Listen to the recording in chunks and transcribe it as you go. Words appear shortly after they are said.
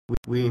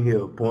We in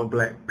here, point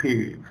blank,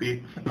 period,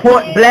 bitch.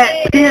 Point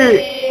blank,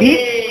 period,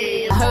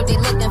 bitch. I heard they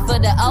looking for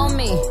the owe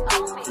me.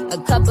 A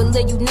couple of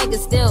you niggas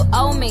still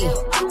owe me.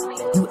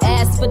 You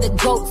asked for the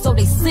goat, so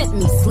they sent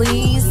me,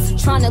 sleaze.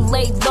 Tryna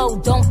lay low,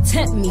 don't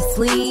tempt me,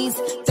 sleaze.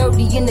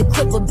 30 in the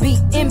clip will be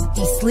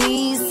empty,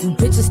 sleaze. You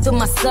bitches still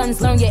my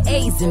sons, learn your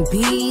A's and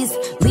B's.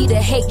 Lead a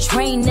hate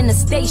train in the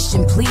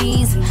station,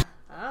 please.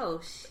 Oh,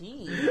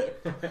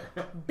 shit.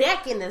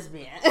 Back in this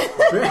bitch.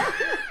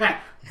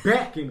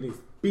 Back in this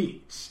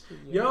bitch.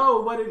 Yeah.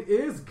 Yo, what it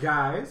is,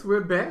 guys,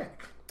 we're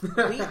back.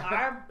 We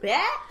are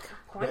back.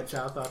 Bet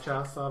y'all thought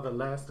y'all saw The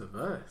Last of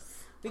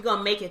Us. We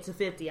gonna make it to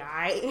 50,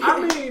 alright? I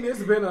mean, it's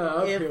been an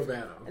uphill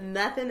battle.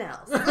 Nothing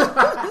else.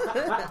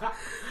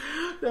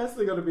 That's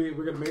gonna be,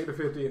 we're gonna make it to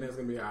 50 and that's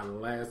gonna be our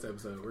last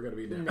episode. We're gonna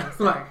be done. No,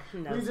 like,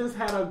 no. We just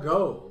had a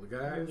goal,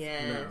 guys.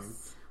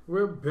 Yes. No.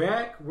 We're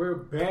back,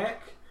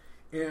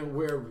 and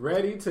we're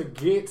ready to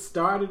get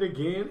started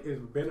again.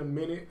 It's been a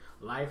minute.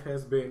 Life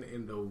has been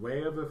in the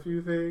way of a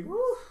few things.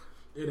 Woo.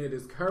 And it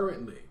is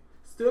currently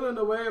still in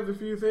the way of a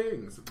few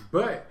things.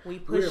 But we're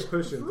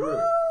pushing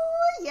through.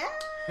 Yes.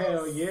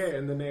 Hell yeah,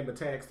 in the name of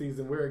tax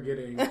season, we're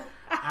getting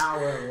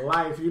our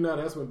life. You know,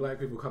 that's when black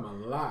people come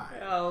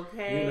alive.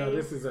 Okay. You know,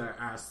 this is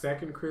our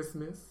second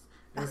Christmas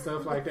and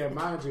stuff like that.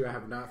 Mind you, I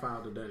have not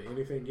filed or done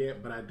anything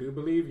yet, but I do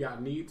believe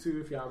y'all need to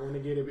if y'all want to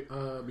get it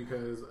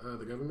because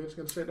the government's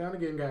going to shut down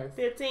again, guys.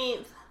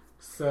 15th.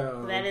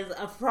 So that is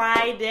a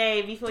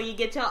Friday before you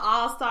get your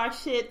all-star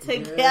shit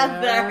together.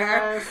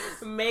 Yes.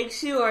 Make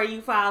sure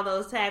you file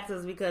those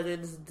taxes because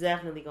it's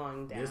definitely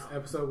going down. This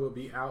episode will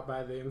be out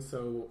by then,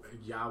 so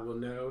y'all will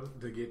know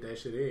to get that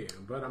shit in.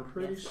 But I'm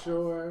pretty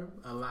sure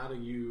a lot of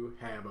you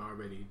have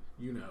already,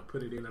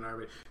 put it in and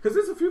already. Because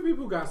there's a few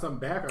people who got something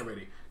back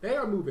already. They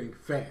are moving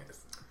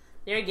fast.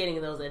 They're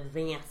getting those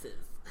advances.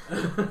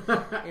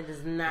 It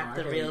is not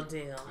the real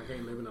deal. I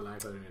can't live in a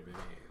life other than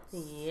advance.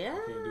 Yeah,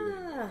 I can't do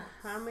that.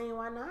 I mean,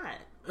 why not?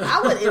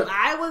 I would if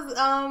I was.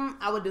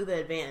 I would do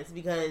the advance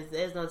because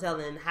there's no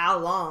telling how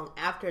long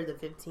after the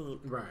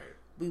 15th, right?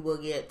 We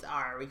will get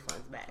our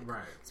refunds back,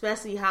 right?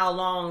 Especially how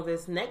long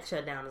this next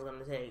shutdown is going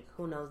to take.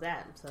 Who knows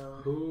that?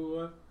 So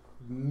who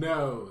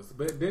knows?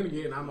 But then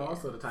again, I'm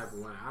also the type of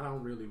one. I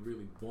don't really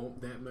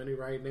want that money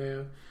right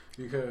now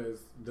because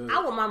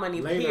I want my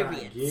money.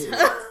 Period.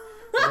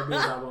 That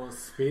means I won't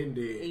spend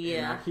it,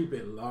 and I keep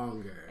it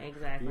longer.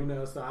 Exactly.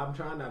 So I'm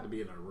trying not to be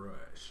in a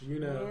rush,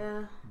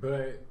 Yeah.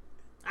 But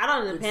I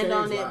don't depend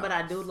on it, but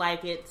I do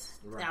like it.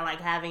 Right. I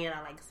like having it.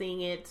 I like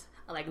seeing it.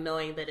 I like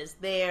knowing that it's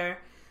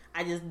there.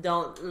 I just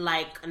don't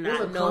like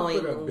not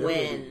knowing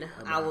when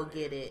I will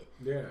get it.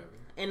 Yeah.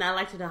 And I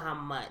like to know how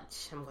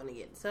much I'm going to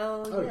get.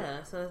 So,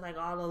 So it's like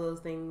all of those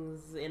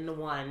things in the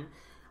one.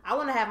 I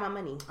want to have my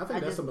money. I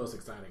think that's the most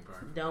exciting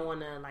part. Don't want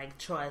to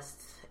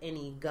trust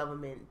any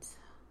government.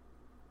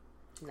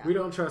 No. We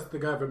don't trust the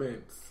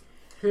government.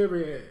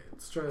 Period.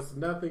 Trust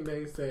nothing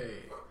they say.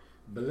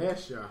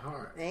 Bless your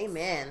heart.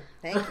 Amen.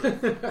 Thank you.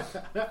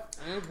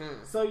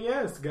 Mm-hmm. So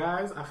yes,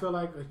 guys, I feel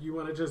like you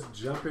want to just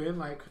jump in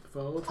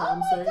for old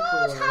time's sake. Oh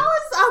my gosh, how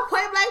has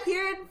Point Blank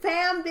Period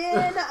fam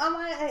been?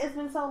 It's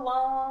been so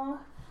long.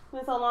 It's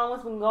been so long.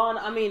 What's been going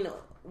on? I mean,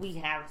 we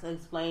have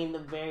explained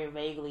very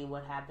vaguely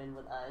what happened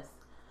with us,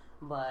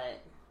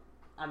 but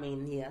I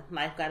mean,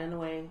 life got in the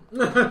way.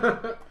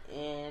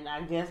 And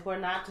I guess we're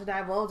not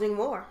divulging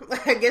more.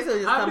 I guess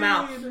it'll just come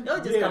out.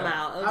 It'll just come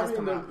out. It'll just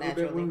come out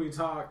naturally. When we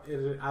talk,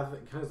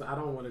 because I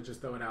don't want to just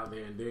throw it out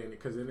there and then,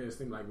 because then it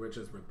seemed like we're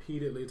just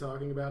repeatedly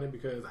talking about it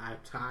because I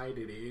tied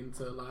it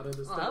into a lot of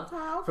the stuff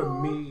for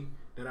me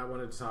that I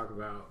wanted to talk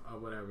about or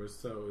whatever.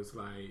 So it's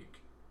like,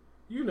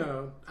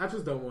 I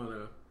just don't want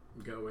to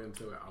go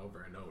into it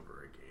over and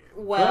over again.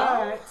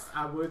 Well, but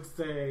I would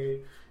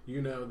say,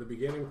 the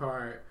beginning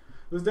part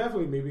was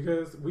definitely me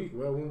because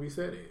when we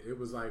said it, it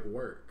was like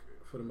work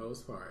for the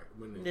most part.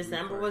 When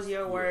December was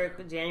your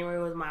work,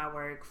 January was my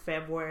work,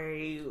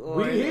 February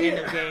or the end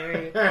of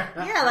January.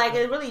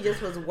 It really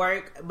just was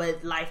work,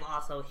 but life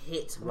also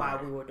hit while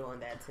we were doing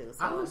that too.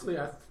 So. Honestly,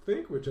 I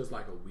think we're just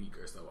like a week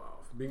or so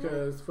off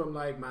because from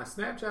my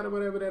Snapchat or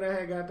whatever that I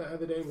had got the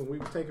other day when we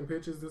were taking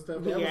pictures and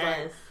stuff,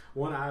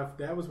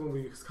 that was when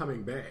we was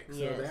coming back. So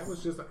that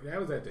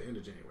was at the end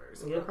of January.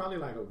 So we're probably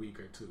like a week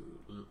or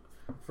two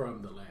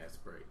from the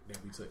last break that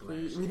we took last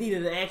year. We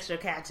needed an extra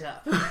catch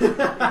up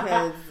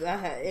because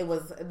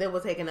they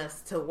were taking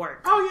us to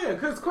work. Oh yeah,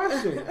 because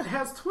question,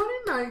 has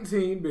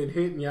 2019 been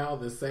hitting y'all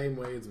the same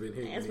way it's been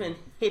hitting? It's been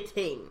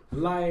hitting.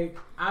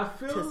 I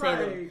feel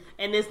like,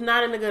 and it's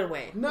not in a good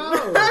way. No,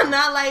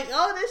 not like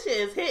this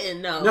shit is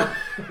hitting. No,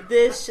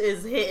 this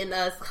is hitting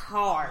us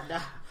hard.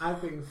 I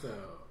think so.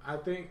 I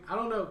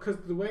don't know, because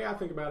the way I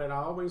think about it, I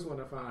always want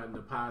to find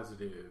the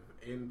positive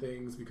in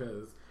things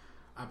because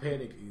I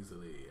panic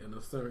easily in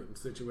certain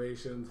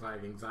situations.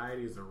 Like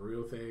anxiety is a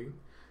real thing,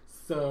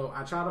 so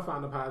I try to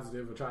find the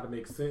positive or try to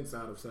make sense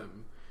out of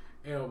something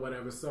and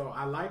whatever. So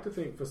I like to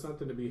think for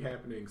something to be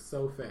happening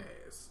so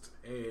fast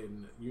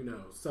and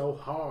so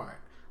hard,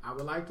 I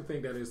would like to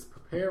think that it's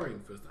preparing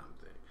for something.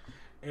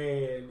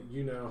 And,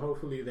 you know,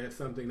 hopefully that's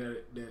something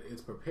that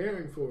it's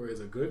preparing for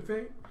is a good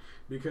thing.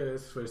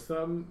 Because for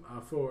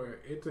for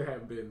it to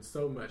have been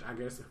so much, I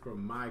guess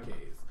from my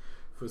case,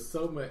 for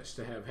so much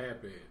to have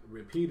happened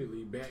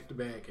repeatedly back to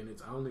back, and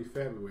it's only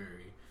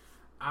February,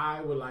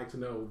 I would like to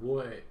know,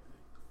 what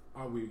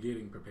are we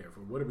getting prepared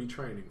for? What are we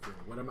training for?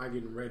 What am I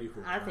getting ready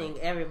for? I think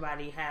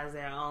everybody has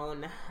their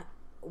own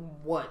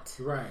what.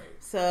 Right.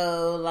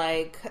 So,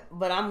 like,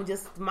 but I'm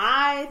just,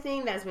 my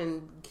thing that's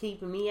been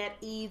keeping me at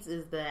ease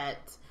is that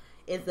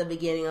it's the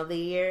beginning of the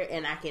year,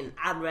 and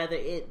I'd rather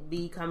it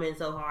be coming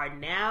so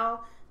hard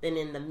now than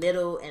in the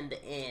middle and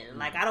the end.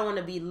 Like, I don't want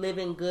to be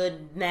living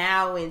good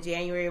now in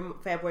January,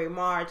 February,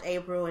 March,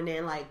 April, and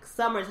then, like,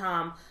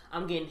 summertime,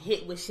 I'm getting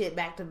hit with shit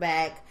back to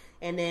back,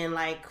 and then,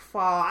 like,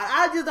 fall.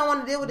 I just don't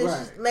want to deal with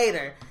this shit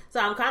later. So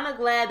I'm kind of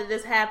glad that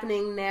it's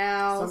happening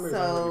now. Summer's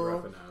already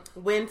rough enough.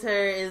 Winter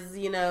is,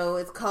 you know,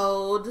 it's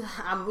cold.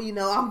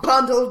 I'm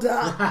bundled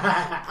up.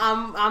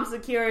 I'm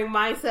securing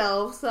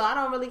myself, so I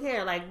don't really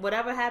care. Like,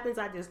 whatever happens,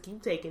 I just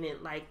keep taking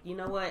it. Like, you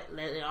know what?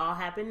 Let it all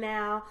happen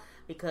now,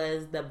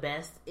 because the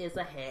best is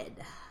ahead.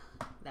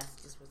 That's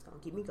just what's gonna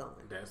keep me going.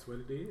 That's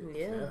what it is.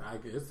 Yeah. I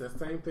guess the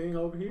same thing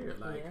over here.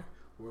 Like,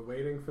 we're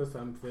waiting for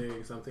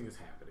something. Something is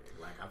happening.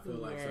 Like, I feel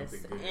like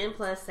something good. And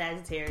plus,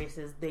 Sagittarius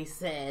they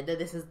said that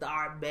this is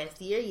our best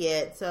year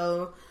yet.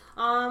 So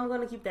I'm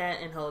gonna keep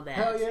that and hold that.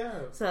 Hell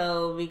yeah.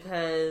 So,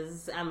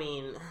 because I've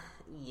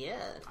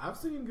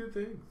seen good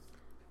things.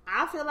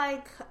 I feel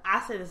like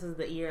I said this is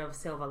the year of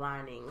silver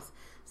linings.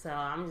 So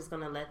I'm just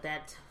gonna let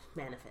that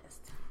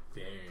manifest.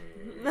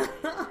 Damn.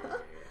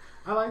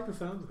 I like the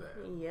sound of that.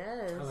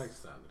 Yes. I like the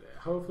sound of that.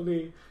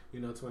 Hopefully,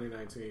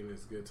 2019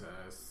 is good to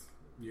us.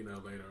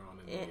 Later on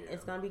in the year.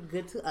 It's going to be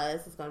good to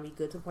us. It's going to be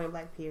good to Point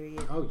Blank,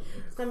 period. Oh,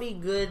 yeah. It's going to be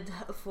good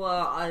for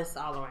us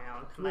all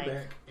around. We're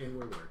back and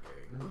we're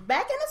working.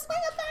 Back in the swing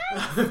of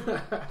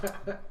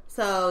things.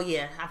 So,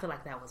 yeah, I feel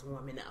like that was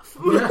warm enough.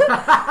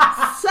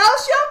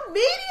 Social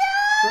media!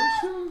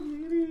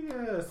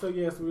 So,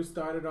 yes, we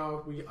started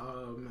off. We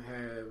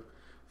have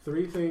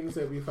 3 things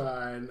that we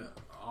find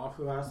off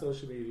of our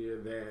social media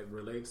that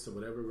relates to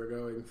whatever we're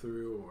going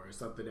through, or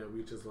something that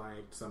we just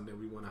liked, something that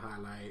we want to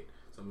highlight,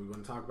 something we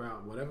want to talk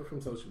about, whatever from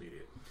social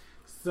media.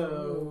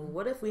 So,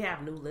 what if we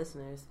have new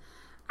listeners?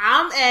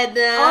 I'm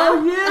Edna.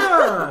 Oh,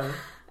 yeah.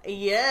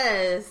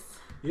 Yes.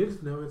 You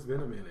just know it's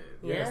been a minute.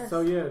 Yes.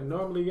 So,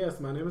 normally,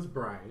 my name is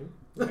Brian.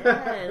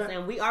 Yes,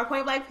 and we are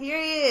Point Blank,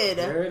 period.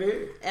 There it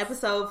is.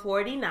 Episode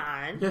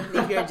 49,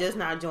 if you're just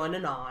not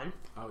joining on.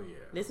 Oh, yeah.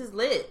 This is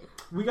lit.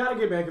 We got to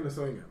get back in the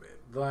swing of it.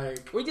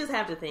 Like, we just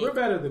have to think. We're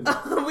better than this.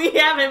 We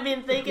haven't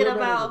been thinking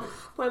about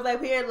Point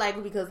Blank period,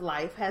 because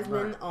life has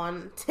been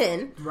on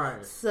 10.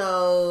 Right.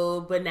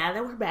 So, but now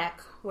that we're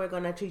back, we're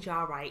gonna treat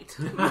y'all right.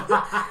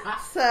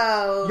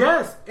 So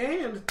yes,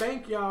 and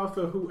thank y'all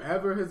for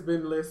whoever has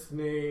been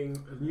listening.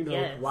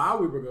 While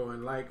we were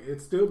going,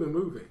 it's still been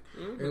moving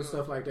and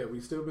stuff like that.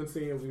 We've still been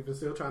seeing. We've been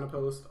still trying to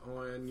post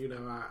on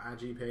our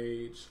IG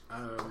page.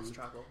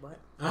 Struggle, but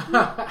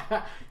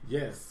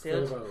yes,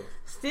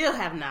 still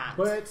have not,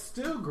 but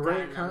still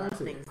great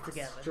content. Things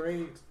together,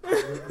 great.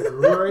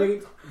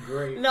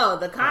 No,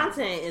 the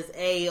content is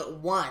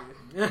A1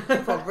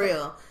 for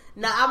real.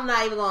 No, I'm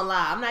not even gonna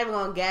lie. I'm not even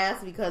gonna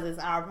gas because it's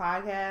our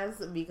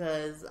podcast,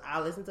 because I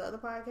listen to other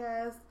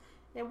podcasts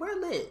and we're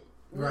lit.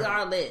 We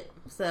are lit.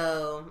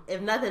 So,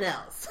 if nothing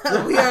else,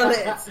 we are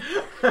lit.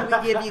 We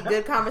give you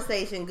good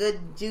conversation,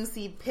 good,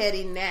 juicy,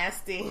 petty,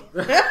 nasty,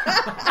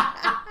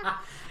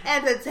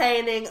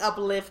 entertaining,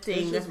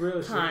 uplifting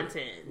real content.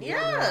 Shit.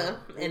 Yeah.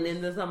 And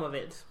then some of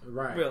it.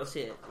 Real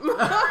shit.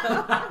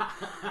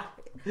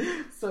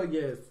 So,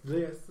 yes,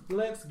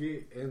 let's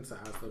get into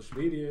our social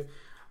media.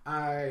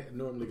 I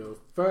normally go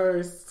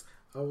first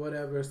or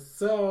whatever.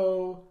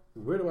 So,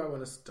 where do I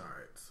want to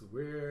start?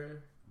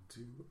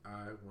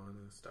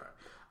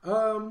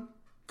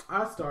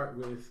 I start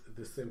with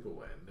the simple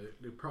one.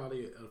 They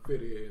probably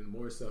fit in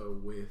more so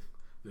with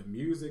the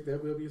music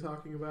that we'll be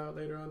talking about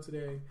later on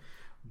today.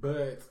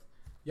 But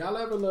y'all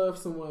ever love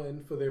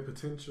someone for their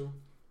potential?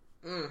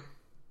 I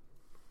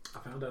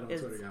found out on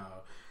Twitter,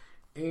 y'all.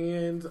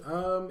 And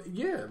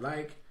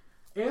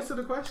answer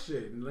the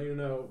question.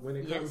 When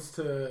it comes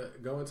to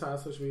going to our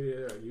social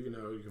media, you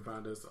can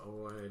find us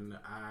on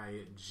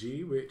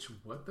IG, which,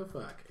 what the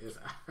fuck is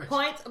IG?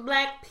 Point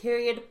Blank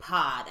period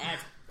pod at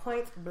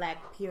Point Blank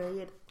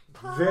period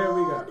pod. There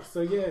we go.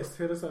 So yes,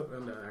 hit us up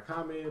in the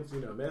comments,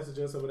 message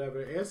us or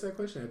whatever. Answer that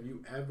question. Have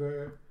you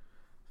ever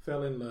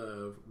fell in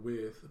love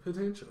with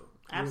potential?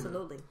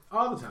 Absolutely.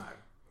 All the time.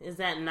 Is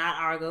that not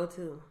our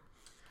go-to?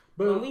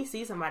 But when we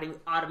see somebody, we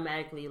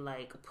automatically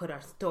put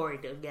our story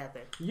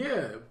together.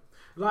 Yeah.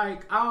 I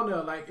don't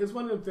know, it's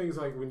one of the things,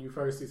 when you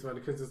first see somebody,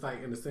 because it's,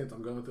 in a sense,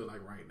 I'm going through,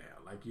 right now.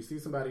 You see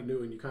somebody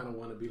new, and you kind of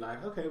want to be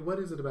okay, what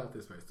is it about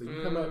this person? So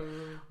you come up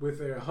with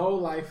their whole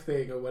life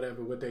thing or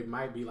whatever, what they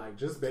might be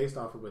just based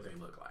off of what they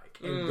look like.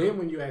 And then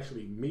when you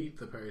actually meet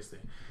the person,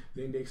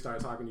 then they start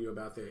talking to you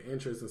about their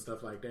interests and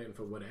stuff like that. And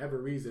for whatever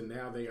reason,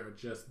 now they are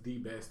just the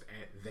best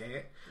at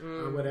that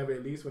or whatever.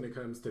 At least when it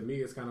comes to me,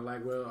 it's kind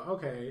of well,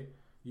 okay,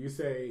 you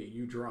say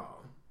you draw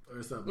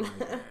or something like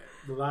that.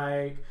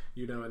 Like,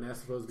 you know, and that's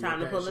supposed to be time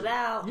to pull it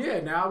out. Yeah,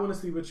 now I want to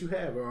see what you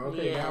have. Or,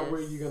 okay, now where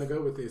are you going to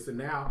go with this? And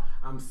now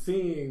I'm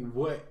seeing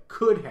what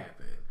could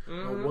happen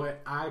or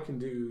what I can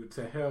do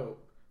to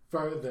help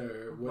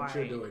further what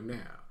you're doing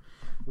now,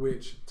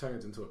 which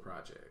turns into a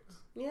project.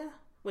 Yeah.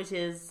 Which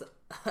is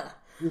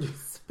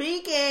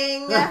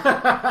speaking,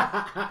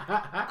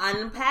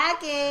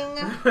 unpacking,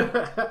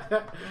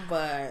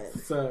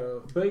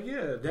 but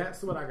yeah,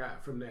 that's what I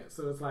got from that.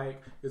 So it's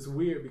like, it's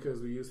weird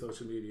because we use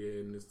social media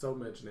and there's so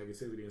much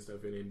negativity and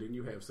stuff in it, and then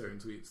you have certain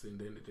tweets and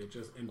then it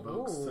just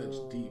invokes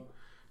such deep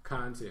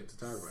content to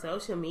talk about.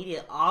 Social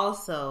media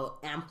also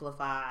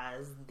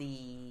amplifies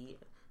the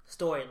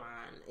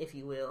storyline, if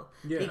you will.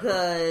 Yeah.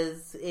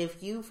 Because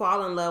if you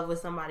fall in love with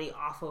somebody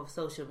off of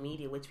social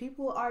media, which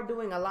people are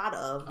doing a lot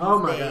of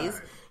these days,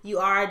 God. You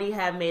already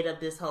have made up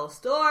this whole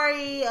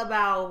story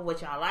about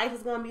what your life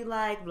is going to be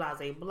like, blah,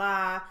 blah,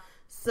 blah.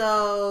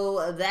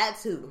 So that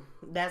too,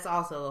 that's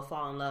also a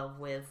fall in love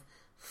with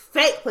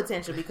fake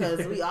potential,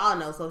 because we all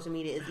know social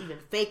media is even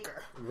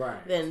faker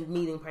than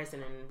meeting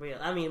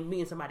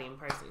meeting somebody in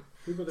person.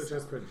 People are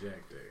just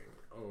projecting.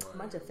 A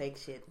bunch of fake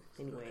shit,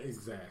 anyways.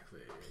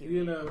 Exactly. Period.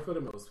 You know, for the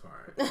most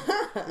part.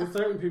 There's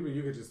certain people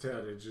you can just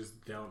tell they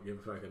just don't give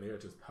a fuck and they're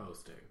just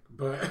posting.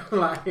 But,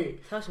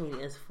 like... social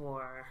media is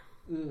for...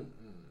 the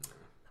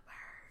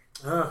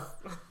birds.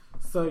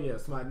 So,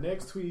 yes, my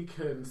next tweet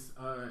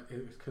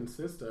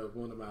consists of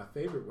one of my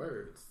favorite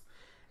words.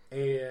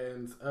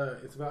 And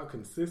it's about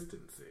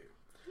consistency.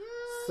 Yes.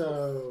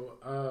 So,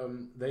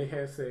 they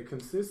have said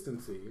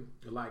consistency,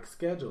 like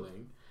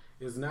scheduling,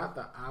 is not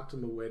the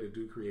optimal way to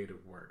do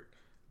creative work.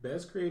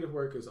 Best creative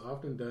work is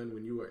often done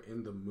when you are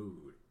in the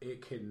mood.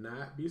 It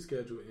cannot be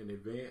scheduled in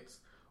advance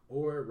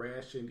or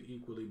rationed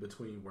equally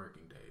between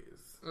working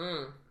days.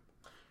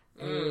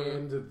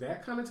 And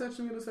that kind of touched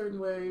me in a certain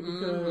way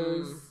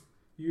because,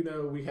 you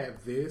know, we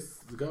have this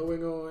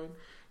going on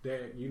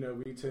that, you know,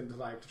 we tend to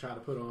like to try to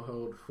put on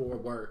hold for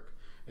work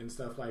and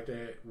stuff like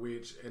that,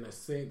 which in a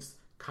sense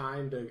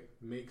kind of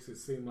makes it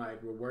seem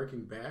like we're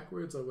working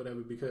backwards or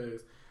whatever,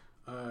 because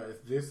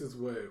this is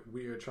what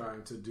we are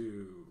trying to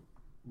do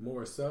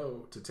more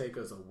so to take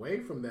us away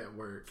from that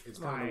work. It's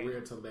kind of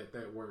weird to let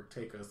that work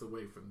take us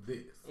away from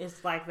this.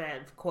 It's like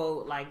that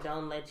quote, like,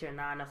 don't let your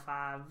 9 to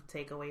 5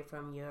 take away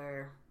from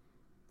your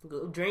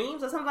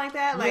dreams or something like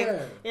that. Like,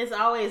 it's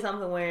always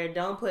something where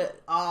don't put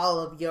all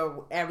of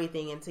your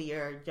everything into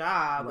your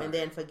job and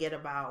then forget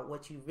about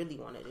what you really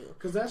want to do.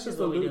 Because that's just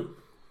a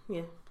loop.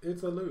 Yeah.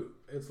 It's a loop.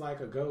 It's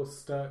like a ghost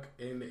stuck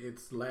in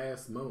its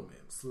last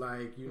moments.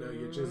 Like, you know,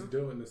 you're just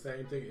doing the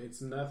same thing.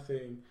 It's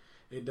nothing.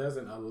 It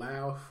doesn't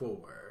allow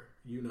for,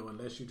 you know,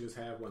 unless you just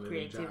have one of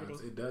the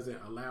jobs, it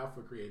doesn't allow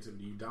for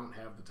creativity. You don't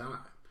have the time.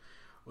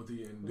 Or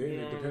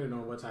depending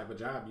on what type of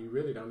job, you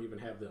really don't even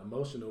have the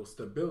emotional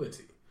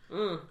stability.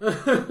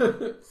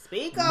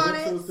 Speak on it.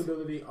 Mental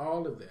stability,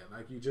 all of that.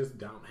 Like, you just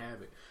don't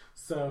have it.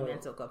 So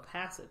mental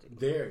capacity.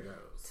 There it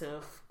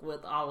goes.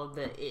 With all of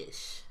the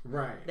ish.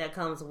 Right. That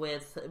comes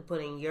with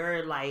putting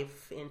your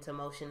life into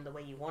motion the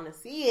way you want to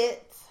see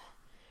it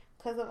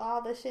because of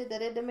all the shit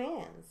that it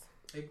demands.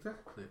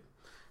 Exactly.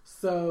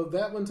 So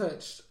that one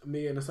touched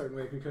me in a certain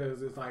way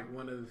because it's like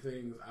one of the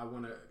things I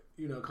want to,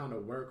 you know, kind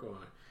of work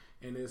on.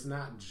 And it's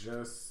not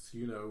just,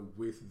 you know,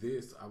 with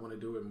this. I want to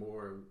do it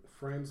more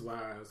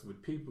friends-wise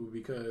with people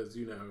because,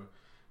 you know,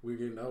 we're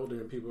getting older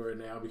and people are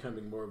now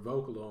becoming more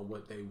vocal on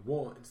what they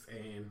want.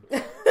 And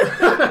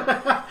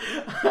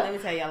let me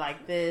tell y'all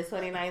like this,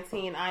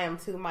 2019, I am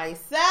to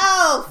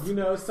myself. You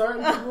know,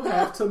 certain people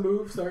have to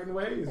move certain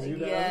ways, you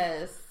know.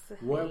 Yes.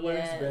 What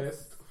works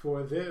best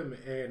for them.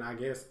 And I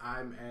guess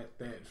I'm at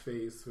that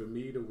phase for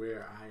me to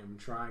where I am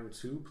trying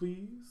to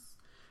please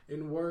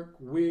and work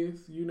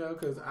with, you know,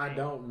 because I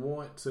don't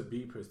want to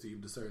be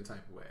perceived a certain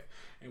type of way.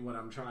 And what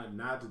I'm trying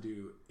not to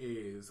do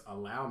is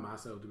allow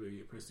myself to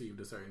be perceived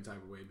a certain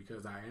type of way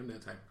because I am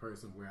that type of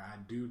person where I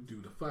do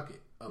the fuck it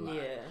a lot.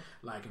 Yeah.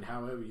 Like, and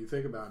however you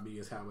think about me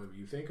is however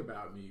you think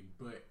about me.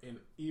 But, and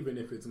even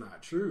if it's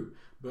not true,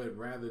 but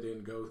rather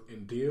than go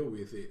and deal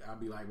with it, I'll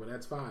be like, well,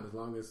 that's fine as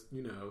long as,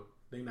 you know,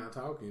 they not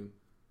talking.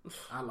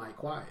 I like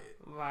quiet.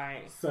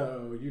 Right.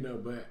 So, you know,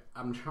 but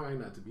I'm trying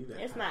not to be that.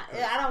 It's not,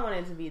 I don't want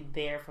it to be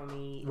there for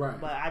me. Right.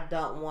 But I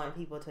don't want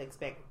people to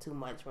expect too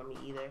much from me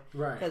either.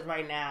 Right. Because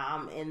right now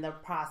I'm in the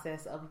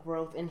process of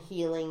growth and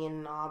healing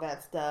and all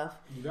that stuff.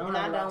 I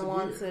don't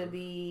want to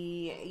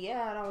be, you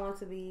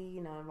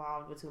know,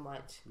 involved with too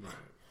much. Right.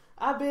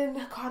 I've been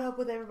caught up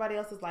with everybody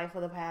else's life for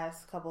the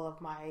past couple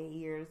of my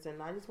years,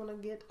 and I just want to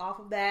get off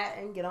of that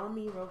and get on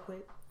me real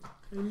quick.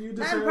 You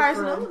nothing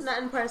personal.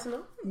 Nothing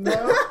personal.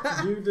 No,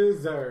 you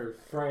deserve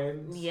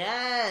friends.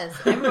 Yes,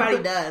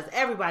 everybody does.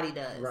 Everybody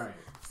does. Right.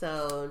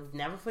 So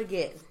never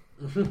forget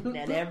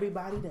that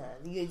everybody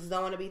does. You just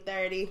don't want to be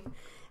 30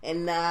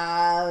 and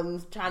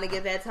trying to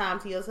get that time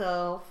to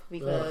yourself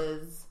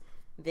because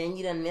then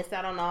you done missed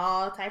out on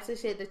all types of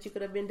shit that you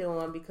could have been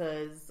doing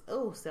because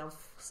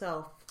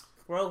self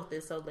growth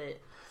is so lit.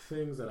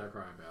 Things that I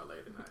cry about late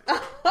at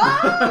night.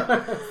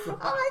 Oh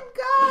my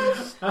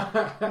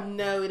gosh.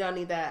 No, we don't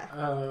need that.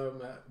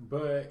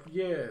 But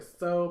yeah,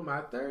 so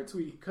my third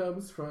tweet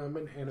comes from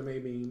an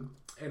anime meme.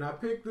 And I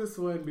picked this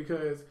one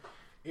because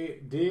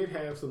it did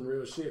have some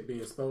real shit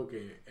being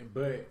spoken.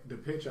 But the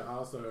picture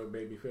also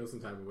made me feel some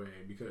type of way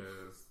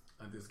because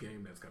of this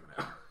game that's coming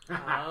out.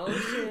 Oh,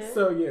 shit.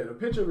 So yeah, the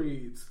picture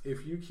reads,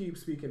 if you keep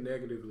speaking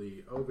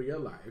negatively over your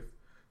life,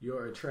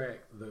 you'll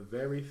attract the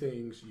very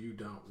things you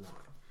don't want.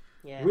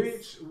 Yes.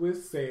 Which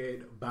was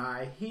said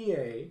by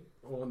Hiei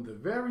on the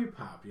very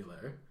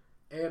popular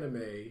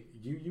anime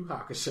Yu Yu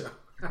Hakusho.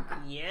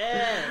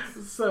 Yes.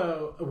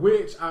 So,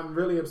 which I'm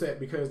really upset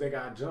because they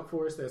got Jump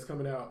Force that's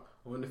coming out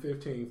on the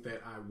 15th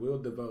that I will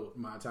devote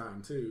my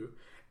time to.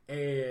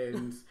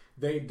 And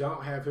they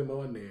don't have him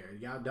on there.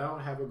 Y'all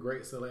don't have a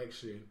great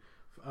selection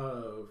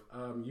of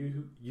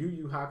Yu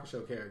Yu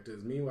Hakusho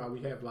characters. Meanwhile,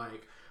 we have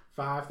like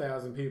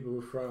 5,000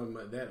 people from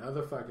that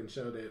other fucking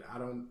show that I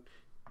don't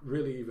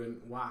really even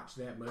watch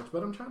that much,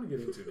 but I'm trying to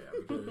get into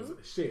that because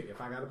shit, if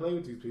I gotta play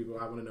with these people,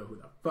 I want to know who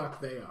the fuck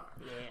they are.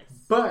 Yes.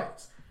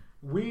 But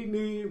we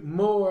need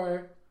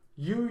more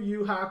Yu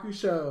Yu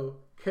Hakusho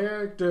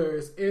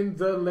characters in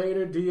the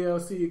later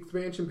DLC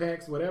expansion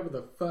packs, whatever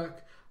the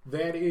fuck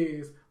that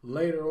is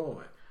later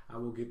on. I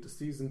will get the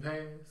season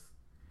pass,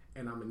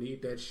 and I'm gonna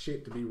need that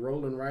shit to be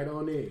rolling right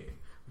on in.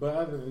 But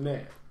other than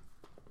that,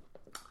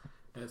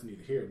 that's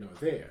neither here nor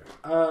there.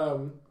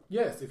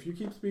 Yes, if you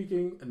keep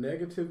speaking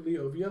negatively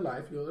over your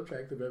life, you'll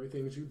attract the very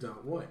things you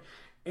don't want.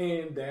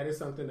 And that is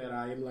something that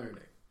I am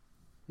learning.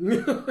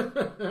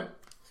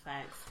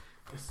 Facts.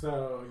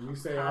 So you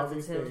say Positive all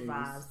these things.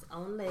 Vibes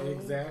only.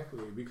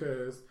 Exactly,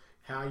 because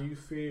how you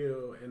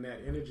feel and that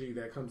energy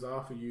that comes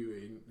off of you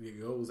and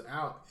it goes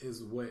out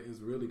is what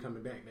is really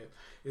coming back.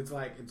 It's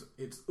like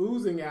it's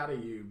oozing out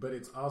of you, but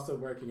it's also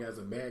working as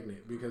a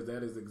magnet because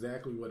that is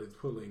exactly what it's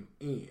pulling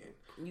in.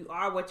 You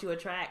are what you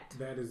attract.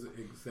 That is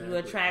exactly. You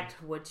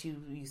attract what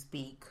you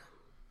speak.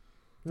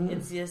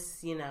 It's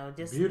just,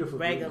 just beautiful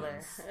regular,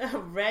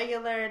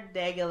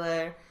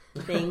 degular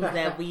things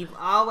that we've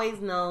always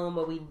known,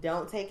 but we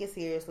don't take it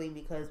seriously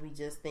because we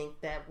just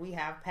think that we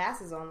have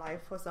passes on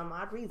life for some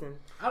odd reason.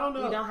 I don't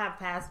know. We don't have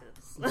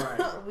passes.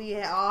 Right. We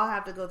all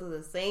have to go through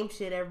the same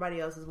shit everybody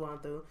else is going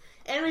through.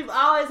 And we've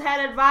always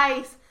had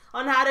advice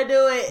on how to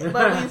do it,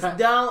 but we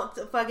don't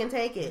fucking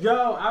take it.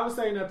 Yo, I was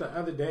saying that the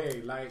other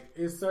day. Like,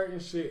 it's certain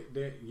shit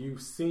that you've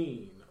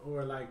seen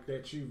or like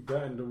that you've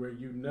done to where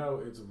you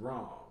know it's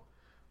wrong.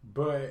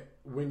 But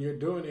when you're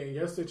doing it in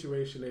your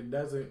situation, it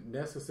doesn't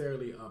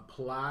necessarily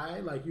apply.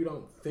 Like, you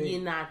don't think.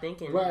 You're not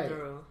thinking right.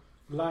 through.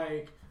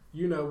 Like,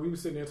 we were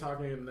sitting there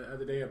talking the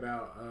other day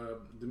about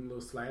them little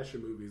slasher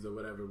movies or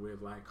whatever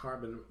with like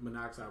carbon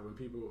monoxide when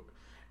people.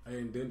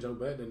 And then Joe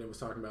Budden was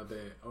talking about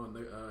that on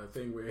the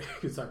thing where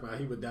he was talking about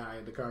he would die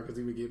in the car because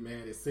he would get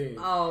mad at sin.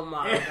 Oh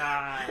my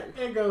God.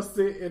 And go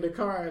sit in the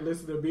car and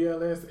listen to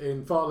BLS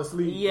and fall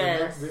asleep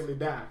yes. and accidentally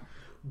die.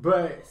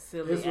 But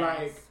silly it's ass.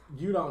 like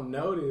you don't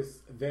notice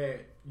that,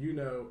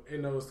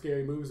 in those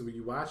scary movies when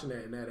you're watching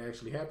that and that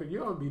actually happened, you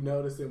don't be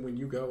noticing when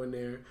you go in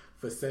there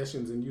for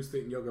sessions and you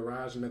sit in your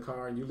garage in the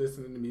car and you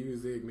listening to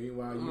music,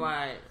 meanwhile you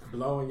right.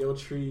 blowing your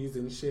trees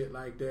and shit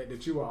like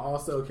that you are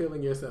also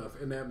killing yourself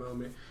in that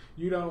moment.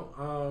 You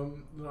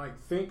don't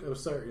think of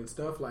certain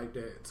stuff like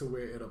that to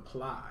where it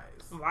applies.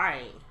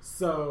 Right.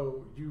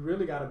 So you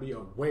really got to be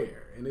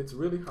aware, and it's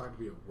really hard to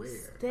be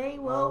aware Stay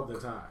woke all the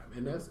time.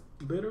 And that's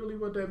literally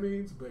what that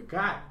means. But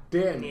god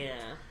damn it,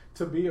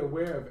 to be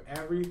aware of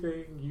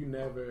everything you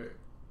never.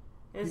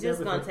 It's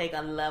just gonna take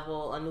a new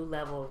level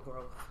of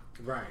growth,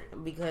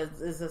 right? Because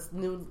it's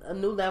a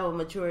new level of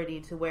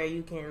maturity to where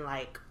you can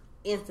like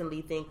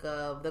instantly think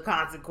of the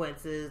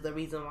consequences, the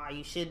reason why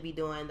you should be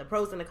doing the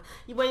pros and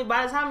the.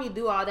 By the time you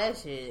do all that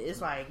shit,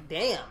 it's like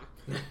damn.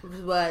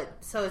 But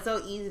so it's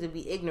so easy to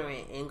be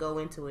ignorant and go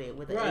into it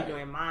with an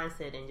ignorant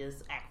mindset and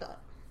just act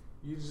up.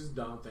 You just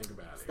don't think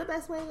about It's the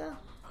best way to go.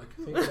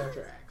 Think about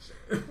your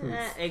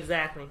actions.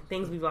 Exactly.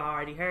 Things we've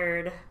already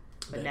heard,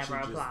 but that never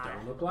apply.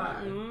 Just don't apply.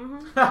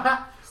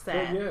 Mm-hmm.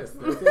 Sad. But yes,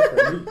 that's it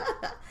for me.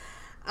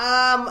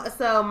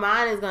 So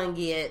mine is gonna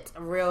get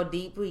real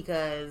deep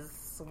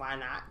because why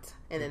not?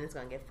 And then it's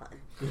gonna get fun.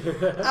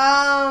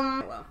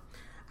 Well,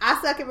 I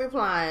suck at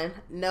replying.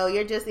 No,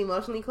 you're just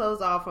emotionally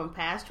closed off from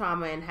past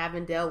trauma and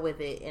haven't dealt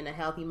with it in a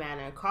healthy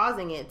manner,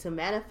 causing it to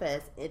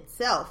manifest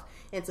itself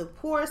into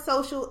poor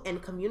social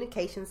and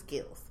communication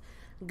skills.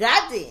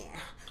 Goddamn.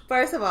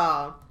 First of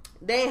all,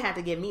 they didn't have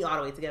to get me all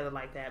the way together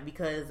like that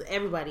because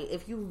everybody,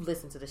 if you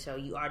listen to the show,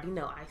 you already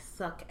know I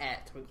suck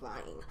at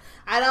replying.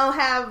 I don't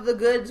have the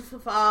good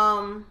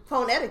phone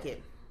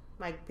etiquette,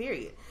 like,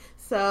 period.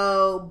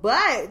 So,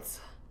 but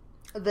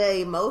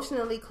the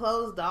emotionally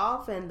closed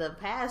off and the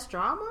past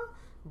trauma,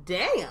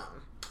 damn.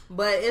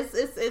 But it's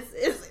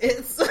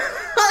it's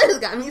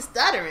got me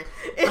stuttering.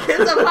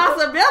 It's a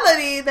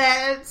possibility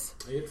that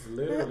It's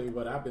literally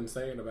what I've been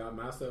saying about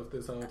myself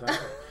this whole time.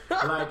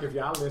 Like, if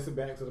y'all listen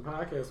back to the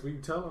podcast, we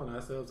tell on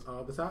ourselves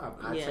all the time.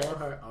 I tell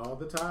her all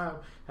the time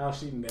how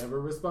she never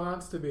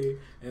responds to me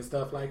and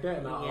stuff like that.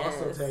 And I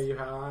also tell you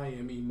how I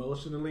am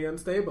emotionally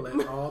unstable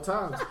at all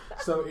times.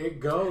 So it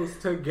goes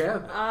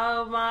together.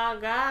 Oh my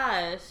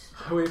gosh.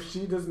 So if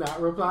she does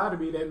not reply to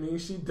me, that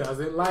means she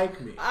doesn't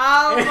like me.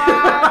 Oh my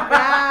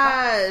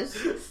gosh.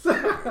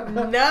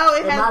 No,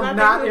 it has nothing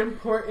not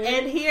important.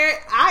 And here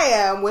I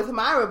am with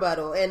my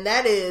rebuttal, and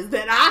that is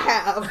that I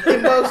have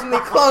emotionally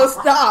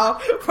closed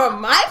off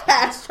from my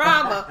past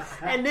trauma,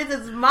 and this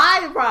is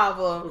my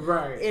problem.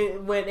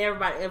 Right. When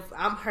if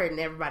I'm hurting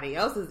everybody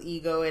else's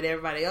ego and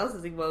everybody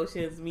else's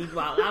emotions,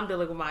 meanwhile I'm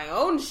dealing with my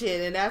own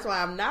shit, and that's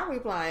why I'm not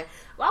replying.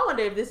 Well, I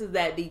wonder if this is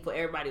that deep for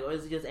everybody, or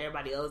is it just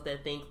everybody else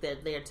that thinks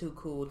that they're too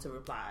cool to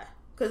reply?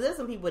 Because there's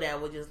some people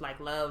that would just like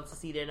love to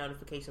see their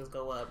notifications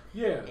go up,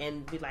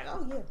 and be like,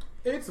 "Oh yeah."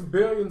 It's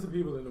billions of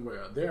people in the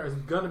world. There's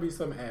gonna be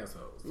some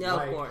assholes. Yeah,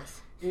 of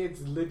course.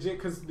 It's legit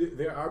because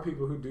there are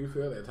people who do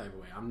feel that type of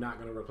way. I'm not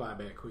gonna reply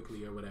back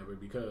quickly or whatever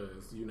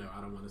because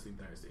I don't want to seem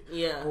thirsty.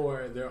 Yeah.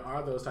 Or there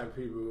are those type of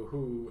people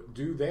who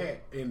do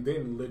that and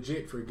then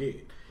legit forget.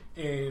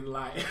 And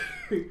like,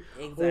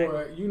 exactly.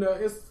 Or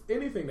it's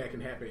anything that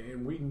can happen,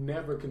 and we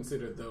never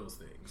consider those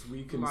things.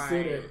 We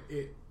consider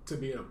it to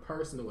be a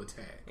personal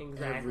attack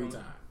every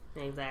time.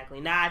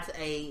 Exactly. Not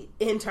a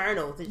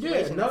internal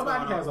situation. Yeah,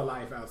 nobody has a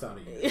life outside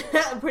of you.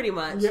 Pretty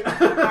much. Yeah.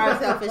 Our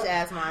selfish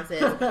ass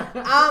mindset.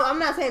 I'm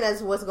not saying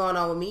that's what's going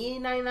on with me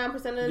 99%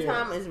 of the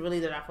time. It's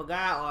really that I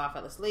forgot or I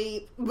fell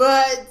asleep.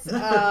 But,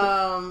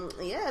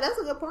 yeah, that's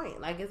a good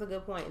point. Like, it's a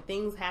good point.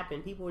 Things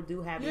happen. People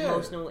do have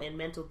emotional and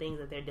mental things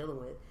that they're dealing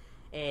with.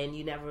 And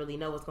you never really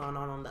know what's going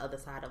on the other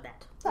side of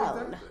that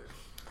phone.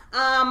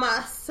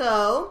 Exactly.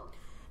 So...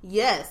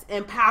 yes,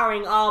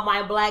 empowering all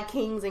my black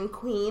kings and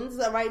queens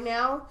right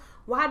now.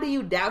 Why do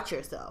you doubt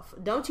yourself?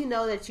 Don't you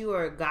know that you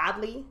are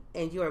godly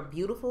and you are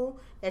beautiful,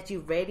 that you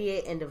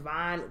radiate in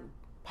divine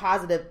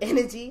positive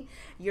energy?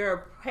 You're a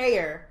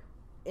prayer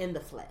in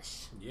the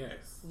flesh.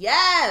 Yes.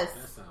 Yes.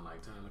 That sounds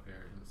like Tyler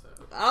Perry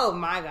himself. Oh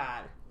my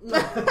God.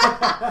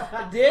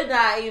 Did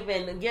not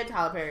even get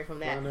Tyler Perry from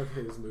that. One of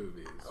his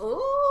movies.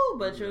 Ooh,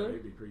 but true. They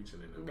be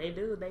preaching in them. They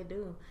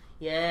do.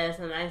 Yes,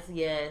 and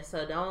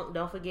so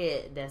don't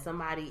forget that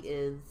somebody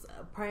is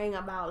praying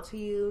about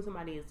you.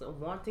 Somebody is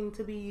wanting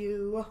to be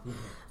you.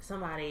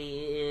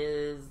 Somebody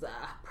is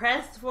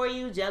pressed for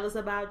you, jealous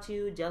about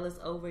you, jealous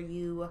over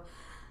you. A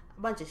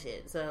bunch of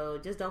shit. So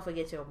just don't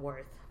forget your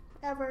worth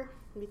ever,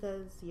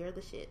 because you're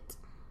the shit.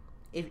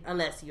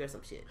 Unless you're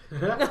some shit.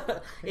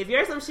 If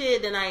you're some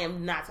shit, then I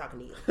am not talking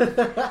to you.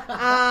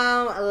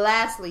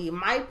 Lastly,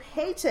 my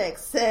paycheck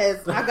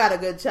says I got a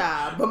good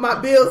job, but my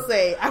bills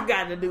say I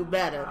got to do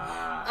better.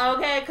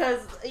 Okay, because,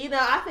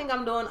 I think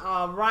I'm doing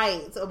all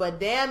right. So, but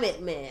damn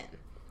it, man.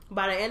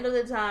 By the end of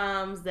the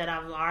times that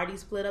I've already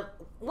split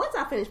up, once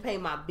I finish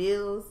paying my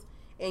bills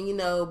and,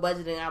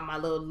 budgeting out my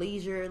little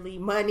leisurely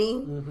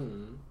money,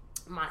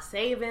 my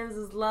savings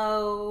is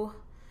low.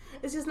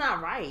 It's just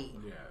not right.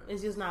 Yeah.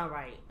 It's just not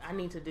right. I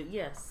need to do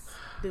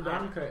better.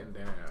 I'm cutting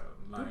down.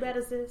 Do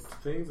better, sis.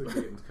 Things are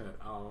getting cut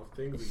off.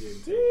 Things are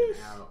getting taken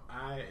out.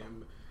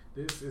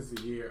 This is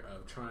the year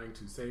of trying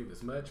to save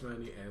as much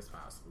money as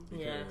possible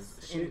because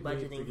shit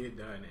needs to get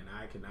done, and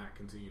I cannot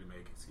continue to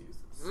make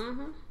excuses.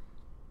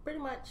 Pretty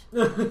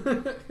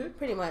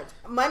much.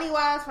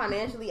 Money-wise,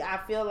 financially, I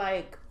feel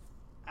like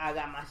I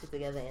got my shit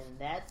together in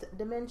that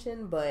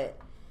dimension, but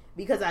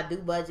because I do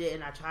budget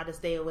and I try to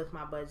stay with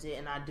my budget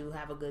and I do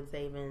have a good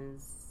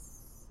savings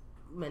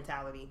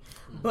mentality,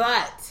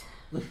 but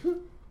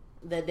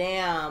the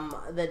damn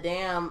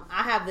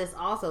I have this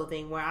also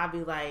thing where I be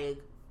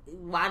like,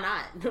 why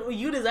not?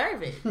 You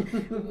deserve it.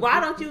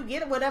 Why don't you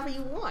get whatever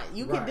you want?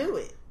 You can do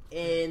it.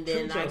 And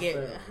then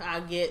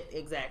I get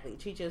exactly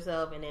treat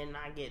yourself, and then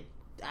I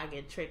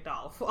get tricked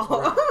off.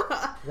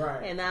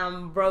 Right. And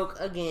I'm broke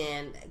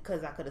again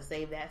because I could have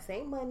saved that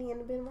same money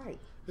and been right.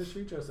 Just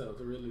treat yourself.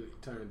 It really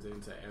turns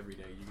into every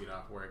day you get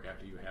off work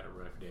after you had a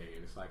rough day,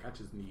 and it's like, I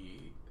just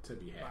need to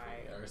be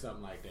happy, or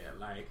something like that.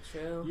 Like,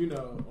 true.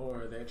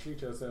 Or that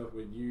treat yourself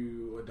when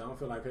you don't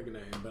feel like cooking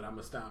nothing, but I'm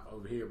gonna stop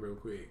over here real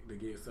quick to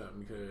get something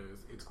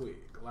because it's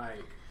quick.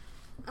 Like,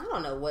 I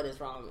don't know what is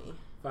wrong with me.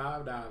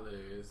 $5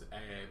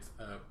 adds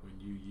up when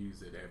you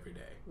use it every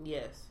day.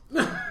 Yes.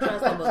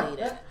 Trust and believe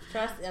that.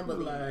 Trust and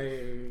believe.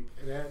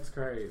 Like, that's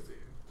crazy.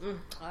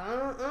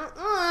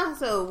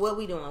 So what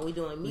we doing? We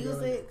doing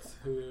music?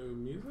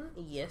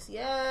 Music?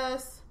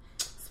 Yes.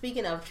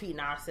 Speaking of treating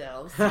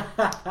ourselves,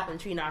 and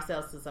treating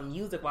ourselves to some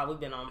music while we've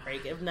been on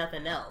break, if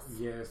nothing else.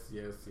 Yes.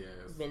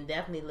 Been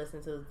definitely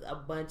listening to a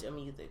bunch of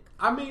music.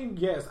 I mean,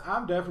 yes,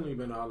 I've definitely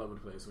been all over the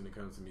place when it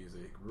comes to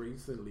music.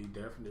 Recently,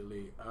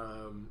 definitely.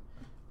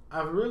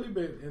 I've really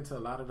been into a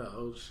lot of the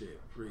old shit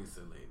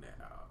recently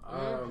now.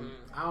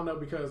 I don't know,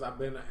 because I've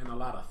been in a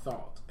lot of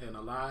thought, and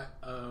a lot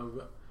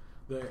of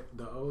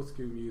the old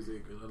school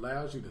music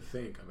allows you to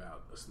think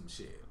about some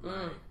shit.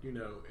 Like,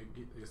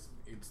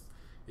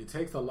 It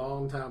takes a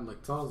long time.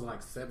 Like songs are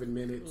like 7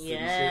 minutes. Yes.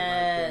 And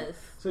shit like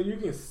that. So you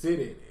can sit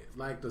in it.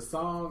 Like the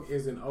song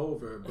isn't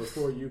over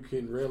before you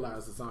can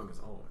realize the song is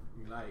on.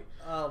 Like,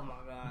 oh my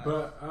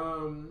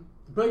god.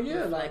 But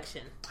yeah,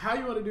 Reflection. like how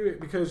you want to do it,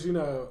 because you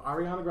know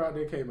Ariana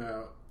Grande came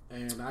out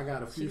and I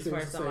got a few She's things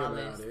to first say on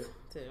my about list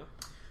it. too.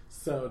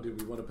 So, do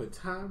we want to put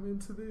time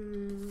into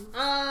this?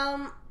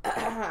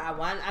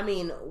 I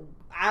mean,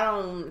 I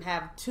don't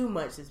have too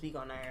much to speak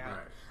on there.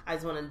 Right. I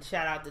just want to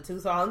shout out the 2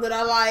 songs that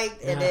I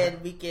liked, and then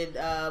we could,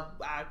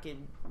 I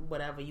can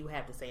whatever you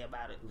have to say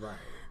about it. Right.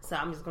 So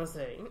I'm just gonna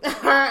say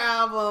her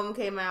album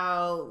came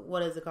out.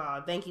 What is it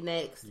called? Thank You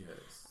Next. Yes.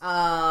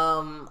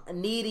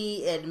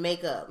 Needy and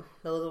Makeup.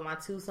 Those are my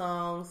 2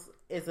 songs.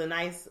 It's a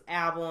nice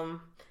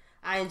album.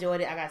 I enjoyed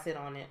it. I gotta sit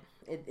on it.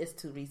 It's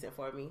too recent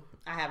for me.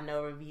 I have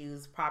no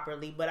reviews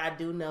properly, but I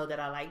do know that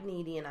I like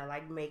Needy and I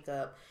like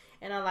Makeup,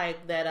 and I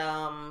like that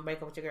Break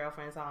Up With Your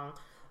Girlfriend song,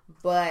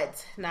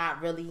 but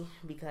not really,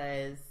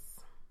 because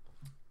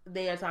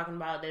they are talking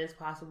about that it's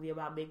possibly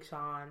about Big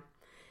Sean,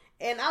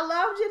 and I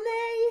love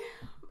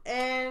Janae.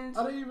 And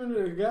are they even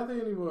together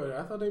anymore?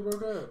 I thought they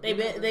broke up. They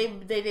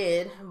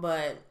did,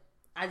 but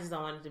I just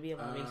don't want it to be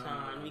about Big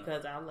Sean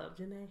because I love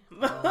Janae.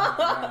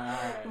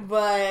 Oh,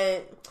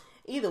 but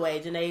either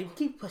way, Janae,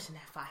 keep pushing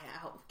that fire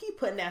out. Keep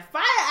putting that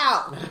fire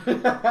out.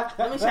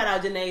 Let me shout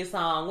out Janae's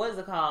song. What is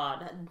it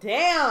called?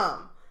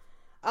 Damn.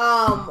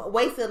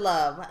 Wasted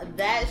Love.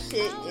 That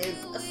shit is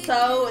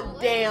so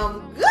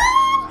damn good.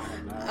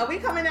 Are we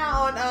coming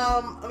out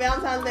on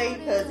Valentine's Day?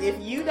 Because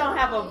if you don't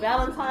have a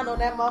Valentine on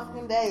that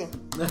motherfucking day,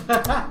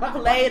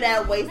 play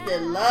that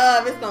Wasted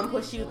Love. It's gonna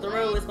push you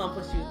through. It's gonna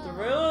push you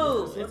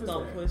through. It's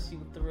gonna push you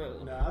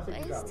through. No, I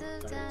think you got it.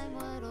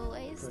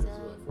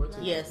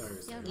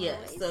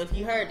 Yes. So if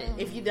you heard it,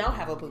 if you don't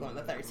have a boo on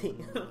the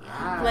 13th,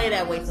 play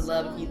that Wasted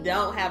Love. If you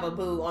don't have a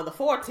boo on the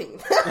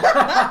 14th,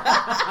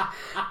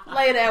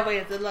 play that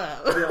Wasted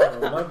Love. Yo,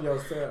 love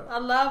yourself. I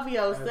love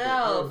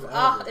yourself.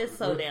 Oh, it's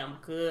so damn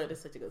good.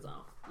 It's such a good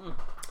song.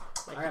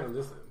 I gotta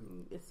listen.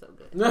 It's so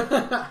good.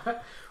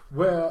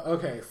 Well,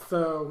 okay,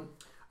 so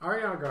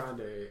Ariana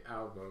Grande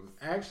album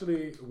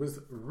actually was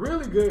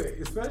really good,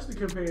 especially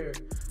compared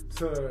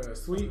to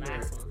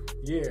Sweetener.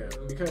 Yeah,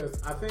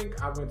 because I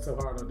think I went so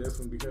hard on this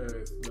one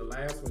because the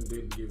last one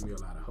didn't give me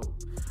a lot of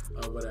hope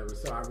or whatever.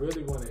 So I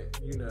really wanted,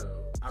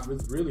 I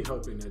was really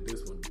hoping that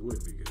this one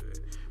would be good.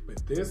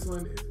 But this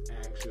one is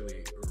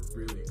actually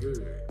really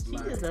good. She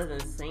just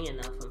doesn't sing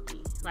enough for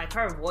me. Like,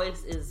 her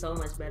voice is so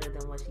much better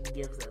than what she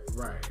gives us.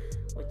 Right.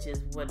 Which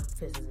is what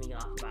pisses me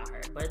off about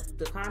her. But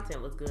the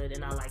content was good,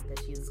 and I like that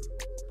she's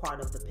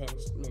part of the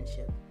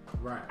penmanship.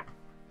 Right.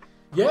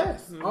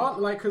 Yes.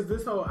 Mm-hmm. Because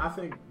I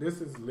think this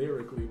is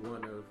lyrically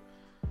one of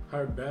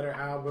her better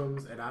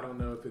albums, and I don't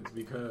know if it's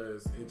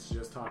because it's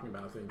just talking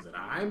about things that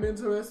I'm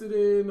interested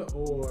in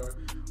or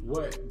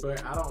what,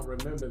 but I don't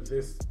remember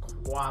this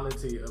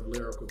quality of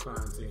lyrical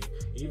content,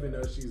 even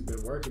though she's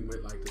been working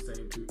with like the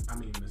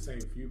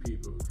same few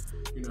people,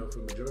 for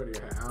majority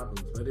of her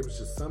albums, but it was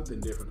just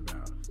something different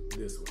about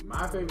this one.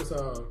 My favorite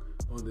song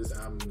on this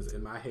album is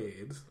In My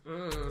Head.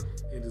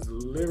 It is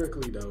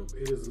lyrically dope.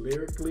 It is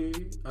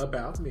lyrically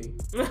about me.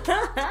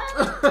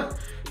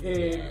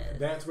 And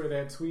that's where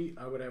that tweet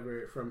or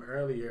whatever from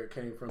earlier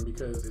came from,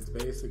 because it's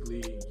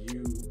basically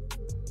you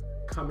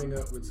coming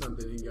up with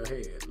something in your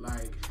head.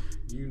 Like,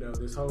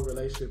 this whole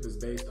relationship is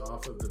based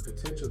off of the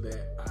potential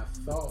that I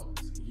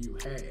thought you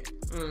had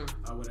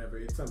or whatever.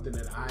 It's something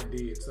that I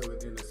did. So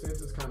in a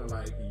sense, it's kind of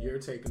like you're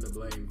taking the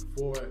blame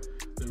for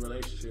the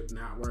relationship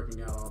not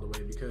working out all the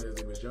way because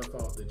it was your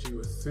fault that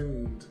you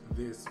assumed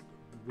this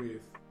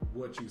with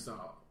what you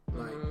saw.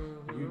 Like,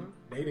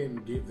 they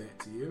didn't give that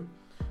to you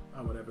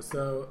or whatever.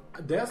 So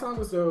that song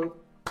was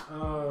dope.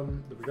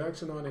 The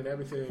production on it,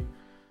 everything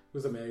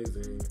was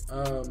amazing.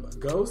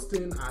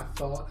 Ghostin' I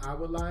thought I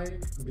would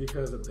like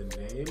because of the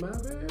name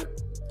of it.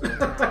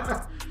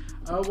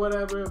 Or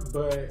whatever,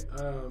 but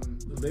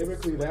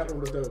lyrically that one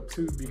was dope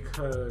too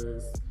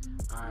because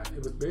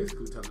it was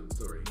basically telling the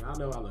story. I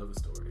know I love a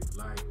story.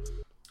 Like,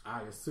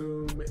 I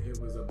assume it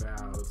was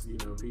about,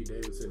 Pete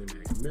Davidson and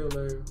Mac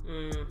Miller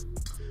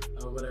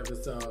or whatever,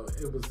 so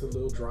it was a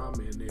little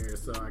drama in there,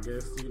 so I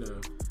guess,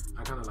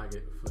 I kind of like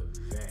it for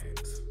that.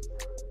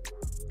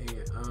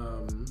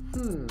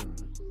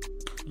 And,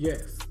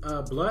 yes,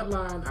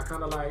 Bloodline I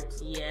kind of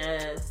liked.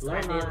 Yes,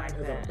 Bloodline I did like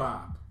is that. A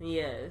bop.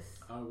 Yes.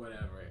 Or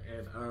whatever,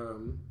 and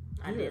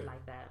I did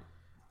like that.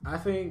 I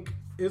think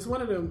it's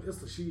one of them.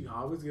 She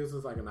always gives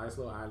us like a nice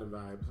little island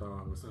vibe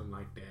song or something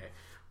like that.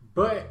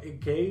 But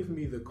it gave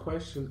me the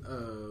question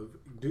of,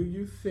 do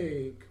you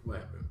think what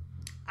happened?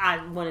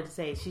 I wanted to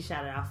say she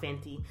shouted out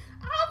Fenty.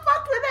 I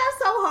fucked with that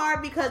so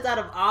hard because out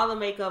of all the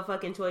makeup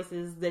fucking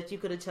choices that you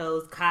could have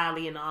chose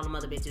Kylie and all them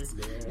other bitches,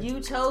 you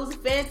chose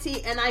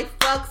Fenty, and I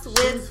fucks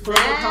with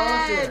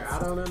that. I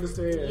don't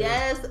understand.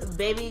 Yes,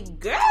 baby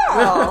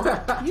girl,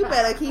 you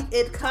better keep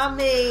it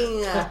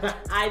coming.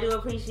 I do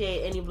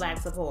appreciate any black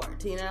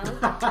support. You know,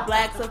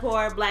 black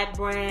support, black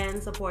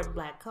brand, support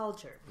black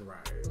culture,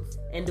 right?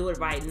 And do it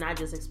right, not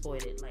just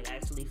exploit it. Like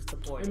actually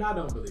support. And it. I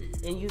don't believe.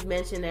 And you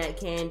mentioned that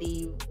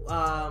Candy.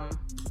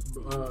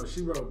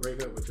 She wrote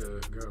 "Break Up with Your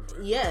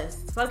Girlfriend."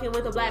 Yes, fucking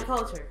with the black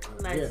culture.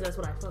 That's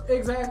what I fuck with.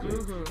 Exactly.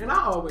 Mm-hmm. And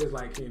I always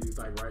like Candy's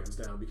like writing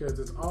style because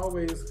it's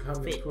always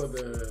coming for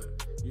the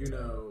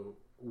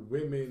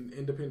women,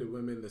 independent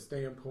women, the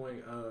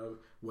standpoint of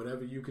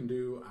whatever you can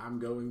do, I'm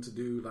going to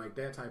do, like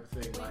that type of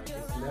thing. Like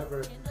it's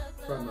never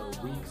from a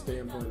weak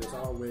standpoint. It's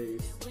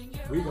always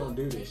we gonna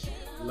do this shit.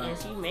 Like, and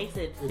she makes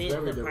it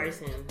fit the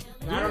person.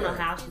 I don't know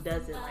how she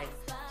does it. Like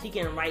she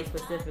can write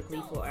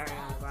specifically for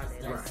Ariana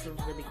Grande. That's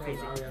really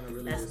crazy.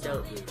 That's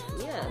dope.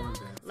 Yeah,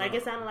 like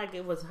it sounded like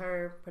it was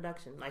her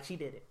production. Like she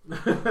did it.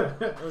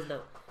 It was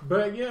dope.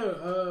 But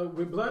yeah,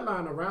 with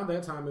Bloodline around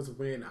that time is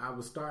when I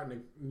was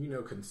starting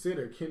to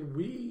consider, can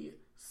we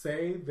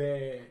say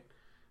that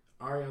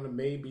Ariana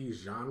may be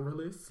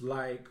genreless?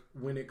 Like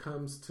when it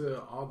comes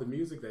to all the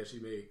music that she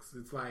makes,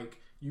 it's like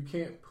you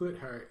can't put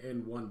her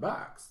in one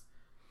box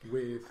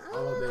with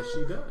all that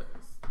she does.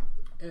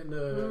 And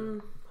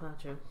true.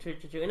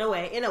 In a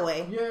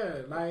way.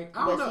 Yeah, like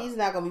I don't know. She's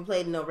not gonna be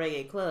played in no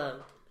reggae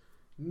club.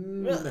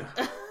 No.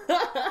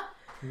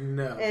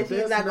 No. And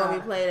she's not gonna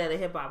be played at a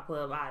hip hop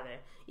club either.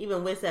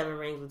 Even with 7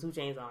 Rings with 2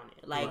 Chainz on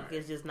it. Like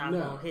it's just not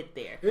gonna hit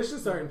there. It's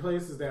just certain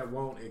places that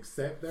won't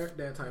accept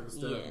that type of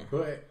stuff. Yeah.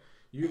 But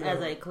as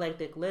an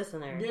eclectic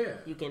listener,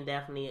 you can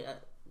definitely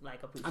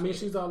appreciate. I mean,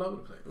 she's all over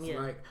the place. Yeah.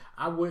 Like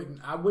I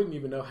wouldn't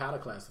even know how to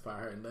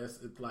classify her unless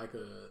it's like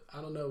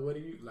I don't know, what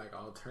do you like,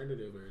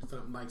 alternative or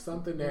something, like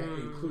something that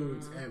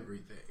includes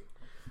everything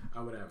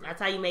or whatever.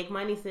 That's how you make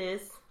money,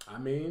 sis. I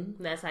mean,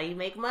 that's how you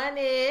make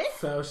money.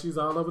 So she's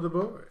all over the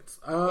boards.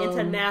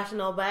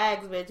 International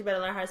bags, bitch. You better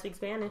learn how to speak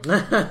Spanish.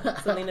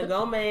 Selena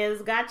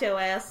Gomez got your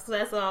ass.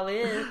 That's all it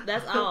is.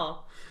 That's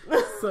all.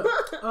 So,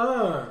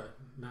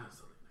 not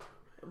Selena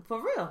Gomez.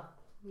 For real.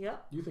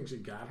 Yep. You think she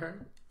got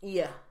her?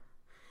 Yeah.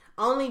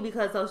 Only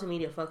because social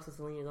media fucks with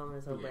Selena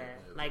Gomez so bad.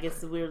 Like,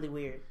 it's weirdly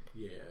weird.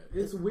 Yeah.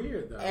 It's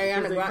weird, though.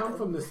 Because they come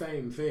from the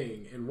same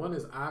thing, and one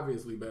is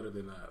obviously better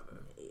than the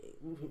other.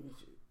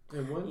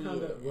 And one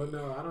kind of, well,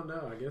 no, I don't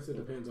know. I guess it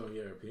depends on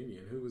your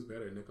opinion. Who was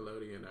better,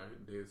 Nickelodeon or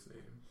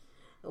Disney?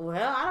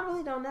 Well, I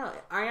really don't know.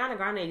 Ariana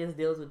Grande just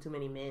deals with too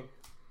many men.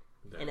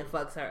 And it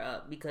fucks her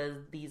up because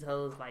these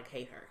hoes,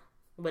 hate her.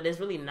 But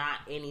it's really not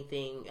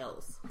anything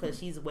else. Because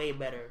she's way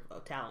better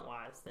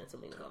talent-wise than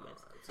Selena Gomez.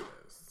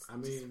 Yes. I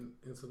mean,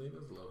 and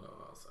Selena's low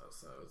also,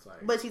 so it's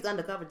like... But she's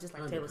undercover, just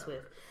like Taylor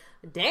Swift.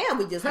 Damn,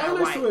 we just Taylor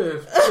got white.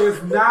 Swift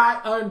is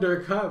not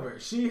undercover.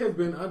 She has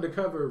been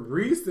undercover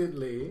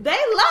recently. They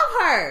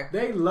love her.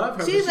 They love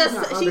her. She's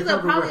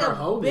probably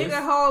a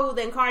bigger hoe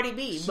than Cardi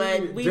B.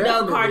 But we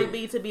know Cardi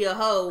B to be a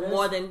hoe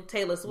more than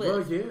Taylor Swift.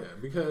 Well, yeah,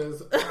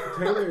 because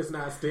Taylor is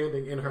not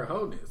standing in her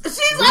wholeness.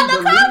 She's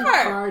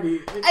undercover.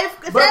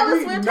 If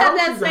Taylor Swift had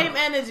that same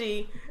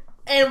energy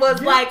and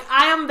was like,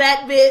 I am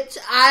that bitch.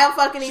 I am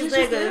fucking these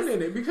niggas.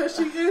 In it because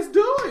she is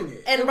doing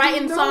it. And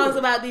writing songs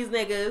about these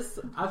niggas.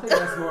 I think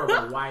that's more of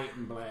a white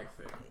and black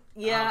thing.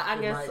 Yeah,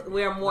 I guess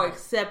we're more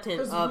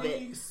accepting of it.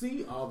 We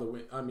see all the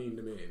men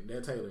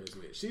that Taylor is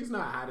with. She's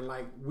not hiding.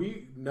 Like,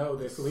 we know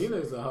that Selena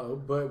is a hoe,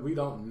 but we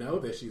don't know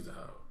that she's a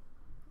hoe.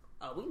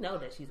 Oh, we know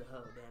that she's a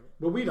hoe, damn it.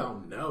 But we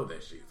don't know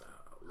that she's a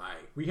hoe.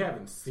 Like, we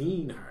haven't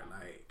seen her,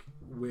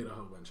 with a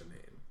whole bunch of men.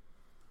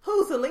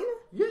 Who, Selena?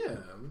 Yeah.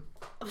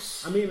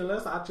 I mean,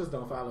 unless I just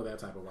don't follow that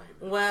type of white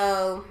man.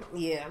 Well,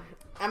 yeah.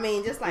 I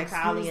mean, just like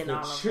Kylie and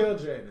all of them.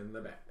 Children in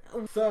the back.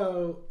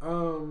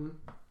 So,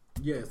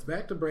 yes,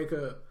 back to Break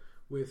Up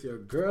with Your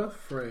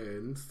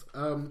Girlfriends.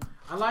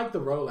 I like the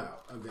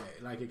rollout of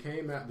that. Like, it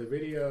came out, the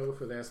video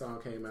for that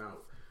song came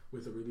out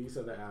with the release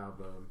of the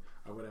album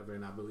or whatever,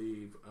 and I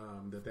believe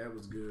that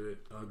was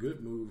a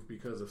good move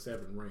because of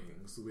 7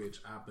 Rings, which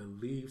I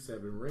believe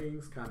 7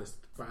 Rings kind of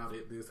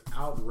sprouted this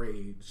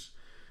outrage,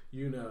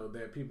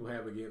 that people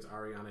have against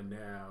Ariana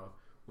now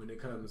when it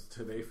comes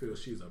to they feel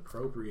she's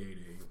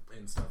appropriating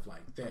and stuff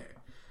like that,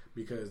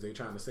 because they're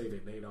trying to say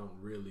that they don't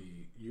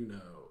really,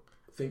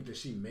 think that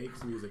she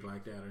makes music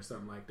like that or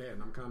something like that.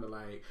 And I'm kind of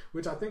like,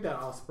 which I think that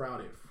all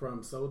sprouted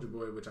from Soulja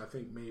Boy, which I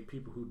think made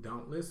people who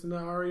don't listen to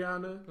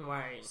Ariana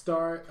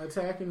start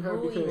attacking her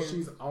because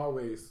she's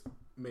always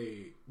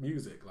made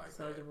music like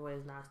that. Soulja Boy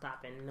is not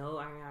stopping no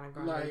Ariana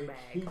Grande bag.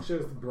 He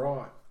just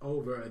brought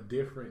over a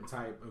different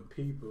type of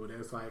people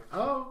that's like,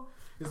 oh,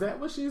 is that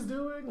what she's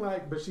doing?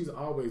 But she's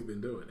always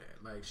been doing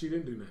that. She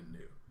didn't do nothing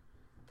new.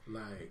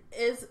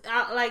 It's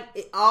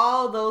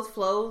all those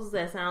flows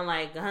that sound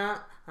like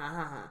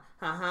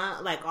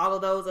like all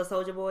of those are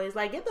Soulja Boys.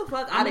 Get the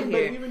fuck out of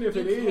here. But even if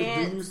it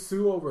is, do you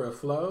sue over a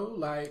flow?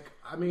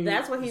 I mean,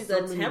 that's what he's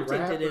attempting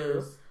to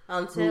do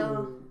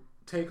until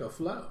take a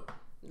flow.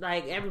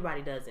 Like,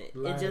 everybody does it.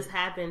 Like, it just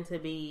happened to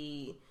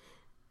be...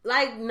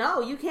 Like,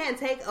 no, you can't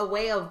take a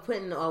way of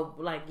putting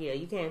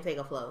you can't take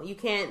a flow. You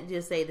can't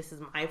just say this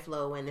is my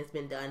flow and it's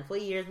been done for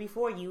years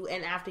before you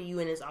and after you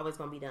and it's always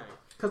going to be done.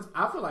 Because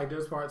I feel like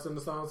there's parts in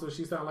the songs where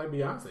she sound like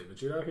Beyonce, but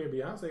you don't hear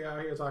Beyonce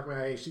out here talking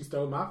about, hey, she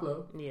stole my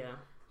flow. Yeah,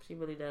 she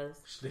really does.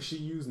 She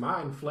used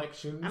my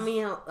inflections. I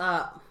mean,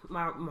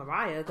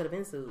 Mariah could have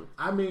been sued.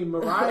 I mean,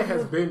 Mariah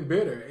has been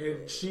bitter,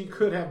 and she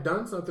could have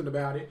done something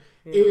about it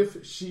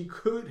if she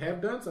could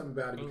have done something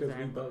about it, because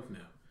we both know.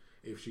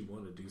 If she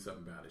wanted to do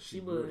something about it,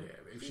 she would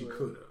have. If she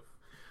could have.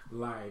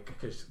 Like,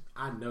 because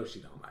I know she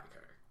don't like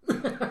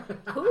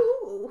her.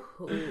 Ooh.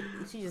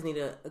 She just need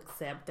to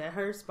accept that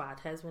her spot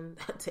has been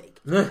taken.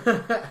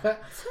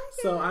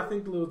 So I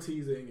think the little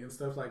teasing and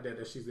stuff like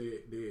that she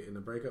did in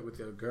the breakup with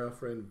your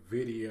girlfriend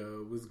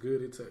video was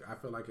good. I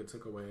feel like it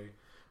took away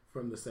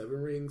from the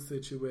 7 Rings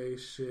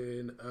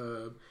situation.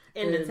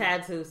 And the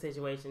tattoo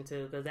situation,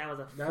 too, because that was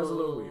a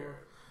little weird.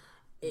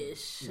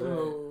 Ish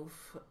move.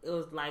 It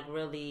was like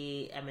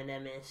really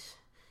Eminem-ish,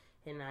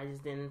 and I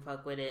just didn't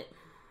fuck with it.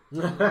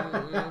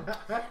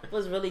 It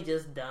was really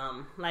just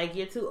dumb. Like,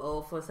 you're too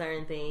old for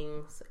certain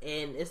things,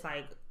 and it's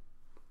like,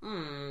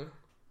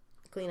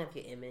 clean up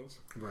your image.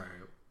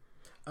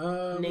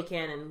 Right. Nick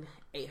Cannon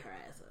ate her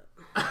ass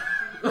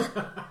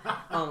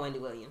up on Wendy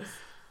Williams.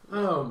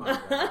 Oh my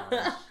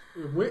gosh,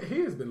 he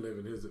has been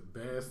living his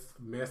best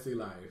messy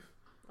life.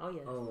 Oh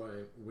yes.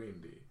 On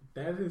Wendy.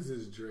 That is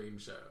his dream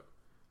show.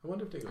 I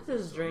wonder if they That's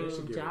his dream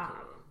job.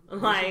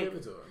 Like, give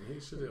it to him. He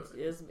should do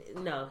it.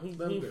 No, he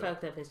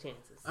fucked up his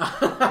chances.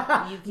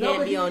 You can't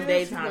No, be on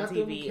daytime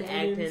TV TV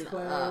acting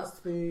up.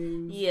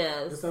 Things,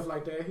 yes. And stuff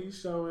like that. He's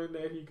showing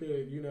that he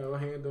could,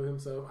 handle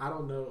himself. I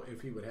don't know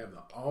if he would have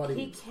the audience.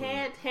 He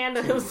can't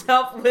handle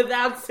himself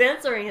without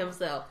censoring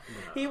himself.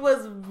 No. He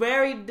was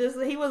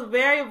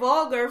very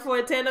vulgar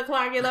for 10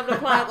 o'clock, 11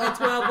 o'clock, or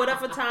 12,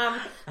 whatever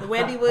time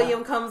Wendy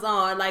Williams comes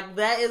on. Like,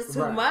 that is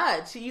too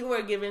much. You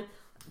were given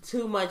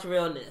too much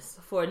realness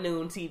for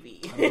noon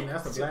TV. I mean,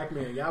 that's a black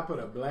man. Y'all put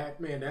a black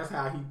man. That's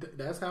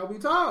how we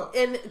talk.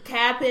 And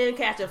cap in,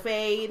 catch a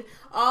fade,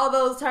 all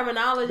those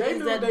terminologies they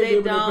that they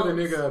don't put a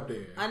nigga up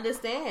there.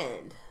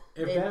 Understand.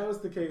 If that was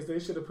the case, they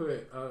should have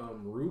put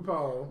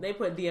RuPaul. They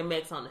put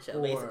DMX on the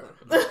show, basically.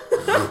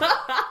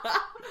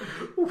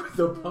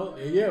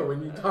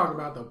 When you talk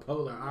about the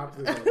polar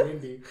opposites of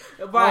Wendy,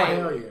 right? Oh,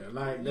 hell yeah,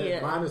 like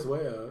that, might as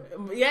well.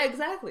 Yeah,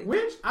 exactly.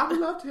 Which I would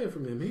love to hear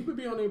from him. He would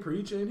be on there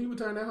preaching. He would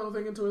turn that whole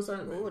thing into a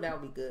sermon. Ooh, that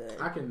would be good.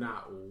 I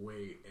cannot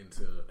wait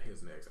until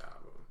his next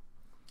album.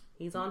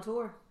 He's on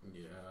tour.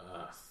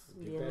 Yes,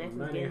 get that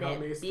money,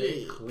 homie.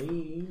 Stay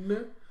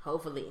clean.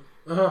 Hopefully.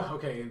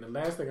 Okay, and the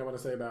last thing I want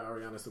to say about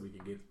Ariana, so we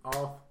can get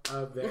off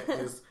of that,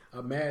 is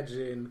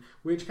Imagine,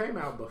 which came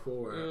out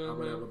before or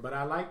whatever, but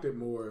I liked it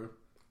more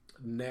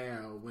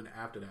now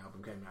after the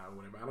album came out or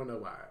whatever. I don't know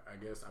why. I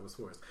guess I was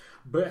forced.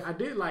 But I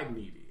did like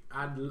Needy.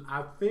 I'm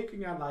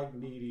thinking I like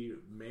Needy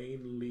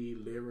mainly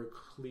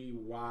lyrically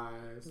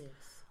wise. Yes.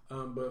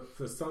 But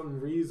for some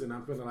reason,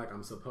 I'm feeling like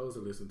I'm supposed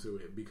to listen to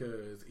it,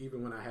 because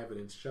even when I have it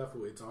in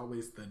shuffle, it's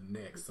always the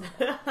next song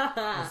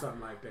or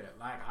something like that.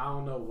 Like, I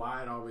don't know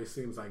why it always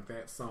seems like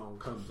that song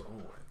comes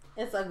on.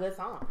 It's a good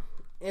song.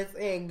 It's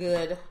a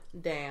good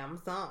damn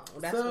song.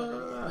 That's what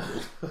it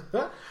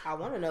is. I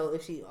want to know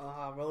if she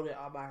wrote it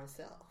all by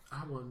herself.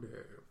 I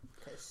wonder.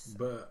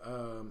 But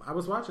I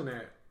was watching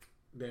that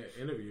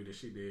interview that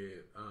she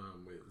did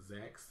with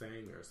Zach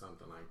Sang or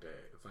something like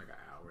that. It's like an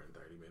hour and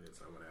 30 minutes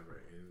or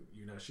whatever. And,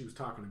 she was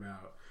talking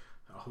about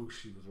who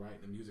she was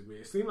writing the music with.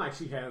 It seemed like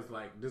she has,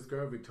 like, this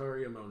girl,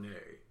 Victoria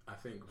Monet, I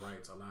think,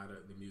 writes a lot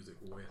of the music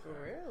with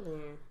her.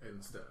 Really?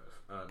 And stuff.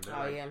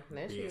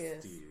 There she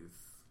is.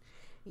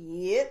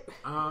 Yep.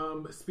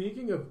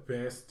 Speaking of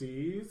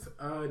besties,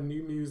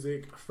 new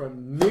music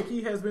from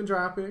Nicki has been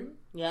dropping.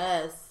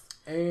 Yes.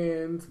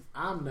 And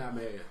I'm not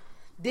mad.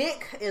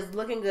 Dick is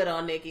looking good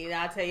on Nicki,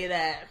 I'll tell you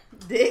that.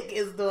 Dick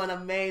is doing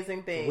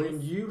amazing things.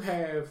 When you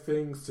have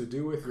things to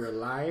do with your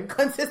life...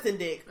 Consistent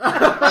dick.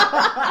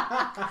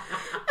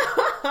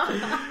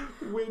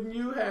 When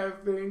you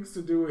have things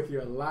to do with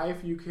your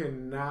life, you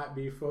cannot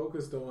be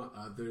focused on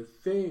other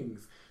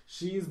things.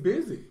 She's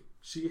busy.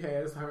 She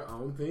has her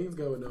own things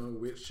going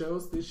on, which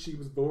shows that she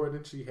was bored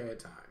and she had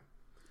time.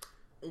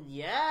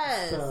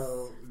 Yes.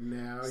 So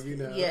now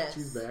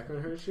she's back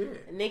on her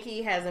shit.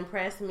 Nicki has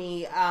impressed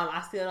me. I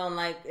still don't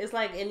like. It's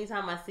like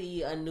anytime I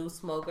see a new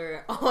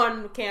smoker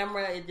on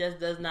camera, it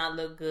just does not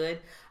look good.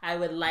 I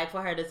would like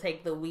for her to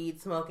take the weed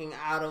smoking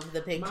out of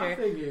the picture. My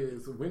thing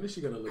is, when is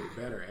she going to look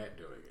better at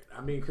doing it? I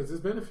mean, because it's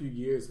been a few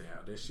years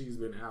now that she's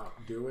been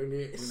out doing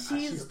it, and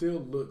she still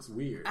looks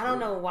weird. I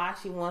don't know why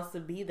she wants to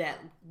be that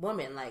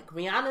woman. Like,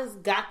 Rihanna's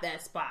got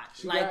that spot.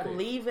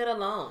 Leave it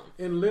alone.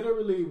 And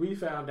literally, we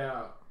found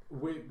out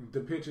with the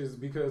pictures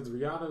because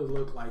Rihanna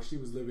looked like she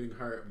was living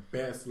her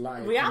best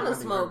life. Rihanna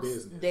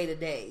smokes day to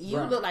day. You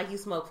look like you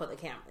smoke for the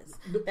cameras.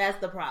 That's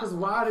the problem. Because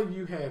why do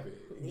you have it?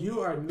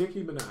 You are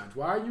Nicki Minaj.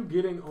 Why are you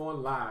getting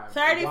on live?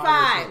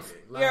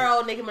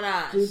 35-year-old Nicki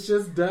Minaj. It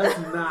just does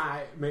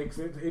not make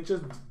sense. It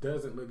just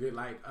doesn't look good.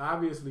 Like,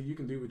 obviously, you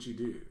can do what you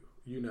do.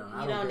 You know,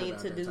 I don't need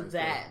to do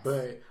that.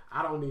 But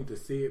I don't need to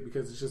see it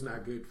because it's just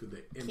not good for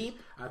the image.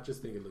 I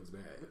just think it looks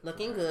bad.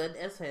 Looking good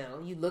as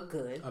hell. You look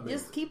good. Amazing.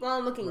 Just keep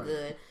on looking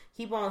good.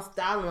 Keep on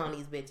styling on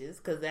these bitches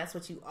because that's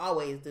what you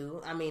always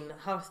do. I mean,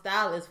 her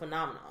style is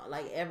phenomenal.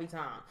 Like, every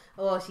time.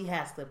 Well, she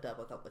has slipped up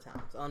a couple of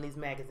times on these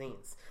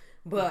magazines.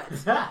 But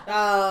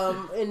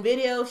in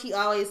video, she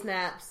always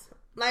snaps.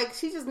 Like,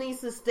 she just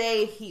needs to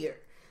stay here.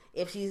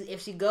 If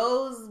she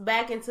goes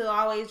back into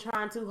always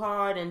trying too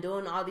hard and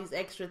doing all these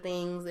extra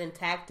things and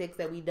tactics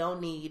that we don't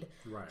need,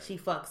 she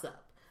fucks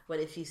up. But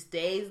if she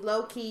stays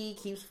low key,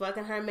 keeps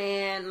fucking her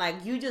man,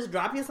 like, you just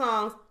drop your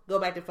songs, go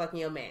back to fucking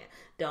your man.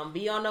 Don't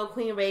be on no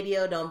Queen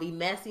Radio. Don't be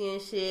messy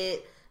and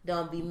shit.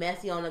 Don't be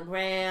messy on the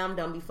gram.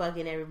 Don't be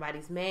fucking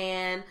everybody's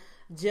man.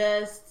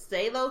 Just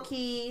stay low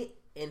key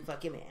and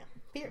fuck your man.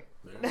 Period.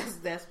 Yeah.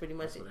 That's pretty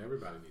much what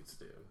everybody needs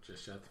to do.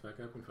 Just shut the fuck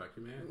up and fuck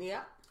your man.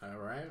 Yeah. All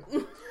right.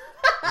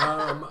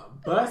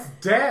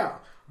 Bust down.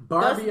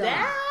 Barbie.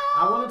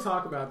 I want to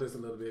talk about this a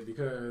little bit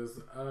because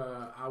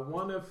I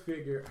want to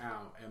figure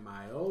out, am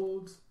I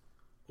old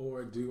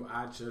or do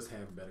I just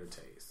have better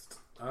taste?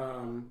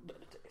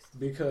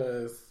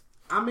 Because,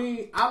 I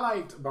mean, I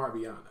liked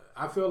Barbiana.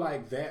 I feel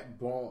like that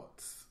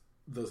brought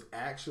the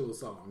actual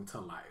song to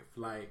life.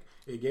 Like,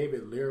 it gave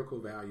it lyrical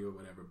value or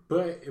whatever.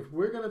 But if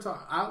we're going to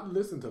talk, I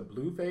listened to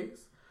Blueface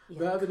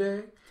the other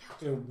day,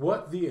 and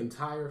what the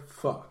entire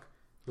fuck.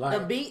 Like,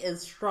 the beat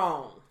is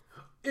strong.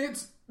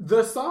 It's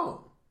the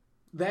song.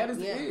 That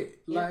is it.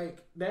 Yeah.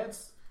 Like,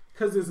 that's,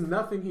 because there's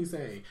nothing he's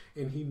saying,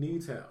 and he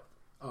needs help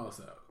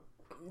also.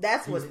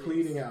 That's what he's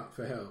pleading out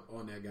for help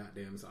on that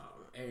goddamn song.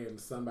 And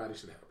somebody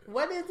should help him.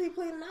 What is he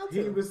pleading out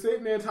to? He was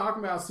sitting there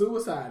talking about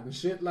suicide and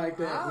shit like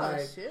that. Oh,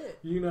 like, shit.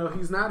 You know,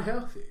 he's not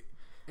healthy.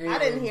 And I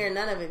didn't hear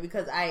none of it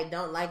because I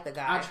don't like the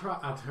guy. I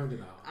turned it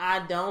off.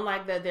 I don't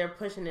like that they're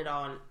pushing it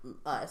on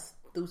us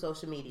through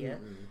social media.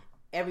 Mm-hmm.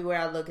 Everywhere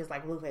I look, it's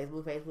like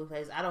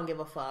Blueface. I don't give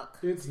a fuck.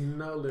 It's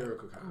no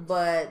lyrical content.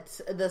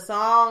 But the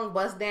song,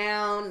 Bust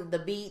Down, the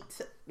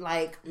beat,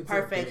 like, it's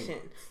perfection.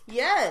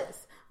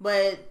 Yes.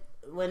 But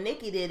when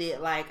Nicki did it,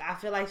 like, I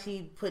feel like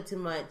she put too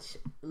many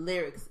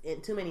lyrics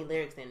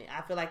in it.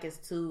 I feel like it's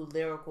too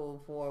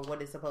lyrical for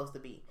what it's supposed to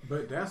be.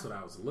 But that's what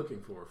I was looking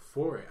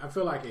for it. I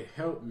feel like it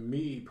helped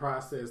me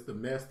process the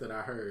mess that I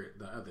heard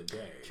the other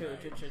day. True.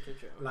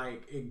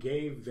 Like, it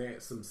gave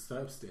that some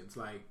substance.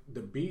 Like,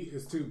 the beat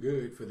is too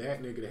good for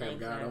that nigga to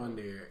have got on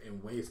there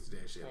and wasted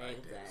that shit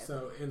like that.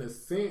 So, in a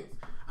sense,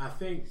 I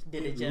think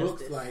it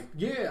looks like,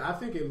 I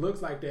think it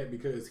looks like that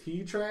because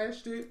he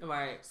trashed it.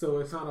 Right. So,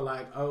 it's kind of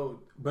like,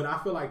 but I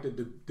feel like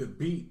the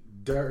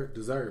beat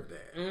deserved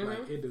that. Mm-hmm.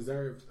 Like, it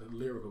deserved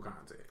lyrical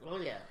content. Oh,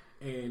 yeah.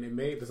 And it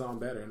made the song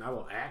better, and I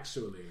will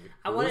actually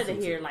I wanted to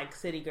hear, like,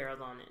 City Girls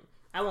on it.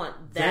 I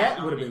want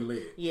that would have been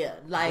lit. Yeah,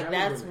 like,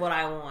 that's what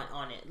I want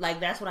on it.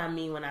 Like, that's what I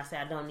mean when I say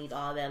I don't need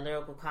all that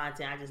lyrical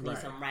content. I just need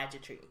some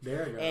ratchetry.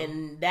 There you go.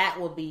 And that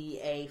would be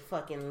a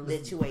fucking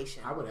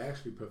situation. I would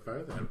actually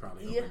prefer that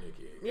probably over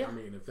Nicki. Yeah. I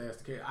mean, if that's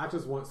the case, I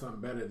just want something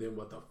better than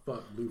what the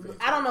fuck Blueface.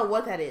 I don't know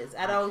what that is.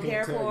 I don't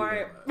care for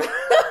it.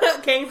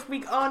 Can't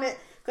speak on it.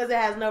 Because it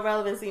has no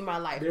relevancy in my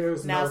life.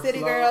 Now, City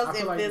Girls,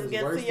 if this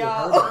gets to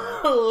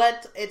y'all,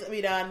 let it be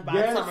done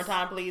by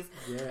summertime, please.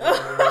 Yes.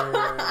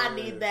 I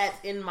need that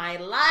in my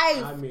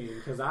life. I mean,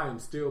 because I am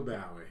still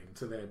bowing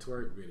to that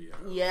twerk video.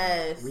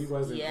 Yes. We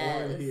wasn't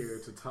on here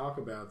to talk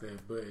about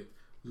that, but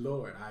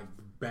Lord, I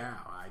bow.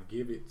 I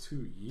give it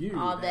to you.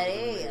 All that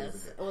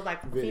is. It was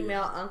like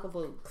female Uncle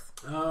Luke's.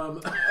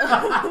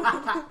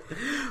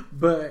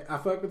 But I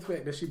fuck with the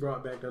fact that she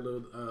brought back that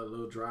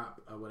little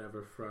drop or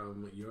whatever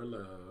from Your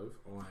Love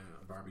on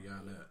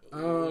Barbiana.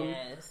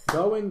 Yes.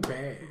 Going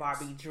Bad.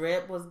 Barbie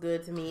Drip was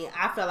good to me.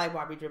 I felt like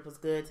Barbie Drip was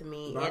good to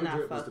me. Barbie and I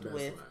Drip fucked was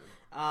with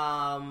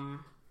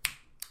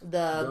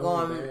the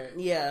Going Bad.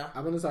 Yeah.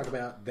 I'm going to talk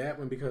about that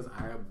one because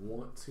I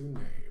want to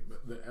name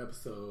the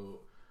episode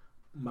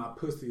My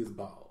Pussy is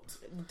Bald.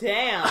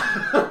 Damn.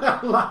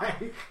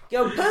 Like,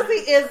 your pussy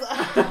is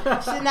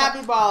should not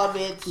be bald,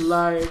 bitch.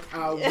 Like,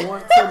 I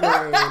want to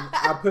name,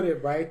 I put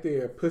it right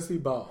there, Pussy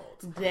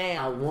Bald.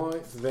 Damn. I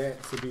want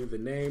that to be the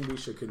name. We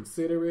should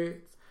consider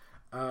it.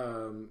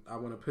 I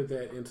want to put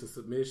that into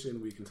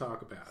submission. We can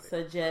talk about it.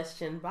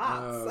 Suggestion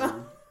box.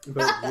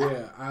 But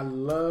yeah, I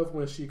love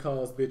when she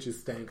calls bitches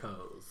stank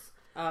hoes.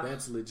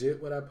 That's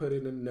legit what I put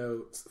in the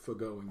notes for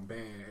Going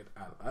Bad.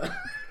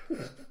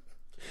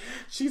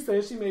 She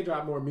said she may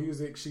drop more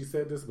music. She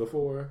said this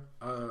before,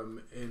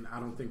 and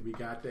I don't think we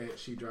got that.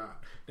 She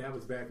dropped, that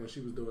was back when she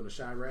was doing the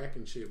Chirac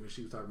and shit, when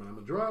she was talking about, I'm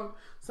gonna drop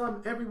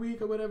something every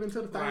week or whatever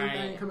until the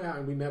thing come out,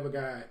 and we never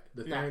got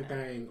the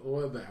thing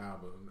or the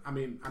album. I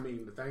mean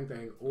the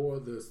thing or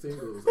the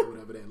singles or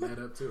whatever that led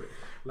up to it.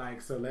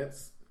 Like, so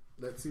let's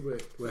let's see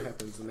what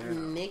happens now.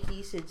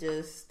 Nicki should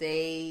just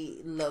stay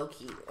low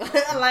key.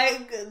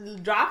 Like,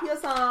 drop your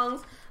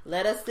songs,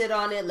 let us sit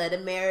on it, let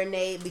it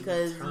marinate,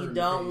 because you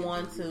don't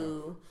want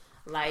to.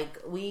 Like,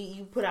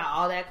 you put out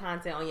all that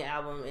content on your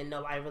album and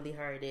nobody really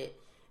heard it.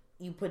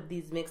 You put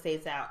these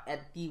mixtapes out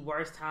at the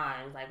worst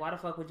times. Like, why the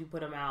fuck would you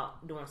put them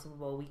out during Super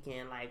Bowl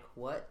weekend? Like,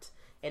 what?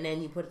 And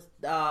then you put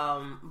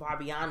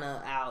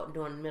Barbiana out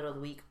during the middle of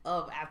the week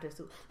of after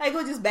Super. Like, it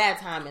was just bad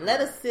timing. Let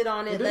us sit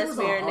on it. Let's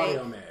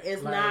marinate.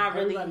 It's like, not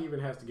really. Everybody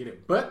even has to get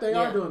it, but they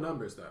are doing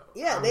numbers though.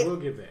 Yeah, I will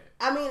give that.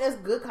 I mean, it's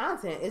good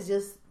content. It's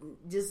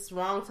just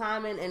wrong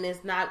timing, and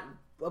it's not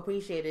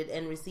appreciated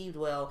and received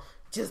well,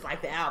 just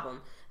like the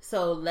album.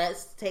 So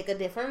let's take a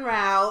different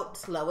route,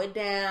 slow it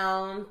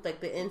down, like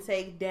the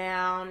intake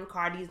down.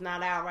 Cardi's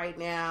not out right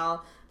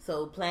now,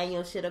 so plan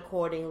your shit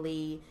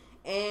accordingly,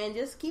 and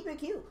just keep it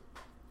cute.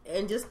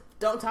 And just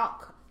don't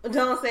talk.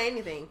 Don't say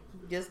anything.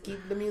 Just keep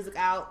the music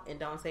out and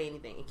don't say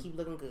anything. And keep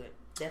looking good.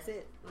 That's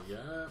it.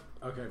 Yeah.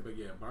 Okay, but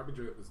yeah, Barbie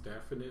Drip was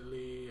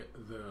definitely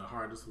the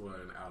hardest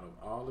one out of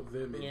all of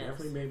them. It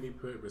definitely made me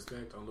put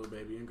respect on Lil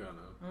Baby and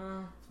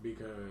Gunna.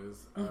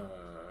 Because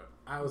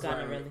I was Gunna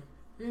like... really?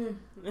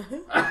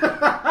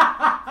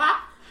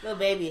 Lil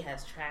Baby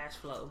has trash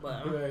flow,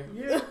 but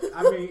yeah,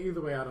 I mean, either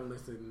way, I don't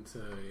listen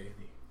to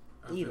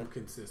any of them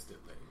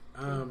consistently.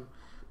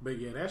 But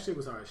yeah, that shit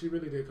was hard. She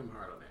really did come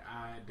hard on it.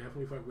 I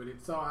definitely fuck with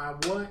it. So I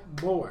want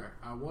more.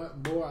 I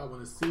want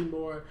to see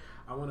more.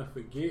 I want to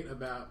forget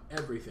about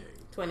everything.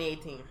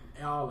 2018,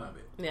 all of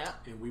it. Yeah,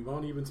 and we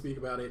won't even speak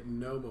about it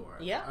no more.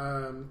 Yeah.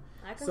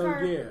 I concur. So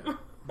yeah,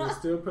 we're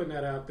still putting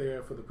that out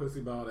there for the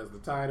Pussy Bald as the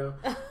title.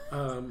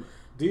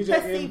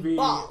 DJ Envy,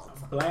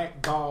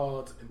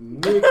 blackballed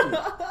Nicki.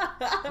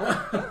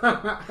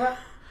 I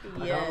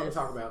don't want to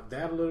talk about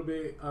that a little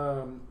bit.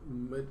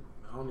 But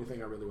the only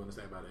thing I really want to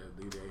say about it is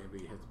DJ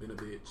Envy has been a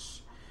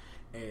bitch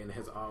and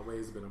has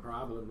always been a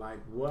problem.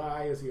 Like,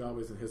 why is he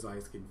always in his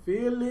light skin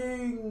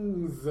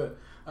feelings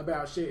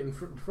about shit? And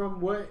from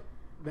what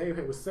they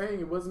was saying,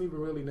 it wasn't even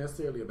really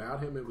necessarily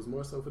about him. It was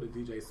more so for the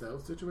DJ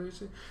Self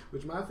situation.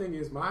 Which my thing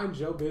is, mind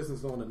your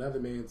business on another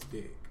man's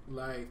dick.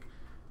 Like,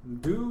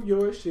 do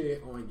your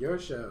shit on your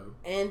show.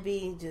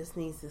 Envy just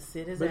needs to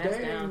sit his ass down.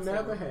 But they ain't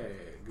never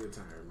had good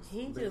terms.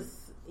 They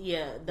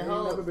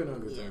never been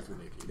on good terms with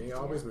Nicki. They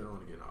always been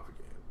on again, off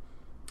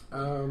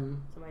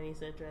again. Somebody needs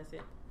to address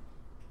it.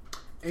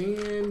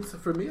 And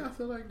for me, I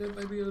feel like that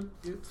might be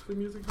it's for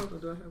music. Hold on,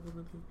 do I have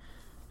one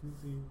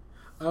thing?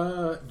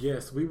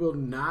 Yes, we will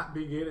not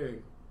be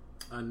getting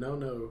a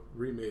No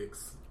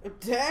remix.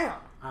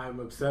 Damn. I'm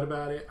upset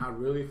about it. I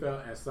really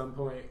felt at some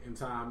point in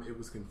time it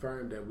was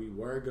confirmed that we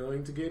were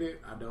going to get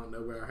it. I don't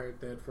know where I heard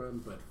that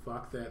from, but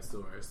fuck that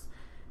source.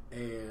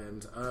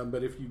 And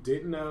but if you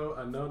didn't know,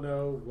 a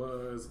No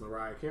was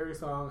Mariah Carey's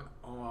song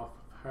off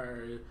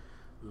her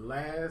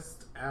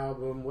last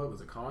album. What was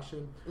it,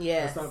 Caution?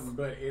 Yes. Or something,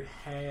 but it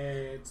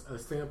had a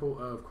sample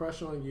of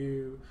Crush on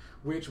You,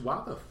 which,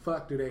 why the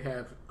fuck do they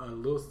have a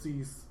Lil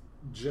C's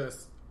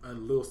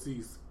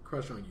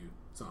Crush on You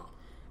song?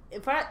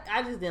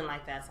 I just didn't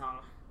like that song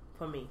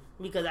for me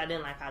because I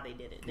didn't like how they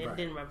did it. They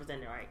didn't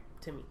represent it right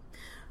to me.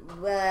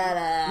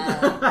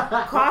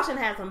 But Caution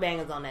had some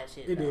bangers on that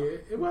shit. It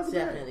did. It was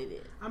definitely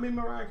did. I mean,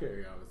 Mariah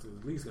Carey obviously is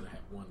at least gonna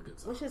have one good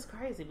song, which is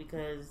crazy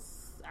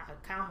because I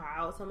count her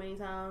out so many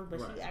times, but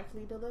she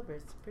actually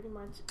delivers pretty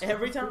much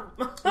every time.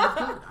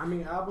 I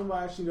mean, album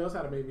wise, she knows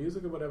how to make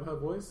music or whatever. Her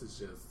voice is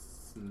just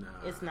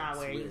not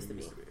where it used to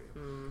be.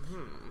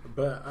 Mm-hmm.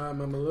 But I'm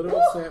a little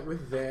upset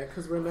with that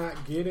because we're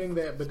not getting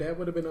that. But that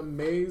would have been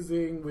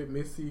amazing with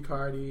Missy,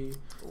 Cardi,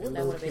 and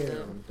Lil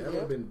Kim. That would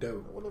have been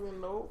dope. Would have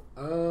been dope.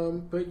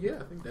 But yeah,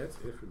 I think that's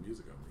it for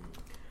music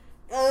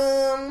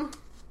on me.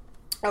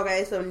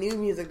 Okay, so new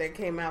music that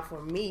came out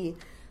for me,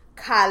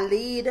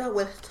 Khalid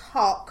with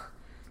Talk.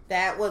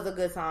 That was a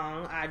good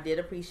song. I did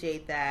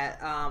appreciate that.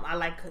 I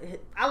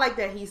like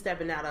that he's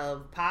stepping out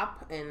of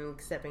pop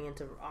and stepping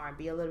into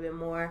R&B a little bit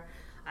more.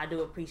 I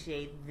do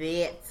appreciate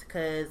that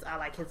because I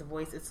like his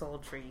voice. It's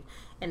sultry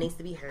and needs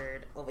to be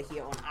heard over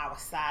here on our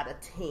side of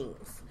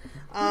things.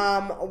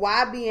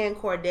 YBN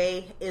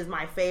Cordae is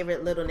my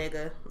favorite little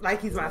nigga.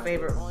 Like, he's my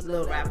favorite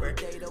little rapper.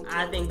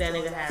 I think that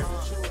nigga has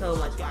so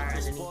much fire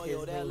underneath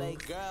his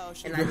wings.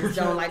 And I just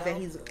don't like that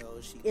he's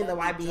in the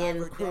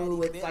YBN crew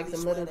with like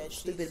some little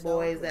stupid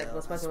boys that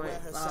was fucking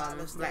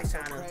with Black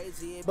China.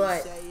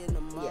 But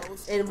yeah,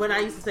 and when I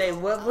used to say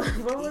what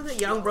was it,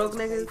 young broke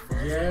niggas?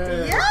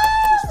 Yeah.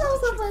 That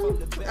was so funny.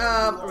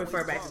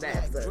 Refer back to that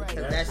episode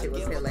because that shit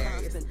was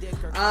hilarious.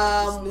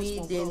 We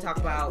didn't talk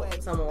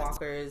about Summer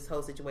Walker's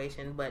whole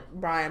situation, but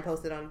Brian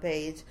posted on the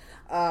page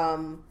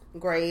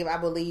Grave, I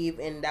believe,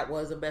 and that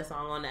was the best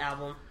song on the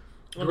album.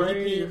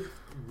 Grave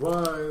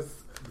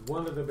was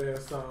one of the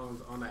best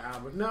songs on the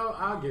album. No,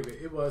 I'll give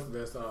it. It was the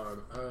best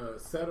song.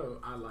 Settle,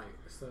 I like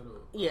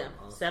Settle. Yeah,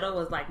 Settle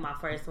was like my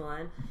first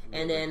one.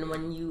 And then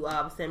when you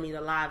sent me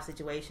the live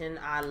situation,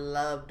 I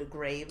loved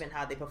Grave and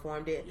how they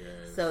performed it.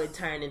 Yes. So it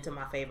turned into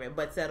my favorite.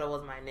 But Settle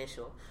was my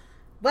initial.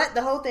 But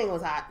the whole thing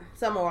was hot.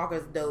 Summer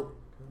Walker's dope.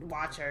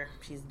 Watch her.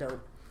 She's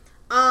dope.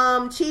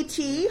 Chi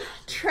Chi,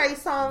 Trey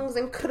Songz,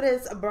 and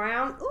Chris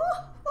Brown.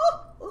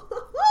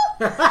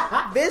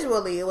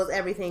 Visually, it was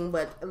everything,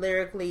 but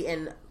lyrically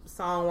and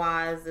song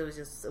wise, it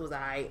was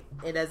alright.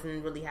 It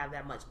doesn't really have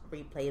that much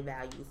replay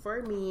value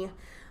for me.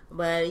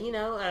 But, you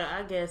know,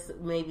 I guess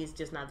maybe it's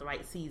just not the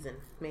right season.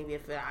 Maybe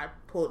if I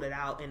pulled it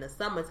out in the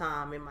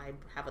summertime, it might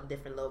have a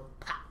different little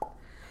pop.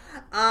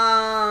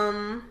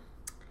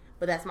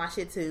 But that's my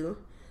shit too.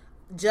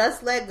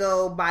 Just Let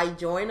Go by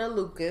Joyner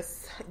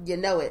Lucas. You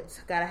know it.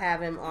 Gotta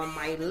have him on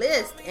my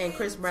list. And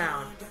Chris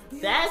Brown.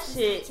 That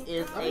shit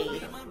is a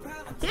hit.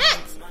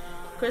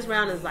 Chris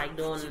Brown is like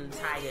doing the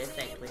Tiger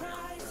effect with him.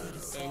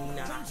 And you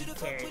know how he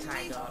carried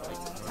Tiger all the way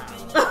to the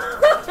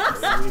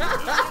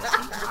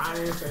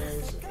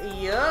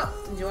top.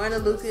 Yup. Joyner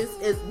Lucas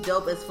is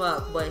dope as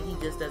fuck, but he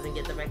just doesn't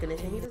get the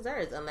recognition he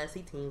deserves unless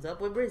he teams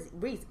up with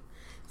Breezy.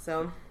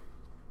 So,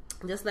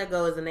 Just Let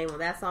Go is the name of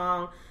that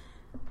song.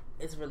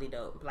 It's really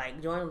dope.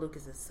 Like, Joyner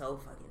Lucas is so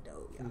fucking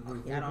dope, y'all.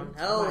 Y'all don't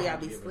know. Y'all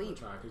be asleep.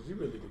 Because you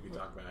really do be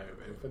talking about him.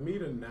 And for me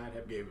to not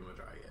have gave him a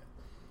try yet.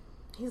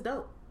 He's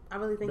dope. I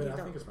really think he's dope.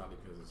 I think it's probably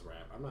because it's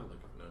rap. I'm not looking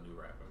for no new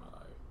rap in my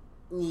life.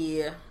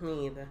 Yeah,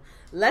 me either.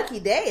 Lucky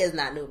Day is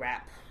not new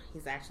rap.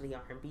 He's actually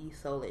R&B,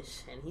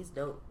 soulish, and he's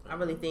dope. I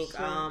really think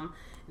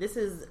this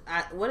is,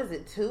 what is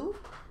it, 2?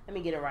 Let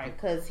me get it right.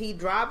 Because he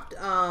dropped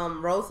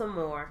Rosa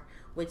Moore,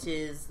 which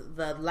is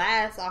the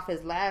last off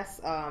his last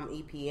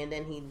EP, and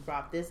then he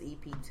dropped this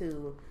EP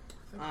too.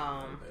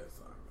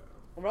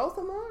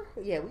 Rosa Moore?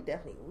 Yeah, we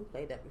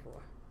played that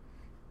before.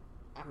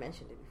 I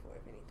mentioned it before,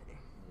 if anything.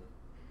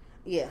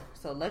 Yeah,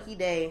 so Lucky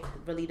Day,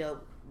 really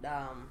dope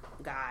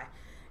guy.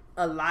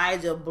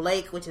 Elijah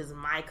Blake, which is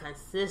my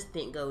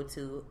consistent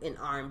go-to in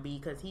R&B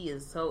because he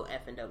is so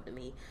effing dope to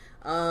me.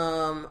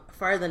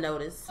 Further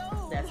Notice,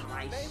 that's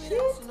my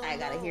shit. I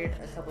gotta hear it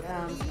a couple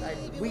times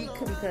a week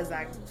because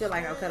I feel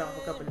like I'll cut off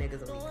a couple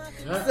niggas a week.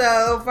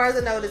 So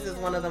Further Notice is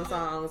one of them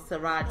songs.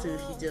 Saratu,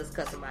 she just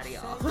cut somebody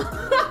off.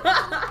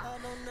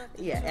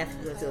 Yeah, F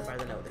you to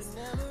Further Notice.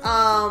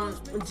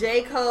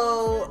 J.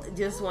 Cole,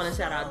 just want to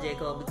shout out J.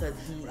 Cole because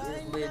he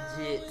is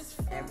legit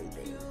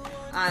everything.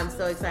 I'm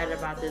so excited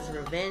about this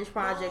revenge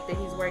project that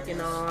he's working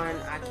on.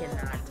 I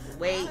cannot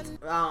wait.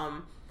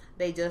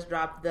 They just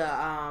dropped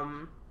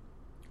the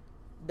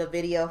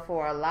video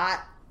for A Lot.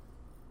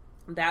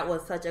 That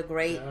was such a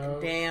great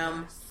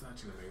damn.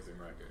 Such an amazing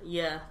record.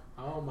 Yeah.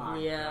 Oh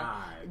my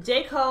god.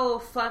 J. Cole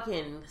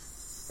fucking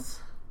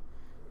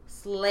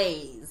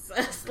slays.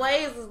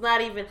 Slays is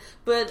not even,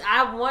 but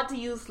I want to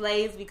use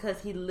slays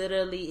because he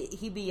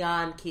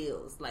beyond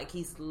kills. Like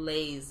he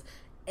slays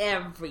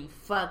every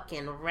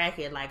fucking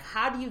record. Like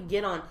how do you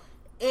get on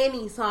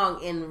any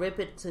song and rip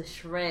it to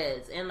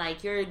shreds and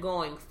like you're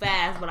going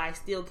fast but I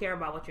still care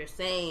about what you're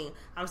saying,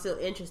 I'm still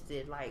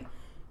interested. Like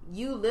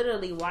you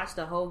literally watched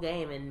the whole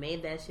game and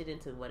made that shit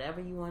into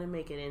whatever you want to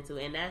make it into,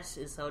 and that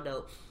shit is so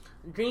dope.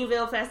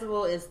 Dreamville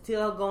Festival is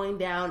still going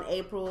down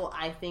April.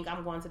 I think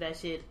I'm going to that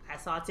shit. I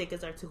saw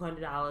tickets are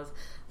 $200.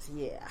 So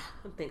yeah,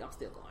 I think I'm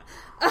still going.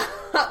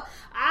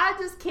 I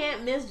just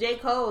can't miss J.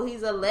 Cole.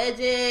 He's a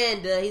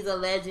legend. He's a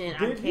legend.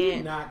 Did I can't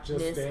he not just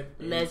miss step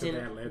into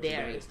that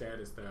legendary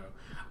status though?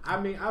 I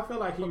mean, I feel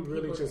like he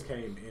really just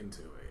came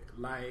into it.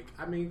 Like,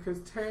 I mean, because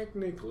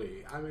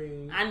technically, I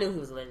knew he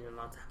was a legend a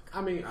long time ago.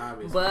 I mean,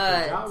 obviously,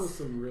 but that was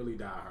some really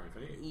diehard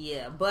things.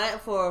 Yeah,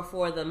 but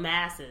for the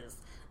masses,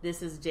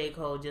 this is J.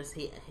 Cole just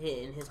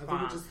hitting his prime. I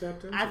think he just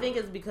stepped into I think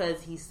it's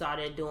because he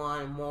started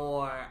doing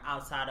more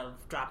outside of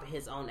dropping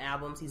his own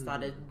albums. He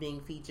started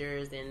being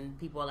features, and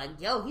people are like,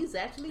 "Yo, he's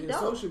actually dope."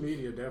 Social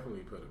media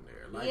definitely put him there.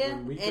 Like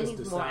when we and just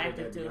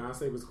decided that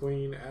Beyonce was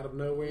queen out of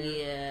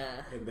nowhere,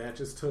 and that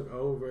just took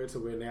over to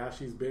where now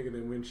she's bigger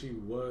than when she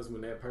was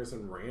when that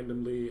person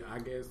randomly, I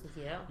guess.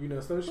 Yeah, you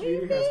know, social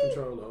media has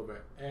control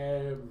over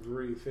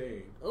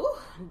everything. Ooh,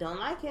 don't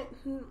like it.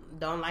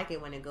 Don't like it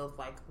when it goes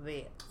like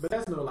that. But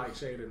that's no like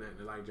shade or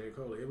nothing like J.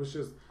 Cole. It was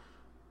just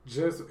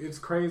it's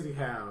crazy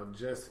how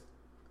just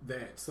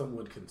that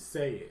someone can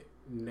say it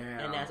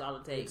now, and that's all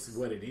it takes. It's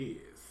what it is.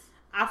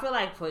 I feel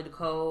like for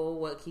Cole,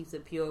 what keeps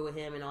it pure with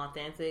him and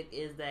authentic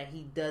is that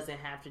he doesn't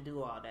have to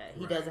do all that.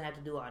 He doesn't have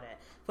to do all that.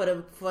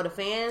 For the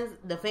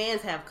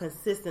fans have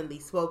consistently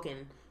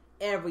spoken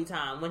every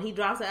time. When he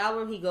drops an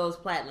album, he goes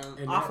platinum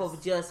and off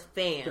of just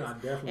fans.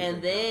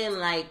 And then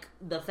like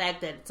the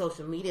fact that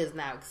social media is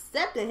now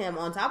accepting him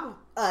on top of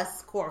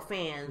us core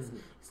fans,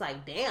 it's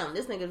like, damn,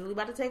 this nigga's really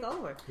about to take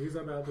over. He's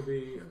about to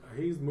be.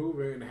 He's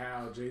moving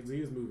how Jay-Z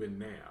is moving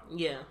now.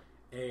 Yeah.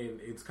 And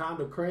it's kind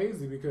of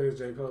crazy because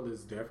J. Cole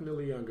is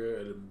definitely younger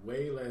and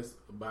way less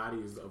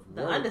bodies of work.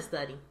 The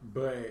understudy.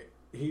 But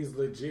he's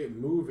legit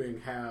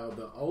moving how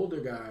the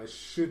older guys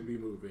should be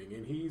moving.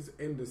 And he's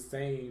in the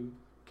same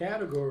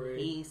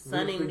category. He's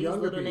sunning these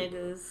little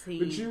niggas.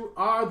 But you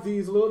are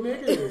these little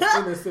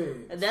niggas in a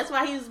sense. That's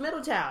why he's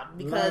middle child.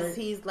 Because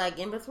he's like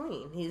in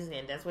between.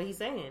 And that's what he's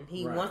saying.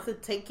 He wants to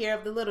take care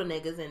of the little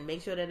niggas and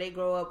make sure that they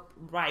grow up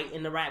right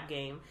in the rap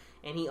game.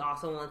 And he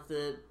also wants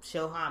to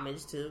show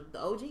homage to the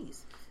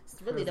OGs.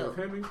 really dope.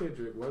 If him and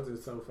Kendrick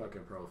wasn't so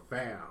fucking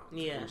profound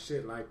and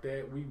shit like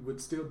that, we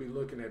would still be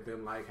looking at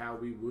them like how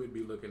we would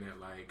be looking at,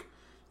 like,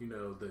 you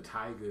know, the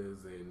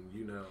Tigers and,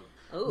 you know,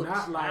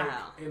 not like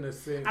in a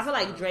sense. I feel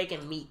like Drake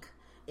and Meek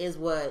is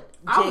what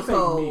J.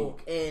 Cole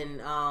and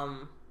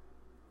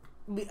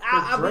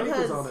Drake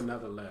is on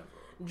another level.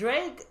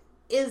 Drake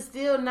is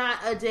still not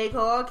a J.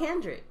 Cole or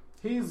Kendrick.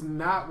 He's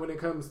not when it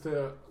comes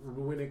to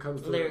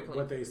lyrically.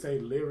 What they say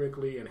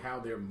lyrically and how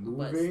they're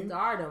moving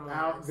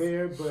out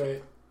there,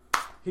 but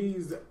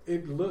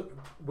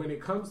when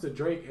it comes to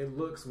Drake, it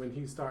looks when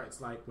he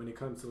starts, like, when it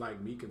comes to like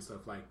Meek and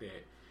stuff like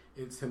that,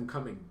 it's him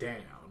coming down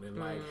and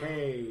like,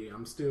 hey,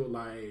 I'm still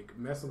like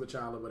messing with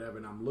y'all or whatever,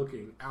 and I'm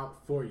looking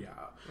out for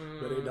y'all,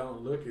 but it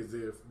don't look as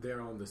if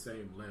they're on the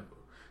same level.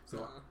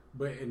 So,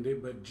 but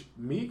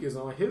Meek is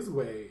on his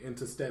way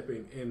into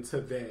stepping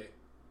into that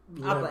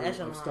level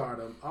of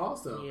stardom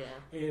also,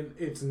 and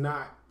it's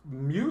not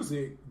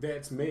music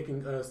that's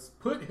making us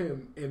put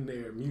him in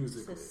there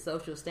musically. It's a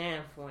social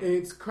standpoint.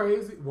 It's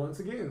crazy. Once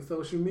again,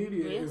 social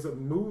media is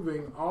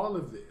moving all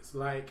of this,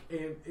 like,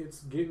 and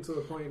it's getting to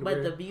the point. But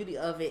where the beauty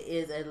of it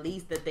is at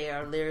least that they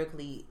are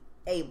lyrically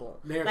able.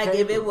 They're like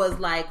capable. If it was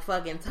like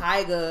fucking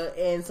Tyga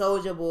and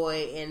Soulja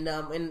Boy and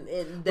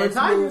that's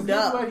but moved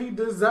up, what he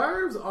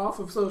deserves off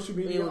of social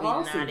media. It would be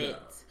also, not it.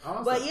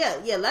 But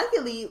yeah,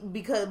 luckily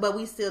but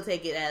we still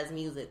take it as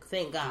music.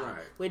 Thank God,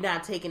 we're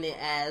not taking it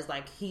as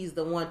like he's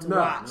the one to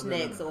watch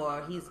next,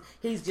 or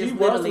he's just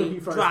literally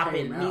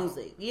dropping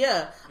music.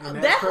 Yeah,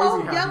 that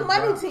whole Young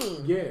Money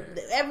team. Yeah,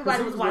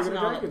 everybody was watching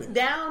all it,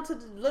 down to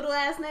the little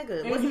ass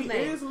nigga. What's his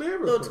name? Is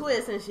lyrical. Little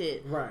Twist and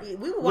shit. Right,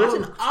 we were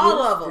watching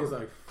all of them. Is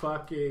a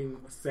fucking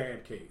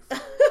sad case.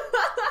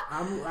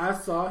 I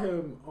saw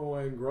him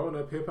on Grown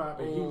Up Hip Hop,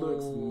 and he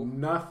looks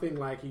nothing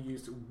like he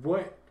used to.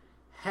 What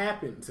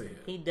happened to him?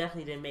 He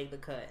definitely didn't make the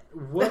cut.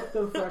 What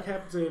the fuck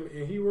happened to him?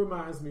 And he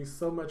reminds me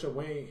so much of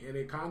Wayne, and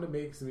it kind of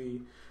makes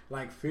me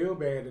like feel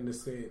bad in a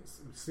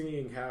sense,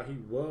 seeing how he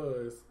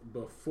was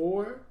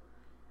before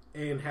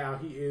and how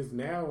he is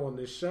now on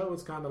this show.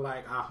 It's kind of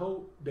like, I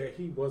hope that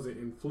he wasn't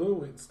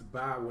influenced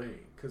by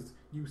Wayne, because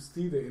you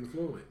see the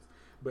influence,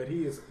 but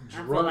he is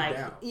drugged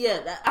out.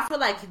 Yeah, I feel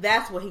like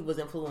that's what he was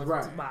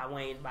influenced by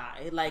Wayne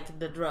by, like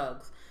the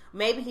drugs.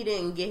 Maybe he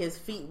didn't get his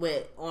feet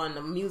wet on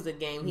the music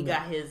game. He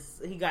got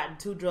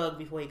too drugged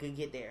before he could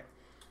get there.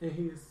 And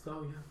he is so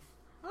young.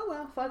 Oh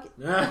well, fuck it.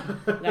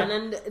 got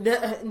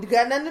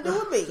nothing to do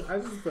with me. I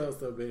just felt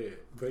so bad,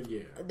 but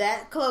yeah.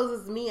 That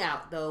closes me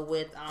out though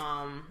with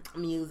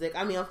music.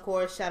 I mean, of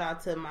course, shout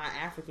out to my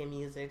African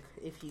music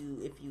if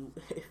you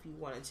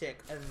want to check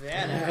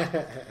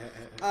that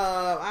out.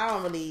 I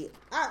don't really.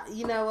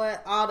 You know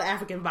what? All the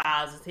African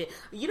vibes is here.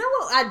 You know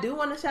what? I do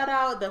want to shout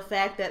out the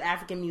fact that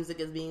African music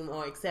is being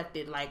more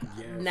accepted. Like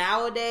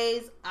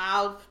nowadays,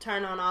 I'll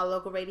turn on our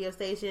local radio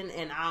station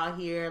and I'll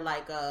hear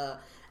like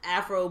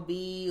Afro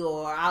B,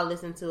 or I'll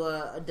listen to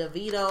a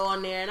Davido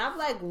on there, and I'm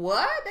like,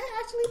 what? They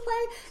actually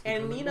play?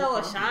 And you know,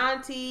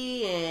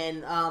 Ashanti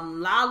and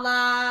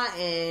Lala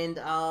and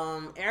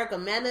Erica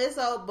Mena.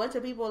 So a bunch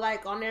of people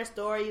like on their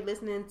story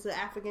listening to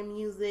African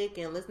music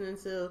and listening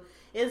to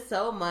it's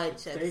so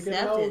much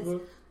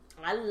acceptance.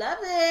 I love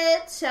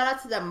it. Shout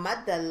out to the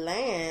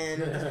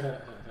motherland.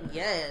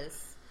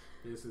 Yes.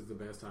 This is the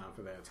best time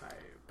for that type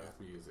of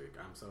music.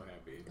 I'm so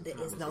happy. There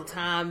is no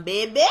time,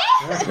 baby.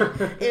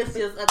 It's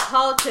just a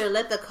culture.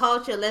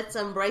 Let's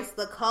embrace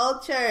the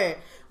culture.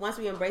 Once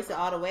we embrace it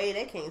all the way,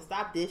 they can't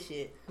stop this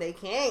shit. They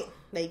can't.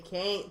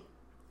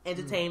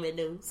 Entertainment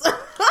news.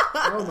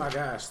 Oh my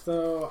gosh.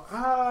 So,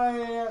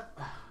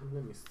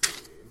 let me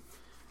see.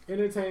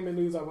 Entertainment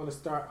news, I want to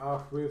start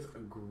off with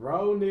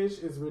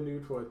Grownish is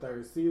renewed for a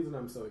third season.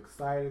 I'm so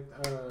excited.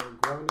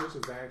 Grownish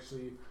is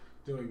actually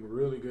doing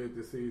really good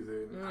this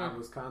season. I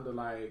was kind of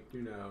like,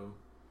 you know,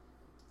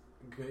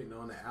 getting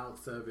on the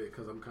outs of it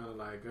because I'm kind of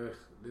like, ugh,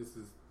 this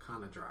is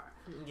kind of dry.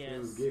 Yes. It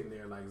was getting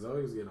there. Like,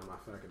 Zoe's getting on my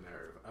fucking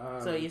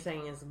nerve. So you're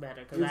saying it's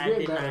better? Because I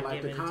did better.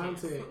 Like, the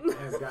content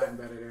has gotten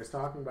better. They're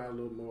talking about it a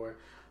little more.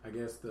 I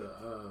guess the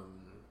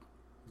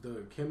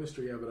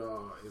chemistry of it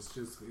all is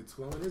just, it's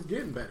flowing. It's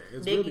getting better.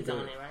 It's Diggy's really good.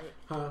 on it, right?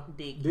 Huh?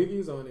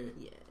 Diggy's on it.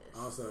 Yes.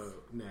 Also,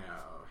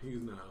 now,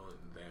 he's not on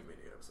that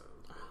many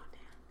episodes. Oh,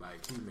 damn.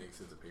 Like, he makes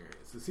his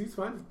appearances. He's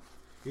funny.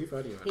 He's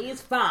funny on it.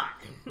 He's fine.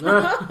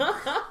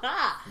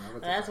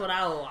 That's what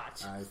I will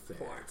watch. I said.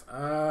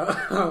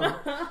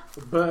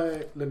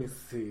 But let me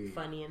see.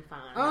 Funny and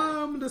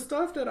fine. The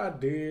stuff that I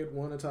did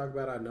want to talk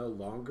about, I no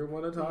longer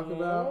want to talk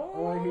about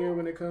on here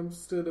when it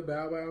comes to the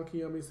Bow Wow and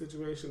Kiyomi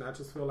situation. I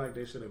just feel like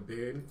they should have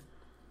been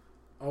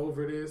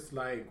over this,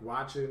 like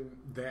watching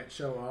that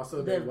show. Also,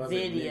 the they wasn't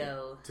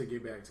video to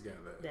get back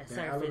together. That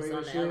surface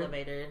on the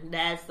elevator.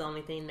 That's the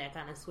only thing that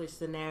kind of switched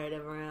the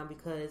narrative around,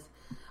 because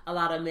a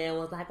lot of men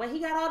was like, well, he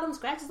got all them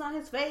scratches on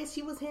his face.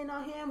 She was hitting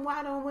on him.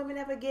 Why don't women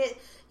ever get,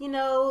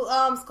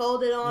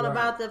 scolded on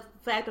about the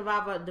fact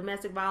about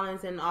domestic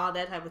violence and all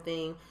that type of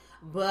thing?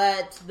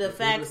 But the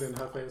fact in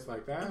her face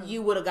like that,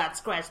 you would have got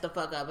scratched the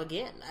fuck up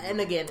again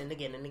and again and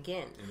again and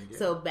again.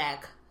 So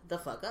back the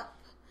fuck up.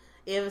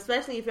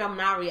 especially if I'm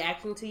not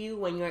reacting to you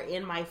when you're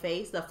in my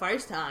face the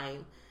first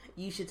time,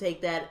 you should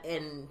take that.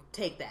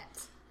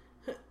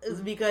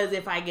 It's because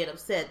if I get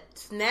upset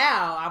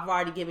now, I've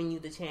already given you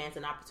the chance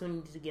and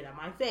opportunity to get on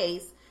my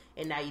face,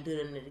 and now you're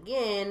doing it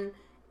again,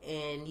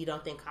 and you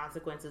don't think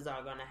consequences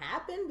are going to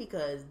happen,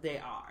 because they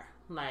are.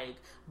 Like,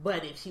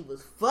 but if she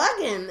was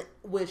fucking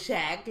with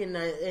Shaq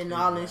and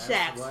all in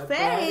Shaq's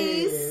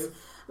face,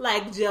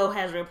 like Joe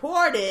has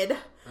reported,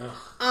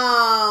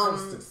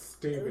 that's the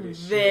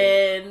stupidest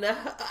then shit.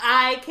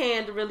 I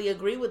can't really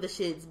agree with the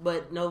shits.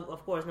 But no,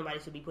 of course, nobody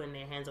should be putting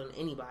their hands on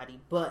anybody.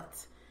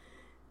 But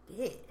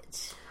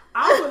bitch,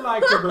 I would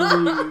like to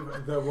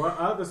believe the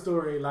other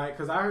story, like,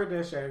 because I heard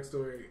that Shaq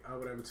story or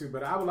whatever too,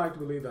 but I would like to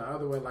believe the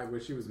other one, like, where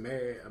she was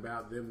mad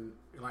about them,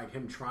 like,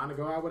 him trying to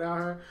go out without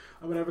her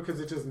or whatever, because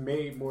it just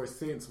made more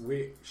sense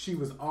she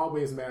was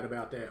always mad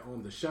about that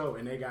on the show,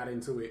 and they got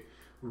into it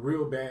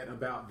real bad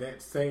about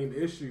that same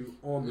issue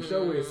on the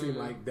show, where it seemed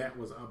like that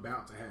was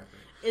about to happen.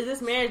 Is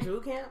this Marriage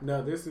Boot Camp?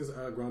 No, this is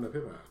Grown Up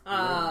Hip Hop.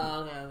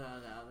 Oh, okay.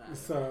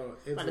 So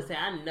it's I was about to say,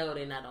 I know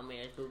they're not on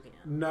Marriage Boot Camp.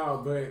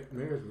 No, but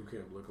Marriage Boot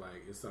Camp look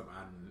like it's something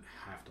I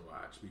have to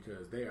watch,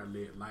 because they are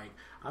lit. Like,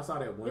 I saw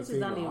that one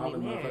scene where all the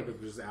motherfuckers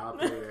were just out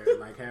there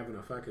like having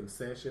a fucking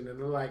session, and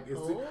they're like,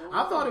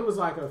 I thought it was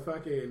like a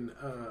fucking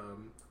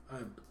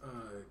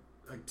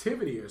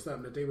activity or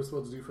something that they were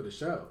supposed to do for the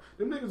show.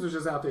 Them niggas was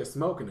just out there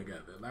smoking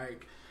together.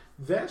 Like,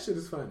 that shit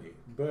is funny,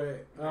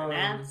 but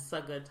that's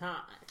a good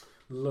time.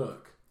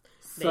 Look.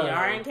 They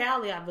are in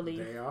Cali, I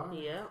believe. They are.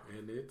 Yeah.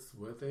 And it's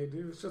what they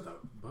do. It's just a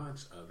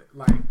bunch of it.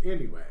 Like,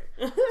 anyway.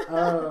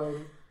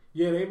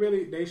 Yeah,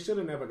 they should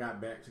have never got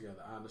back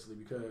together, honestly,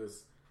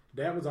 because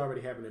that was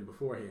already happening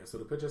beforehand. So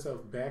to put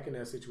yourself back in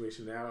that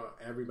situation, now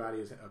everybody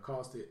is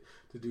accosted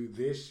to do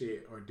this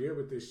shit or deal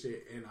with this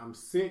shit. And I'm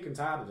sick and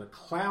tired of the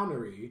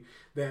clownery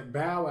that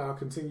Bow Wow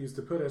continues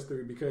to put us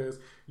through, because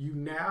you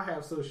now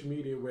have social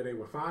media where they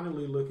were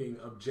finally looking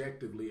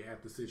objectively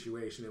at the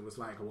situation. It was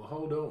like, well,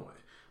 hold on.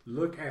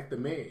 Look at the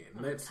man.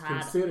 Let's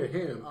consider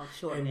him.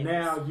 And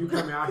now you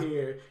come out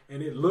here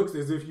and it looks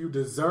as if you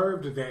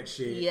deserved that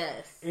shit.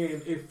 Yes.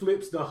 And it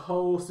flips the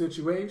whole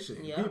situation.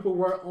 Yep. People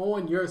were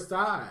on your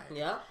side.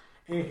 Yep.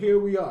 And here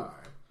we are.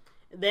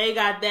 They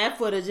got that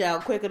footage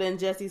out quicker than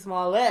Jussie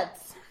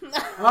Smollett's.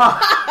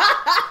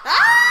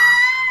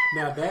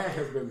 Now that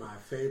has been my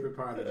favorite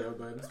part of Joe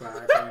Budden's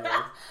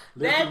podcast.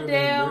 Listening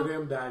to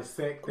them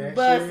dissect that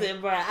shit.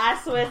 Bro. I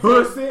swear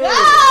to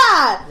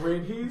God.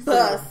 When he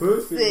said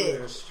bussy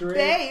with a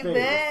straight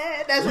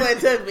face. That's what it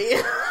took me.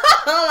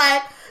 I'm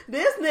like,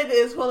 this nigga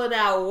is pulling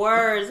out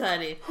words,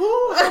 honey.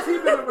 Who has he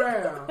been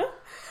around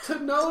to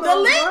know the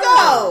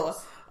lingo?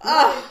 Words?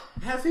 Like,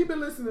 has he been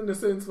listening to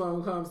Sin's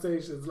phone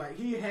conversations? Like,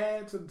 he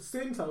had to.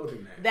 Sin told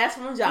him that. That's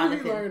from Jonathan.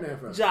 Who did he learn that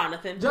from?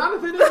 Jonathan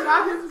is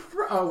not his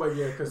friend. Oh, well,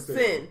 yeah, because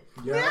Sin.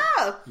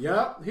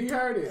 Yep, he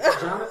heard it.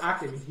 I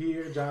can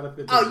hear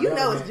Jonathan. Oh, you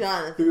know it's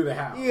Jonathan. Through the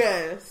house.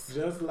 Yes.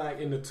 Just like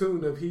in the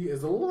tune of He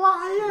Is a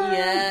Liar.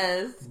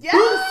 Yes.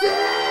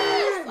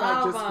 Yes. Like,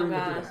 oh, just my screaming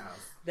gosh. through the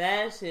house.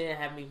 That shit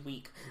had me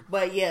weak.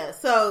 But yeah,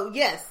 so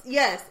yes.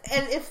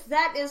 And if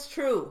that is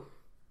true,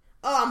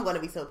 I'm going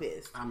to be so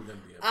pissed. I'm going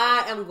to be upset.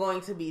 I am going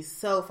to be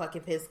so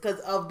fucking pissed because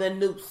of the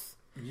noose.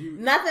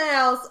 Nothing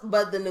else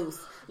but the noose.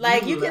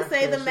 Like, you can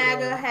say the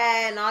MAGA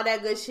hat and all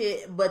that good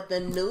shit, but the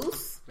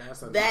noose,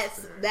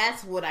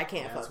 that's what I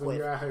can't fuck with. When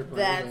you're out here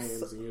playing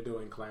games and you're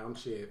doing clown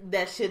shit.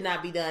 That should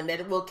not be done.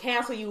 That will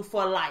cancel you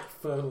for life.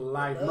 For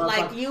life.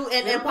 Like you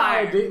and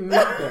Empire. Didn't need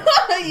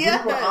that.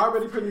 Yeah. We were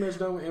already pretty much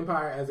done with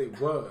Empire as it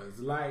was.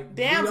 Like,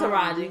 damn,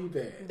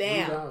 Taraji.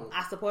 Damn.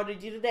 I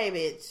supported you today,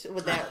 bitch,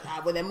 with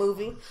that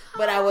movie.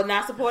 But I would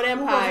not support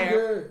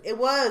Empire. It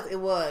was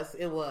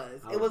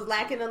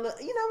lacking a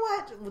little. You know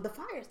what? The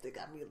Fire Stick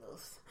got me a little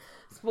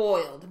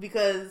spoiled,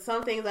 because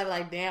some things I'm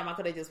like, damn, I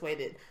could have just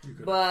waited.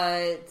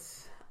 But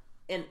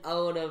an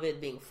ode of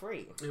it being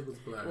free, it was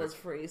black. It was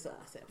free, so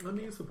I said, let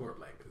me support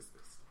black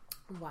business.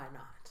 Why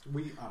not?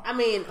 We are. I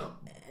mean,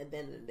 at the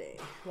end of the day,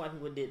 white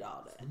people did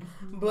all that,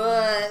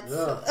 but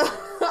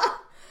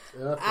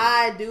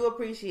I do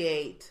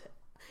appreciate.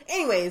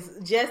 Anyways,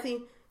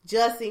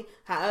 Jussie,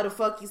 however the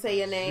fuck you say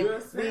your name,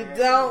 we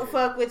don't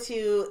fuck with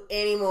you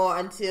anymore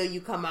until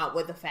you come out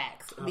with the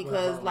facts.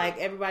 Because like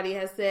everybody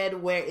has said,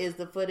 where is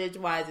the footage?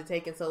 Why is it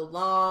taking so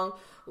long?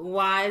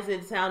 Why is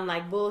it sounding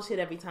like bullshit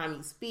every time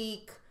you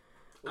speak?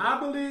 I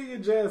believe you,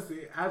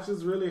 Jussie. I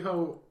just really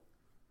hope.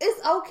 It's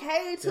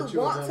okay to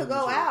want to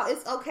go out.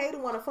 It's okay to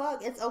want to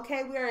fuck. It's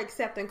okay. We are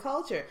accepting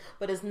culture.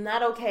 But it's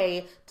not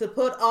okay to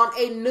put on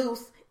a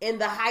noose in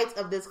the heights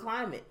of this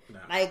climate. No.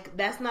 Like,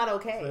 that's not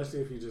okay.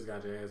 Especially if you just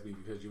got your ass beat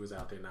because you was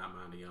out there not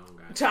minding your own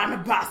guy. Trying to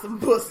buy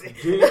some pussy.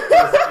 Dick is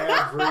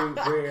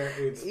everywhere.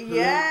 It's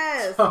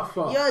yes.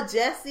 You're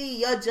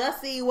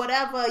Jussie,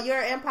 whatever.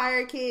 You're an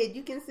Empire kid.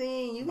 You can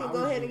sing. You can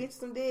go ahead and get you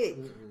some dick.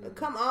 Mm-mm.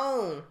 Come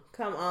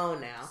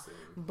on now.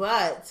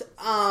 But,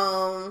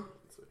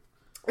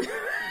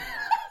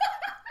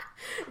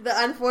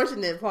 The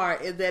unfortunate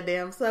part is that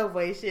damn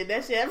Subway shit.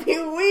 That shit every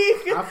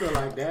week. I feel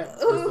like that is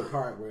the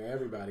part where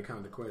everybody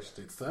kind of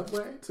questioned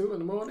Subway 2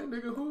 a.m,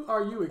 nigga. Who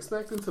are you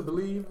expecting to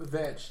believe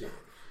that shit?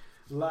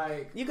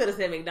 Like, you could have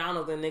said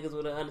McDonald's and niggas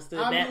would have understood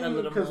that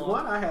under the because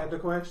what I had to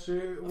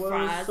question was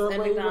fries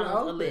Subway even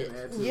open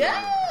at 2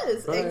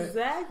 Yes, but,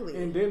 exactly.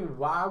 And then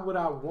why would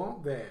I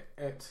want that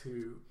at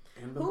 2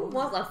 in the Who morning?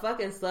 wants a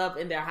fucking sub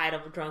in their height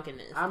of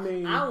drunkenness? I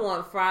mean, I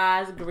want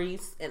fries,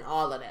 grease, and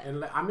all of that.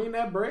 And I mean,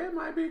 that bread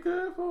might be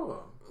good for them.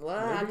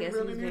 Well, I guess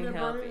he's being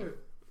healthy.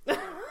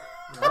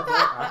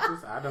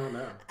 I don't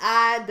know.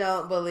 I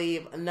don't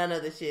believe none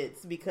of the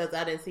shits because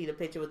I didn't see the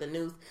picture with the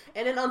noose.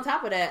 And then on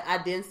top of that, I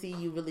didn't see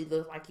you really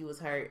look like you was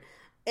hurt.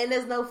 And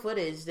there's no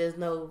footage. There's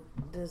no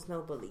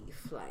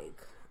belief.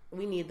 Like,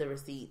 we need the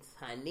receipts,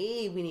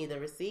 honey. We need the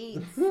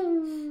receipts.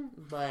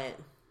 But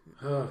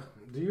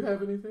do you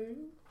have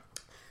anything?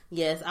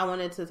 Yes, I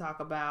wanted to talk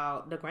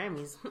about the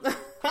Grammys.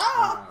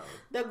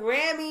 The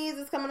Grammys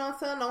is coming on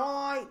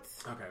tonight.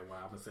 Okay, well,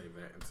 I'm gonna save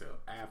that until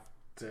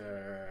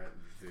after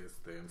this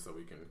then, so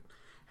we can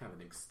have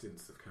an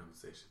extensive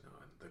conversation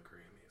on the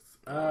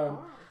Grammys.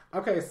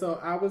 Okay, so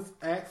I was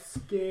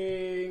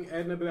asking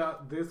Edna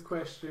about this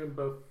question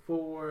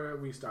before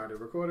we started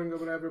recording or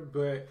whatever,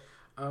 but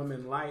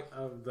in light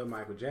of the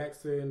Michael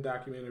Jackson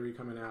documentary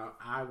coming out,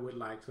 I would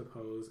like to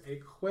pose a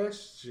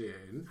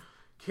question.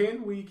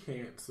 Can we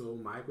cancel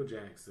Michael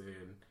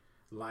Jackson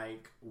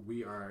like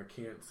we are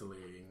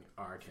canceling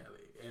R.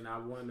 Kelly? And I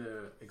want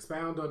to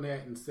expound on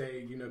that and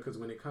say, because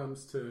when it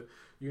comes to,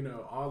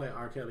 all that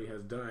R. Kelly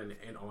has done,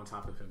 and on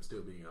top of him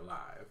still being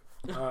alive,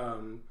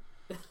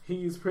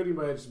 he's pretty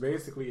much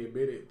basically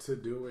admitted to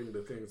doing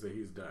the things that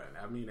he's done.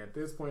 I mean, at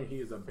this point, he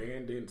has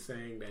abandoned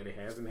saying that it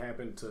hasn't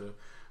happened to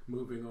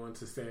moving on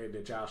to saying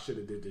that y'all should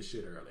have did this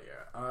shit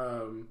earlier.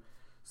 And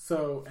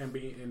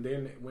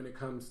then when it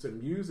comes to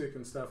music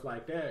and stuff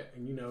like that,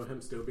 and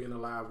him still being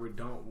alive, we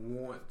don't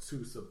want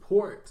to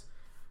support,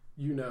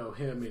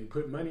 him and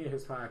put money in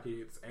his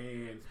pockets,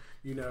 and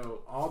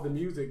all the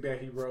music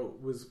that he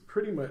wrote was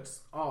pretty much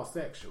all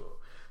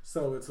sexual.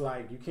 So it's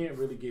like you can't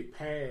really get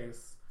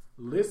past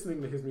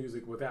listening to his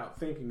music without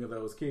thinking of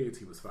those kids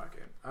he was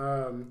fucking.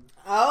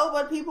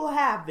 But people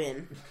have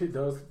been.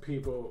 Those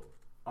people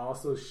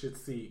also should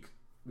seek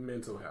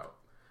mental help,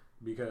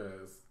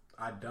 because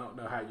I don't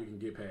know how you can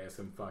get past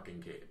him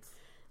fucking kids.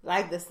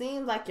 Like the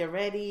Seems Like You're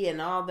Ready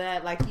and all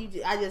that, like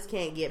I just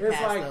can't get it's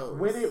past like, those.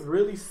 When it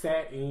really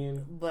sat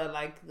in. But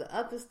like the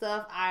other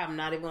stuff, I am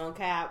not even on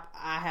cap.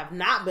 I have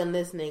not been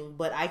listening,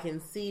 but I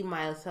can see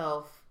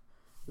myself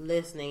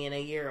listening in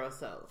a year or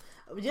so.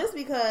 Just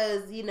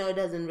because, it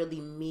doesn't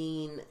really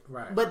mean...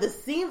 Right. But the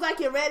Seems Like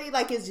You're Ready,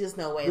 like, it's just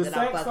no way that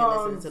I'm fucking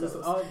listening to those.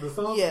 The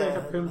songs that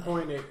have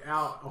pinpointed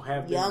out or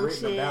have been Young written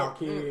shit. about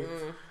kids,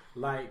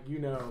 like,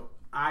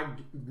 I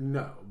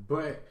know.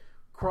 But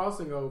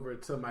crossing over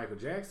to Michael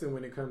Jackson,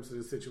 when it comes to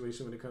the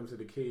situation, when it comes to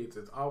the kids,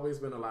 it's always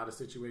been a lot of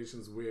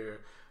situations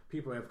where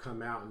people have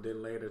come out and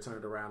then later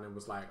turned around and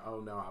was like, oh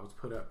no, I was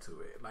put up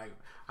to it. Like,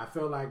 I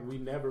feel like we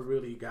never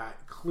really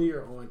got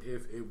clear on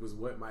if it was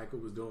what Michael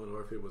was doing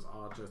or if it was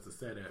all just a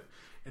setup.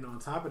 And on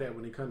top of that,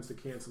 when it comes to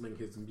canceling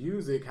his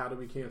music, how do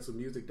we cancel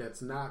music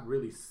that's not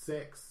really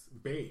sex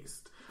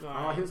based? Right.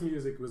 All his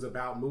music was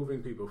about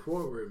moving people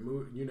forward,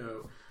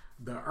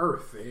 the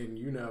earth, and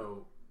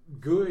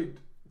good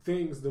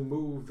things to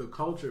move the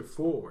culture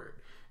forward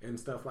and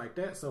stuff like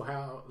that. So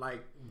how,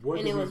 like, what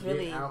and do we get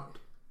really out?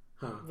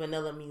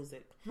 Vanilla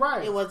music,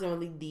 right? It wasn't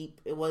really deep.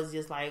 It was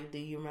just like, do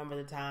you remember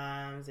the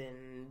times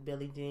and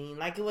Billie Jean?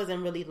 Like, it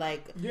wasn't really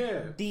like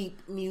deep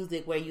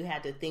music where you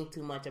had to think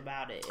too much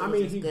about it. I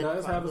mean, he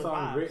does have a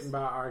song written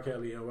by R.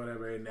 Kelly or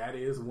whatever, and that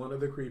is one of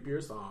the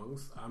creepier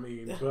songs. I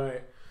mean,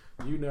 but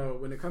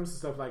when it comes to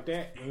stuff like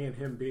that and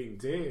him being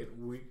dead,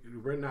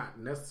 we're not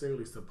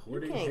necessarily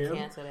supporting him.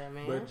 Cancel that,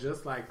 man. But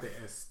just like the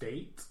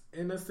estate,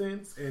 in a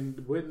sense, and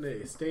wouldn't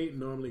the estate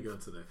normally go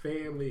to the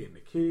family and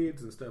the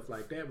kids and stuff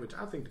like that? Which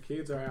I think the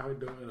kids are out here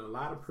doing a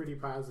lot of pretty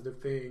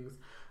positive things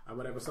or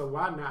whatever. So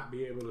why not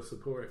be able to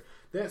support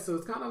that? So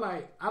it's kind of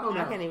like, I don't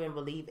know. I can't even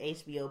believe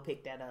HBO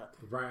picked that up.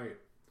 Right.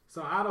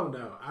 So I don't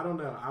know. I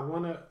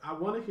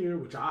wanna hear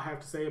what y'all have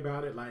to say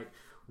about it. Like,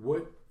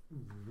 what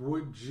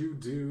would you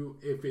do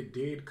if it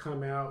did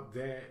come out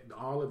that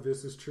all of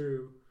this is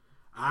true?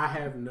 I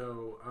have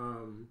no,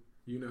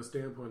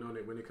 standpoint on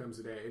it when it comes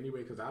to that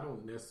anyway, because I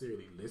don't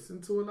necessarily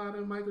listen to a lot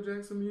of Michael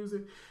Jackson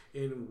music,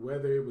 and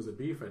whether it was a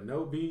beef or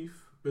no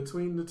beef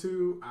between the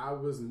two, I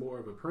was more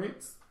of a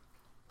Prince.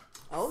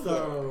 Oh,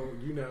 so,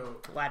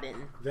 why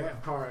didn't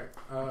that part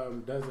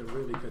doesn't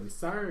really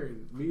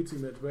concern me too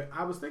much. But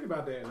I was thinking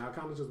about that, and I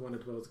kind of just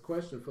wanted to pose a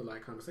question for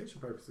like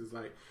conversation purposes.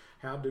 Like,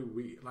 how do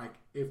we, like,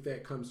 if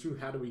that comes true,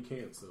 how do we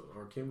cancel,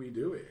 or can we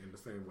do it in the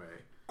same way?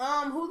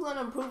 Who's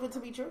gonna prove it to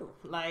be true?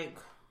 Like,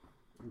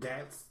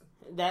 that's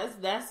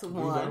one.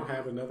 We don't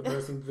have another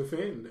person to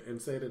defend and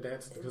say that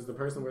that's because the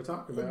person we're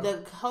talking about.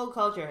 The whole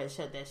culture has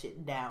shut that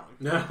shit down.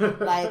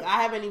 Like,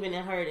 I haven't even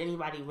heard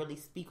anybody really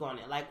speak on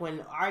it. Like,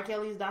 when R.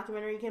 Kelly's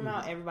documentary came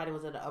out, everybody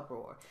was in an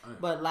uproar.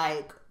 But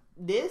like,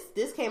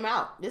 This came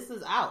out. This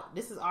is out.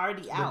 This is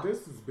already out. But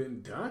this has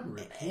been done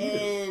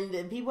repeatedly.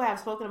 And people have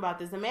spoken about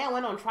this. The man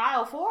went on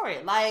trial for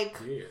it. Like,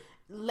 Yeah.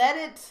 let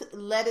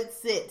it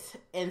sit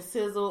and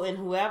sizzle in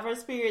whoever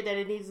spirit that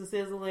it needs to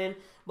sizzle in.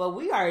 But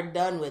we are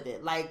done with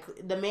it. Like,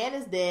 the man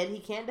is dead. He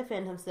can't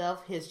defend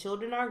himself. His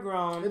children are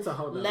grown. It's a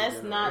whole nother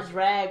Let's not generation.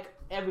 drag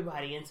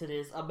everybody into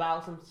this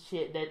about some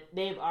shit that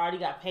they've already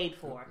got paid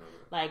for.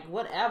 Like,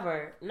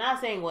 whatever.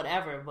 Not saying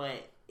whatever,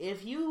 but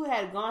if you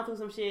had gone through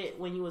some shit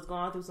when you was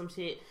going through some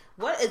shit,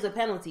 what is the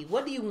penalty?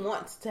 What do you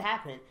want to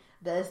happen?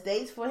 The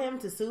estates for him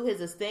to sue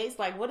his estates?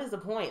 Like, what is the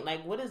point?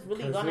 Like, what is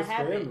really going to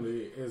happen? His family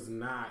is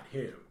not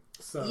him.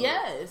 So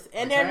yes,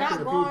 and they're not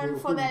attacking the going people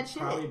for who that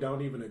shit. Probably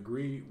don't even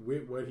agree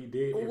with what he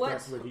did. If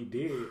that's what he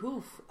did,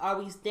 proof are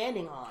we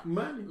standing on?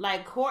 Money.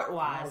 Like,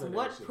 court-wise, All of that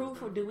what shit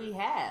proof is do we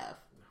have?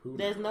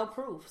 There's no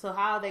proof. So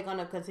how are they going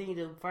to continue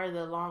to further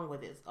along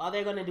with this? All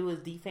they're going to do is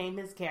defame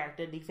his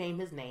character, defame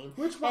his name.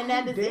 Which one? And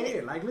that is dead.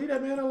 it. Like, leave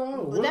that man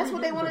alone. That's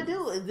what they want to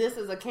do. This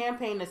is a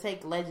campaign to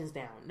take legends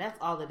down. That's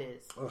all it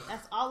is. Ugh.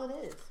 That's all it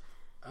is.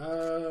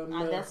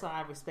 That's why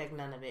I respect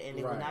none of it. And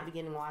it will not be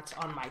getting watched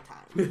on my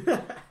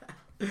time.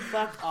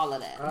 Fuck all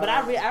of that. But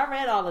I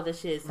read all of the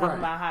shit talking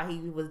about how he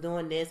was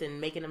doing this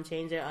and making them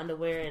change their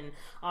underwear and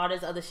all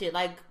this other shit.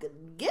 Like,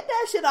 get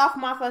that shit off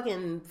my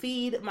fucking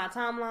feed, my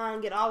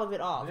timeline. Get all of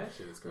it off. That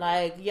shit is crazy.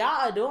 Like, y'all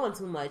are doing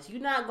too much. You're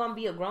not gonna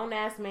be a grown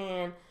ass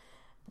man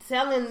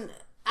telling.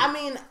 I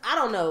mean, I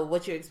don't know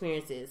what your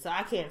experience is, so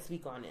I can't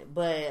speak on it.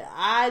 But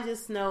I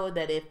just know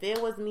that if it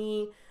was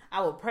me,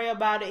 I would pray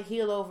about it,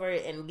 heal over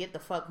it, and get the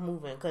fuck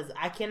moving. Because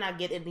I cannot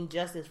get any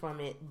justice from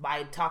it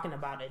by talking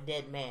about a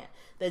dead man.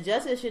 The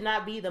justice should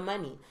not be the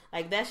money.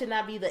 Like, that should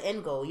not be the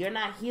end goal. You're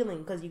not healing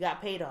because you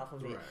got paid off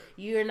of it. Right.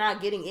 You're not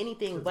getting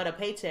anything but a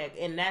paycheck.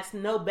 And that's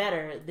no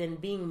better than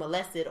being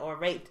molested or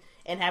raped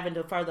and having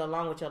to further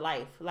along with your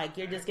life. Like,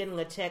 you're just getting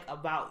a check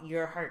about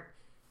your hurt.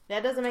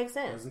 That doesn't make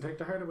sense. Doesn't take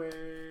the hurt away.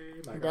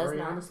 Like Does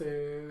Ariana not. said,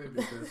 it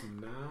does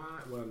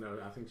not. Well, no,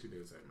 I think she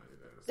did say money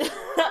does.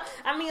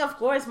 I mean, of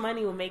course,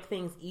 money will make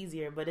things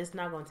easier, but it's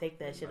not going to take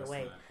that shit Let's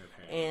away. not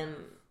have had And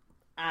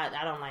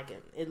I don't like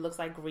it. It looks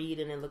like greed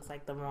and it looks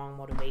like the wrong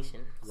motivation.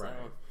 So Right.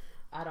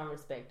 I don't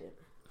respect it.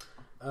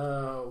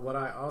 What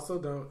I also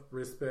don't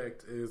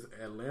respect is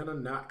Atlanta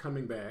not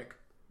coming back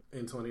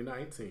in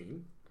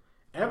 2019.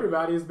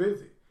 Everybody is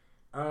busy.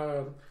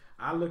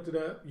 I looked it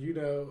up. You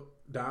know,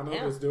 Donald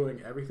is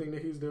doing everything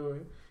that he's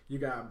doing. You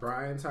got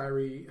Brian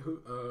Tyree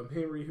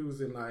Henry, who's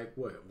in like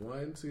what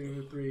 1,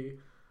 2, 3.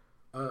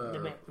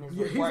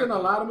 He's in a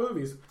lot of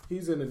movies.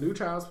 He's in the new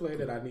Child's Play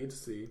that I need to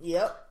see.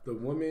 Yep. The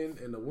Woman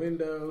in the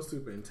Window,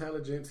 Super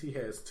Intelligence. He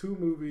has 2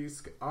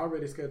 movies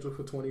already scheduled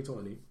for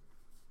 2020.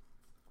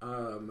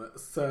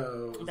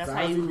 So That's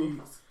how Zazie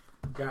you Beetz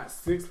got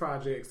 6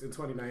 projects in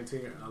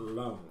 2019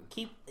 alone.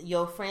 keep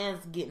your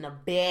friends getting a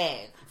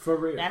bag. For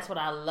real. That's what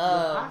I When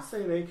love. I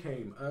say they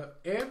came up,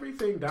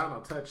 everything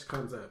Donald touched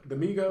comes up. The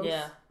Migos.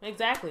 Yeah,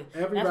 exactly.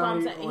 Everybody That's what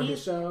I'm saying. on He's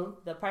his show.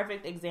 the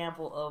perfect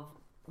example of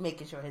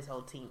making sure his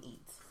whole team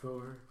eats.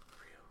 For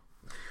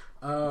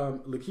real.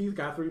 Lakeith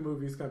got 3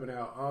 movies coming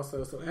out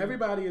also. So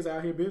everybody is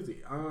out here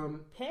busy.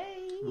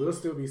 Hey. We'll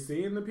still be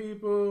seeing the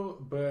people,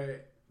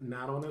 but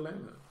not on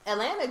Atlanta.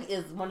 Atlanta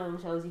is one of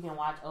them shows you can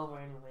watch over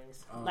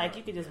anyways. Oh, Like,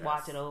 you can just yes.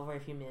 watch it over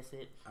if you miss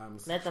it.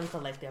 Let them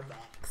collect their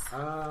backs.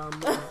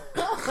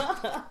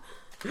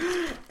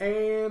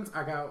 And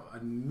I got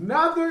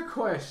another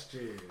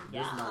question.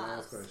 This is my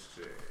last Yes.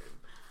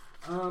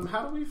 question.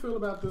 How do we feel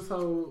about this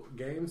whole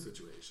game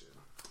situation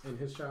and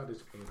his childish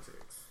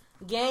antics?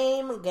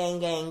 Game.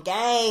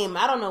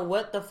 I don't know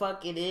what the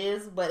fuck it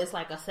is, but it's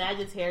like a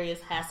Sagittarius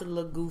has to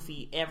look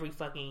goofy every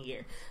fucking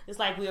year. It's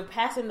like we are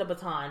passing the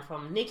baton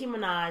from Nicki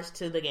Minaj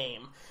to the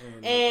game.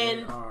 And And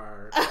they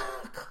are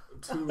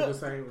 2 of the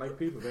same like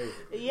people,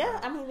 basically. yeah,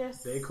 I mean,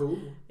 They cool.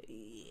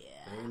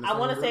 Yeah, in the I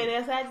want to same say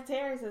group. they're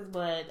Sagittariuses,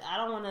 but I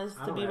don't want us I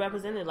to don't be have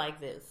represented like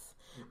this.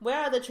 Where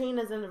are the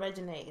Trinas and the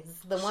Reginaes?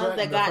 The ones Shut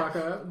that the got fuck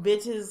up.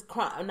 bitches,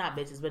 not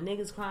bitches, but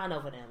niggas crying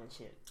over them and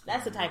shit.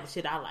 That's the type of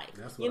shit I like.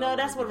 That's You what know, I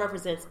that's wanna what do.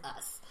 represents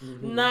us,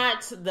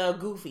 not the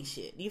goofy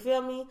shit. You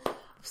feel me?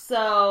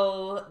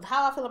 So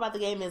how I feel about the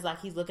game is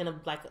like he's looking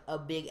like a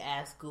big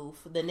ass goof.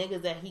 The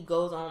niggas that he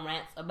goes on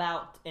rants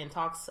about and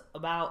talks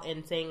about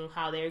and saying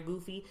how they're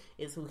goofy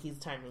is who he's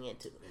turning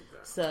into.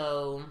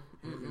 So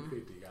Him and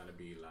 50 gotta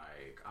be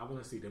like, I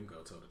want to see them go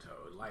toe to toe.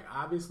 Like,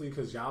 obviously,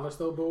 because y'all are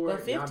so bored,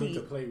 but y'all 50 need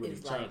to play with is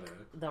each like other.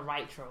 the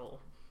right troll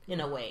in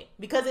a way,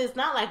 because it's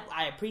not like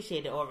I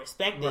appreciate it or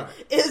respect it. Right.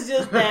 It's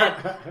just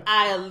that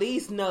I at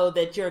least know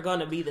that you're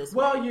gonna be this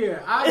way. Well,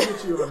 yeah, I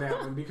get you on that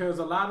one because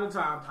a lot of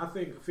times I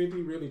think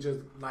 50 really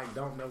just like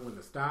don't know when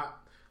to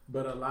stop.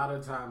 But a lot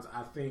of times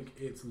I think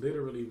it's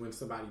literally when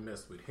somebody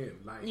messed with him.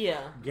 Like,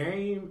 Yeah.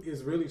 Game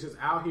is really just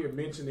out here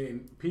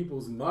mentioning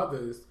people's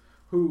mothers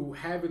who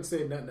haven't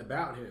said nothing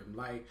about him.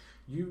 Like,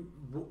 you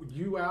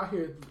out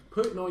here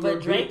putting on your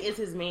But Drake dick. is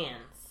his man's.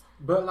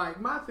 But like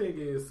my thing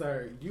is,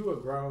 sir, you are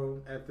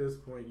grown at this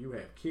point. You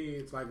have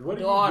kids. Like, what are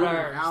you Daughters.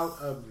 getting out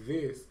of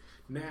this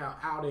now?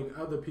 Outing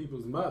other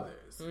people's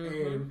mothers,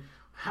 and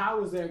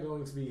how is that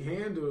going to be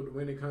handled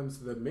when it comes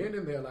to the men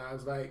in their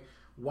lives? Like,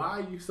 why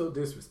are you so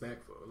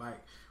disrespectful?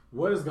 Like,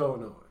 what is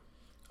going on?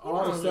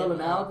 All the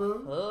selling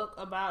album? Hook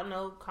about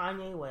no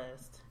Kanye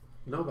West.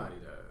 Nobody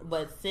does.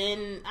 But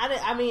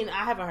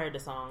I haven't heard the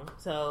song,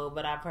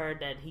 but I've heard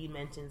that he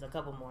mentions a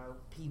couple more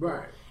people.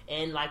 Right.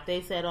 And like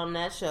they said on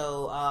that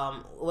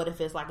show, what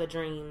if it's like a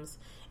Dreams?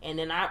 And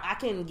then I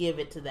can give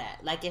it to that.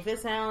 Like, if it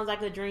sounds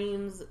like a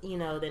Dreams,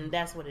 then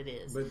that's what it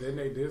is. But then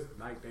they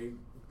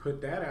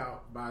put that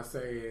out by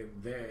saying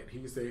that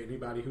he said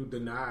anybody who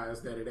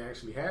denies that it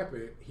actually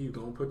happened, he's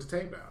going to put the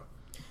tape out.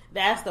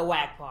 That's the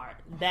whack part.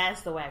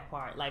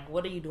 Like,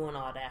 what are you doing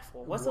all that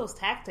for? What's those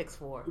tactics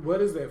for?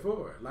 What is that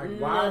for? Like,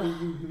 why do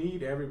you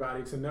need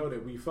everybody to know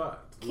that we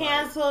fucked?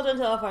 Canceled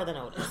until further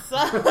notice.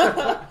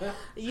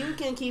 You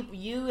can keep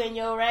you and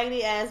your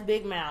raggedy ass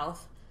big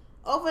mouth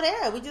over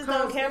there. We just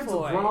don't care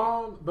for it. It's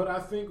wrong, but I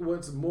think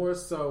what's more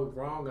so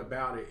wrong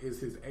about it is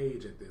his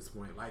age at this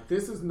point. Like,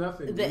 this is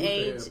nothing the new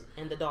age to him.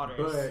 and the daughters.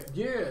 But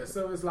yeah,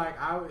 so it's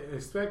like I was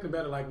expecting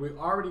better. Like, we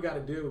already got to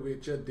deal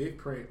with your dick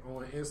print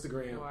on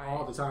Instagram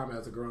all the time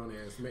as a grown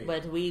ass man.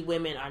 But we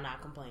women are not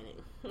complaining.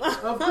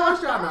 Of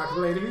course, y'all not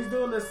complaining. He's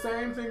doing the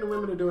same thing the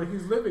women are doing.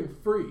 He's living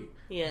free.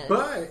 Yes.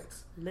 But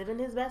living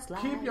his best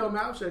life. Keep your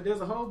mouth shut. There's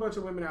a whole bunch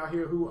of women out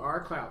here who are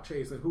clout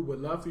chasing who would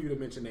love for you to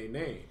mention their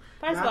name.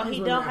 First of all, he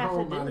don't have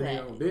to do that.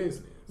 Their own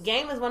business.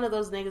 Game is one of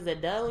those niggas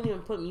that doesn't even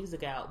put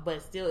music out,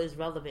 but still is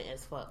relevant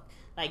as fuck.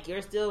 Like,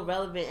 you're still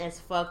relevant as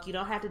fuck. You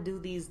don't have to do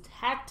these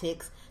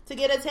tactics to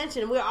get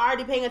attention. We're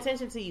already paying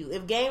attention to you.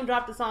 If Game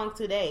dropped a song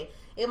today,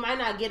 it might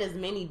not get as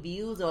many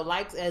views or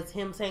likes as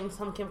him saying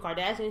some Kim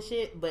Kardashian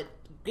shit, but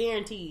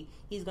guarantee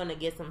he's gonna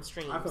get some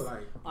streams. I feel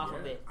like off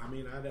of it. I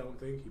mean, I don't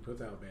think he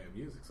puts out bad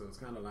music, so it's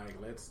kind of like,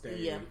 let's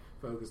stay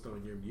focused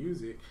on your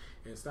music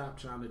and stop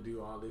trying to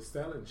do all this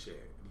selling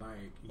shit.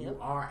 Like, you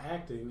are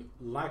acting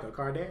like a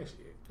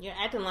Kardashian. You're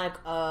acting like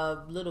a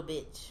little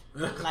bitch,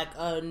 like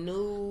a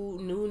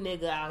new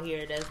nigga out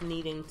here that's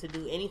needing to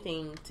do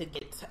anything to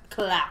get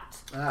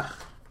clout.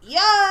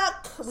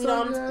 Yuck! We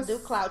don't do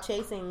clout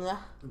chasing.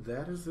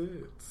 That is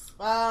it.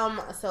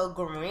 So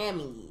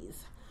Grammys,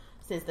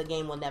 since the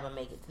game will never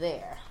make it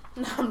there.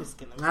 No, I'm just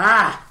kidding.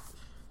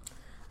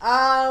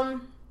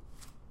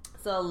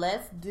 So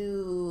let's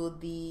do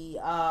the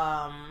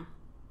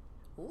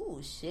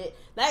ooh, shit.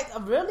 Like,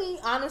 really,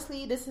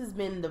 honestly, this has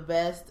been the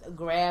best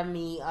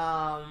Grammy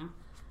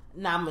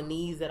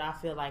nominees that I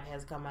feel like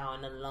has come out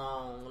in a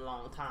long,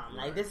 long time.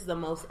 Like, this is the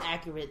most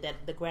accurate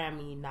that the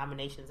Grammy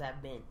nominations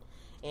have been.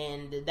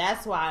 And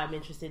that's why I'm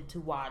interested to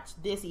watch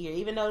this year.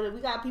 Even though we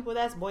got people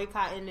that's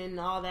boycotting and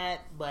all that.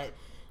 But,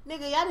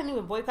 nigga, y'all didn't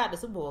even boycott the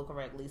Super Bowl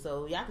correctly.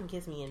 So, y'all can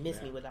kiss me and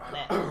miss me with all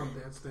that.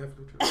 That's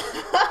definitely true.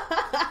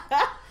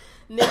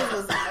 Niggas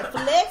was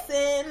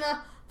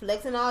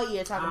flexing all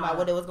year, talking about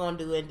what it was going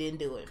to do and didn't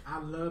do it. I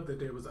love that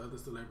there was other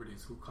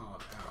celebrities who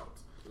called out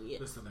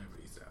the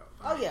celebrities out.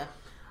 Like, oh, yeah.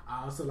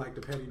 I also like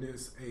the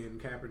pettiness in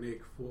Kaepernick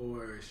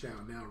for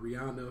shouting out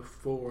Rihanna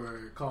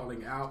for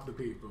calling out the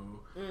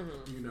people,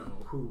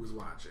 who was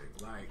watching.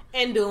 Like,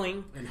 and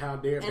doing. And how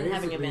dare,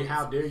 basically,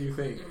 how dare you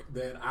think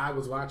that I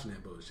was watching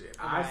that bullshit.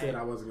 Right. I said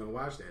I wasn't going to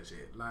watch that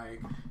shit.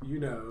 Like,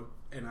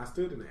 and I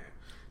stood in that.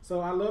 So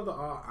I love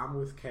I'm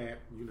with Cap,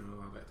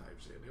 all that type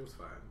of shit. It was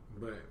fun.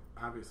 But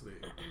obviously,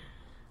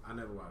 I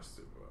never watched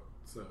Super Bowl.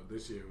 So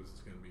this year was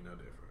going to be no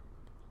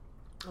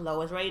different.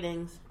 Lowest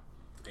ratings.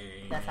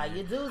 And that's how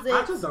you do it.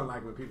 I just don't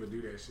like when people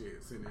do that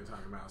shit, sitting there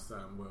talking about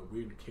something. Well,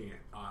 we can't.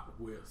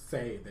 We'll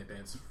say that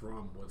that's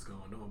from what's going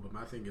on. But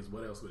my thing is,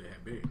 what else would it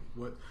have been?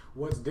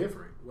 What's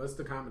different? What's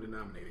the common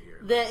denominator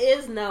here? There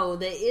is no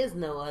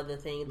other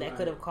thing that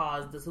could have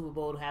caused the Super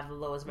Bowl to have the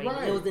lowest rating.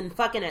 Right. It was in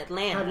fucking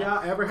Atlanta. Have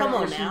y'all ever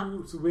had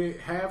issues with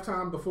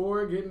halftime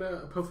before getting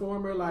a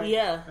performer? Like,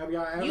 have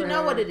y'all ever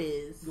had, what it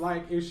is?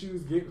 Like,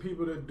 issues getting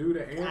people to do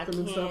the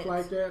anthem and stuff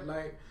like that?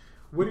 Like,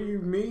 what do you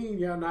mean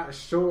y'all not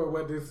sure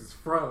what this is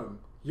from?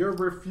 You're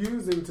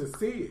refusing to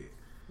see it.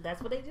 That's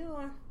what they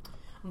do.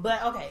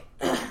 But, okay.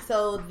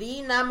 So,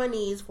 the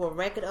nominees for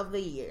Record of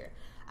the Year.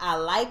 I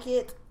Like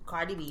It,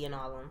 Cardi B and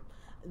all of them.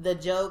 The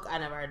Joke, I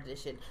never heard of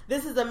this shit.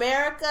 This Is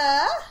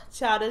America,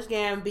 Childish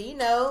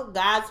Gambino,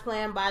 God's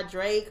Plan by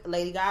Drake,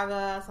 Lady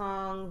Gaga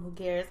song, who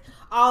cares?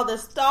 All the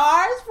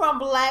Stars from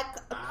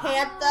Black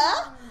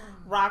Panther,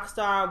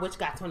 Rockstar, which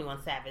got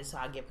 21 Savage, so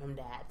I'll give him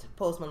that.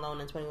 Post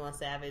Malone and 21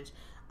 Savage.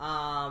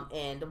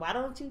 And Why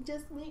Don't You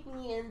Just Meet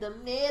Me in the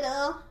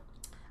Middle?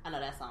 I know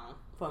that song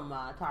from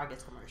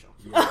Target's commercial.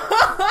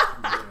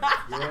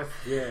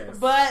 Yes.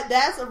 But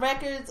that's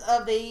Records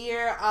of the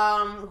Year.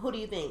 Who do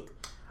you think?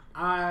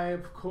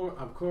 Of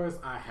course,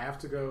 I have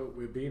to go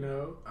with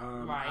Bino.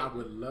 I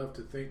would love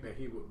to think that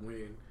he would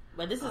win.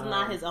 But this is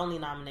not his only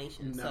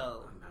nomination,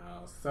 No.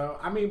 So,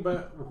 I mean,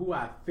 but who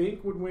I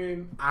think would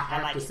win, I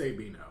have to say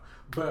Bino.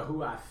 But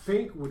who I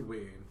think would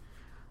win,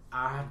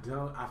 I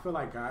feel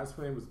like God's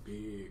Plan was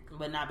big.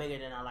 But not bigger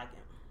than I Like It.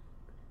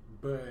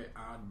 But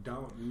I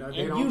don't know.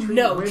 They don't treat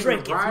women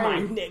Drake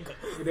right. Is my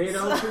nigga. They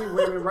don't treat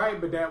women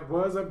right, but that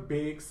was a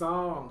big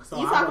song. So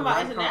you talking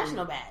about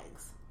international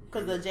bags?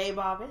 Because the J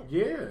Balvin?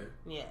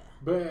 Yeah.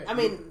 But I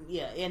mean,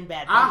 in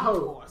bad I faith, of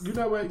hope. course. You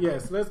know what?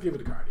 Yes, let's give it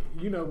to Cardi.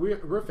 You know,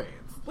 we're fans.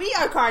 We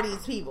are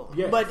Cardi's people.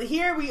 Yes. But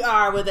here we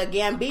are with a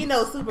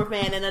Gambino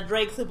superfan and a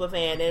Drake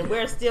superfan, and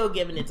we're still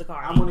giving it to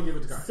Cardi. I'm going to give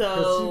it to Cardi.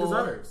 Because So, she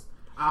deserves.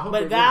 I hope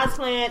but God's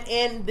Plan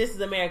and This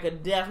Is America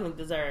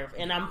definitely deserve,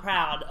 and I'm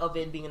proud of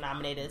it being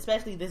nominated,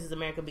 especially This Is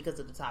America because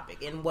of the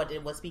topic and what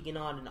it was speaking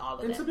on and all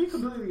of And that. to be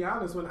completely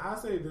honest, when I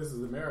say This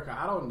Is America,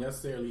 I don't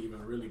necessarily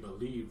even really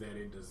believe that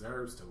it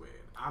deserves to win.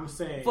 I'm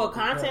saying For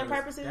content because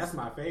purposes? that's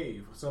my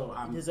fave, so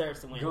I'm Deserves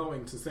to win.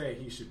 going to say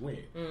he should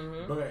win.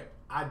 Mhm. But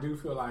I do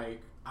feel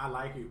like I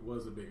Like It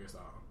was a bigger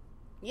song.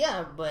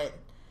 Yeah, but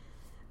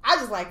I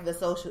just like the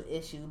social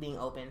issue being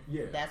open.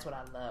 Yeah. That's what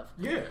I love.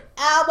 Yeah.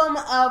 Album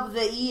of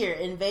the Year,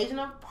 Invasion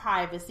of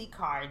Privacy,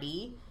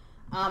 Cardi.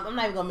 I'm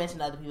not even going to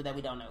mention other people that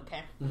we don't know,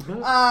 okay?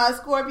 Mm-hmm.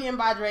 Scorpion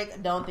by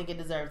Drake, don't think it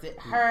deserves it.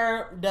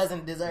 Her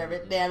doesn't deserve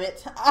it, damn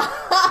it.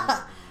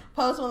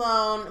 Post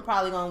Malone,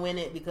 probably going to win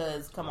it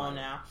because, come on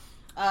now.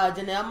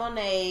 Janelle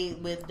Monáe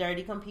with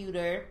Dirty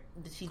Computer.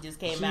 She just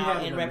came out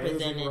had and an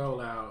represented. amazing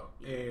rollout,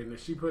 and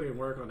she put in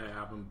work on that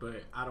album,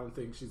 but I don't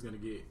think she's going to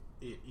get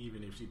it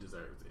even if she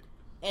deserves it.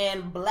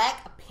 And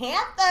Black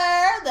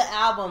Panther, the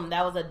album,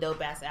 that was a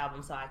dope ass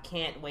album, so I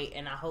can't wait,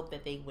 and I hope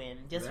that they win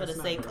just for the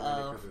sake of.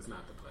 Because it's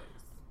not the place.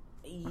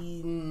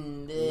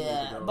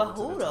 Yeah, but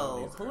who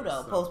though? Who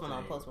though? Post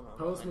Malone. Post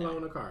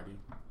Malone or Cardi.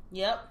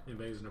 Yep.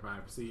 Invasion of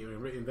Privacy.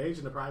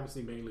 Invasion of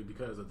Privacy mainly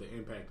because of the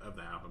impact of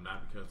the album,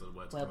 not because of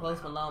what's Well, going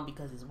Post on. Malone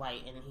because he's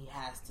white and he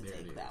has to There it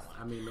take is. that one.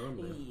 I mean,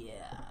 normally.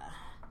 Yeah.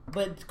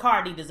 But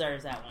Cardi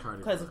deserves that one Cardi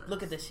because deserves.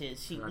 look at the shit.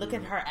 Cardi Look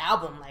at is- her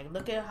album. Like,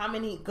 look at how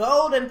many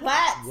gold and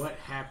plats. What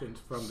happened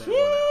from that one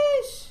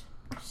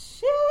album?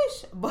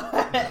 Sheesh.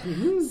 But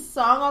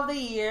Song of the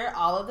Year,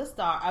 all the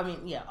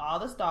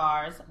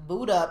stars.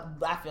 Boot Up.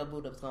 I feel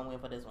Boot Up's gonna win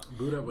for this one.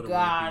 Boot Up with a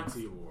God's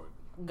BET award.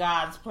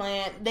 God's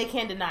Plan. They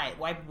can't deny it.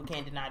 White people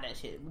can't deny that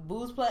shit.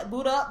 Boot Up.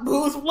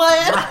 Boo's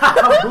Plan.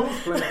 Boo's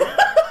Plan.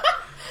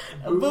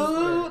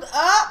 Boot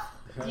Up.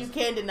 You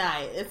can't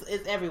deny it.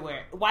 It's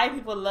everywhere. White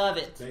people love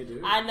it. They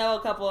do. I know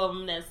a couple of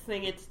them that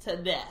sing it to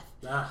death.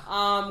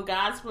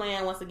 God's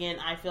Plan, once again,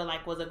 I feel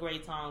like was a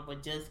great song,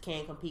 but just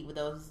can't compete with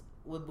those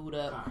with Boot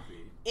Up. Copy.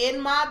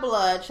 In My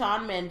Blood,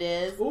 Shawn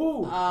Mendes.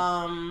 Ooh.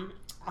 I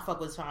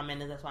fuck with Shawn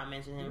Mendes, that's why I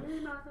mentioned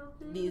him.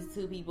 These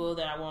two people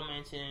that I won't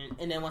mention.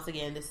 And then once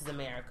again, This Is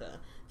America.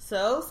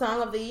 So,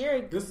 Song of the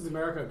Year. This Is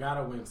America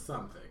gotta win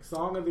something.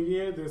 Song of the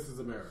Year, This Is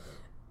America.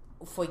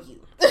 For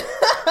you.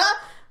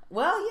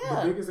 Well,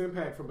 yeah. The biggest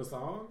impact from a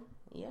song?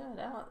 Yeah,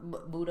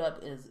 Boot Up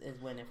is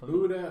winning for me.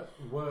 Boot Up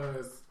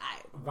was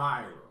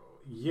viral.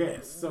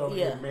 Yes, so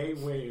Yeah. it may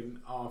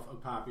win off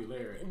of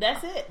popularity.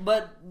 That's it.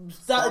 But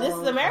This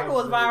Is America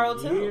was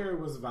viral too. Year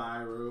was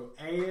viral,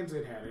 and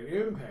it had an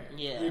impact.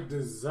 Yeah. It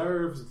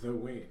deserves the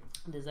win.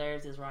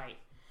 Deserves is right.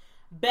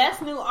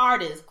 Best New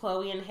Artist,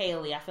 Chloe and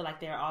Haley. I feel like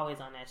they're always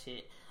on that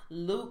shit.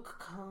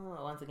 Luke,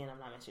 once again, I'm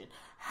not mentioning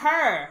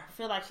her. I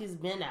feel like she's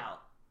been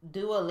out.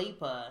 Dua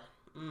Lipa.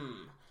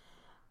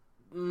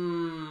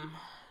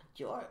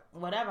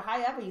 Whatever.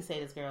 However you say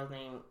this girl's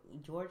name,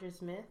 Georgia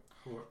Smith.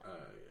 Yeah, I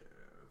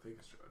think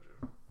it's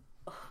Georgia.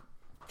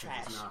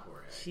 Trash. It's not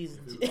Jorge. She's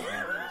If it was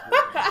Jorge,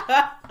 it's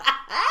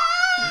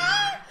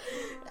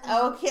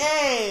Jorge.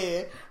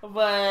 okay,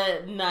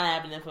 but not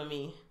happening for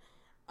me.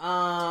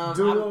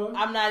 Dua?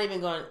 I'm not even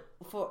going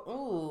for.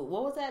 Ooh,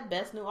 what was that?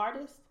 Best New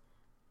Artist.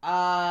 And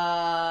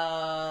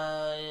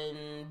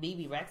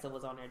BB Rexa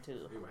was on there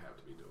too. It would have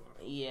to be Dua.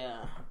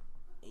 Yeah.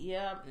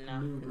 Yep. No.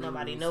 New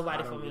Nobody Rules, I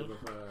for don't me. give a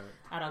fuck.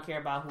 I don't care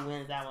about who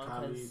wins that one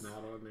Kali, because not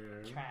on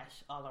there. trash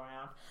all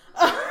around.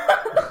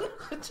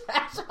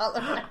 Trash all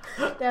around.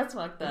 That's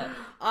fucked up.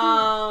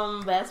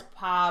 Best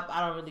pop.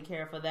 I don't really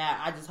care for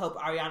that. I just hope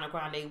Ariana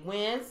Grande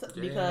wins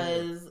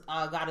because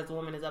God Is a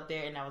Woman is up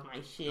there and that was my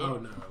shit. Oh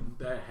no,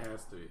 that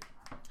has to be.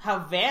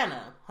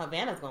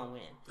 Havana's gonna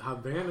win.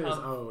 Havana is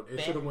old. It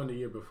should have won the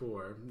year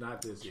before,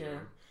 not this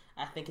year.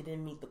 I think it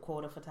didn't meet the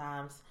quota for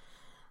times.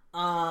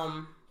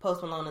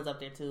 Post Malone is up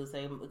there too, so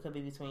it could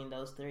be between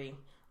those three.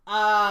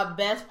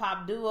 Best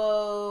pop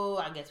duo.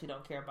 I guess we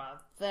don't care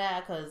about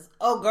that because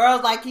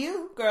Girls Like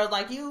You,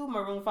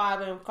 Maroon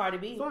 5 and Cardi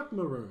B. Fuck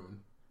Maroon.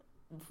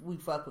 We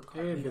fuck with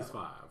Cardi And B. his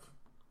 5.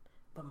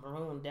 But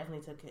Maroon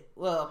definitely took it.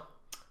 Well,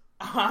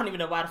 I don't even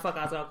know why the fuck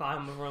I was gonna call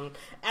him Maroon.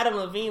 Adam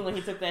Levine when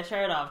he took that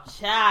shirt off,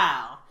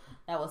 child,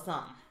 that was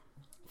something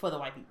for the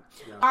white people.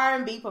 Yeah.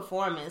 R&B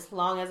performance,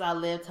 Long As I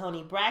Live,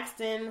 Toni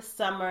Braxton.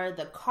 Summer,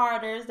 The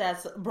Carters.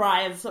 That's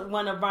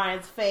one of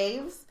Brian's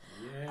faves.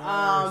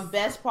 Yes.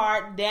 Best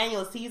part,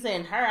 Daniel Caesar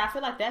and Her. I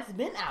feel like that's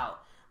been out,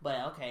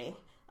 but okay.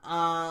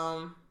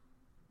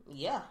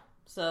 Yeah.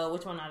 So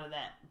which one out of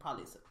that?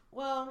 Probably.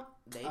 Well,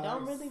 they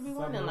don't really be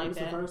winning like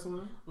that. The first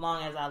one?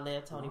 Long As I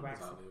Live, Toni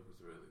Braxton. Long As I Live was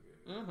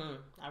really good.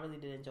 I really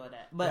did enjoy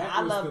that, but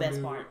I love Best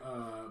new,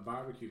 Part.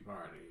 Barbecue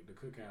party, the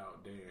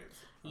cookout dance.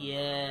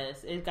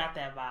 Yes, it got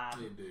that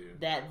vibe. It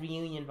did. That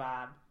reunion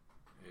vibe.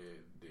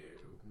 It did.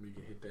 We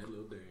can hit that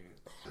little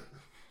dance.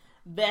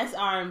 Best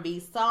R&B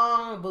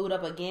song, Boot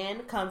Up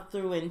Again, Come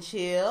Through and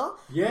Chill.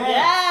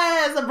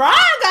 Yes. Brian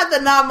got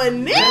the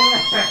nominee.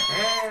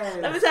 Yes.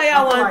 Let me tell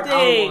y'all one I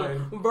thing.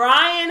 won.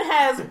 Brian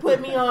has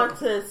put me on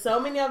to so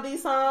many of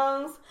these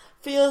songs.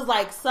 Feels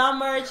Like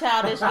Summer,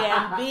 Childish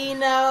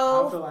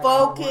Gambino, feel like I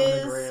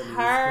Focus, won the Grammys,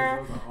 Her.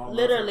 'cause those are all my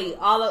Literally, songs.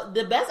 all of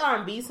the best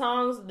R&B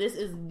songs. This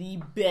is the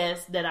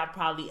best that I've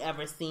probably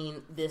ever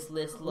seen this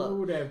list look.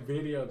 Ooh, that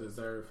video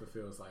deserved for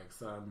Feels Like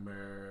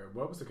Summer.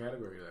 What was the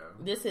category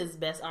though? This is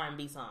best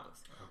R&B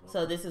songs.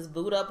 So this is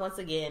Boot Up once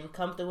again,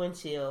 Come Through and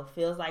Chill,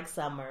 Feels Like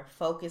Summer,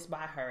 Focus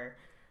by Her.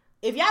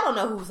 If y'all don't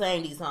know who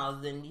sang these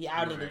songs, then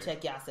y'all need to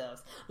check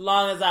yourselves.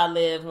 Long As I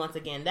Live, once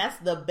again, that's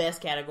the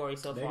best category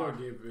so They far.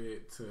 gonna give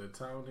it to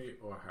Tony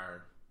or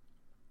Her.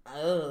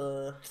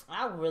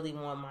 I really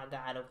want my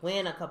guy to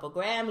win a couple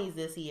Grammys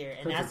this year,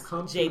 and 'Cause that's if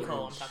Come J. Through Cole.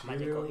 I'm and talking about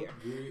J. Cole here.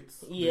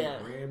 Gets Yeah.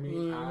 the Grammy,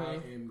 Mhm. I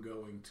am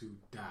going to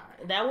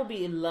die. That would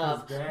be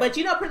love. 'Cause that- But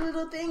you know, Pretty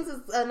Little Things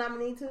is a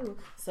nominee too.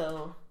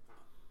 So,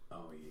 Oh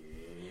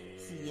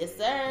yeah. yes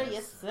sir,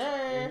 yes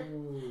sir.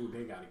 Ooh,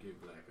 they gotta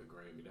give Black a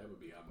Grammy. That would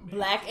be amazing.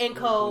 Black and They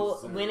Cole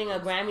deserve winning a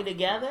Grammy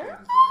together?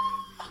 Grammy.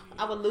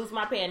 I would lose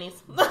my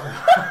panties. But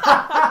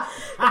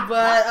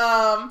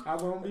I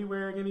won't be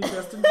wearing any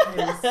just in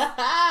case.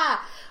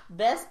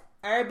 best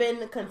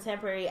urban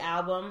contemporary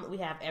album, we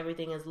have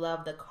Everything Is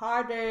Love, The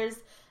Carters,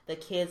 The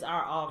Kids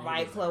Are All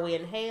Right, Chloe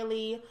and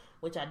Haley,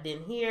 which I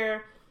didn't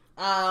hear.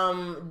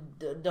 Don't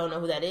know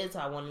who that is, so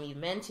I won't even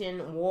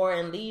mention. War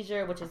and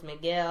Leisure, which is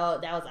Miguel.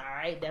 That was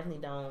alright.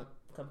 Definitely don't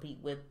compete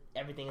with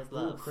Everything Is Ooh,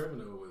 Love.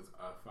 Criminal was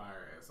a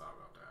fire ass song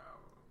off the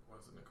album.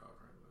 Wasn't it called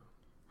Criminal?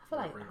 I feel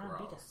like Rick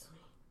R&B Ross. does.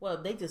 Well,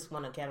 they just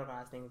want to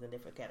categorize things in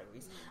different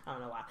categories. I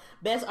don't know why.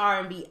 Best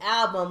R&B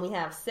album, we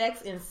have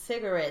Sex and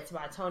Cigarettes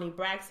by Tony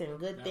Braxton,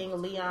 Good That Thing, was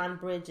Leon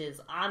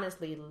Bridges,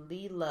 Honestly,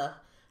 Leela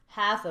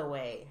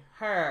Hathaway,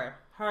 Her,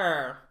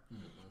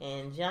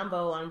 and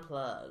Jumbo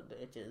Unplugged,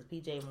 which is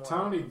PJ Morton.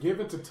 Tony,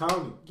 give it to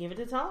Tony. Give it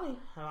to Tony.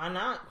 Why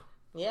not?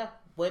 Yeah,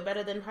 way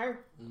better than Her.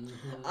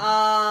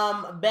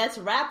 Mm-hmm. Best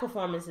rap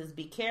performances,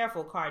 Be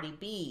Careful, Cardi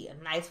B,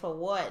 Nice for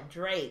What,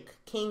 Drake,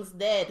 King's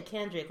Dead,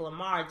 Kendrick,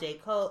 Lamar, J.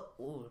 Cole.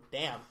 Ooh,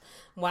 damn.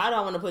 Why do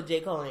I want to put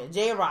J. Cole in?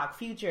 J-Rock,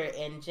 Future,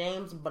 and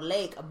James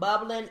Blake,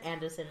 Bubbling,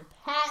 Anderson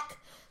 .Paak,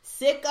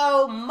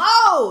 Sicko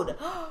Mode.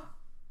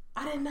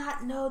 I did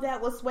not know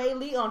that was Sway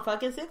Lee on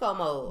fucking Sicko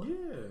Mode.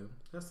 Yeah,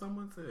 that's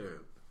someone said.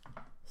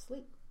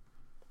 Sleep.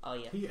 Oh,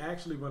 yeah. He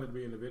actually wanted to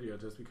be in the video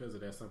just because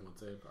of that someone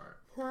said part.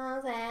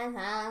 Well,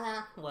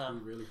 He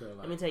really felt like.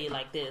 let me tell you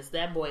like this.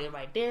 That boy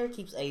right there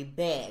keeps a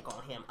bag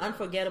on him.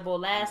 Unforgettable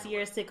last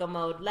year, Sicko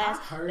Mode I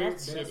heard that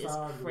that shit is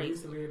song crazy.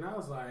 recently, and I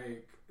was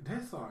like,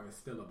 that song is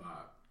still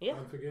about Yeah.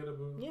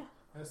 Unforgettable. Yeah.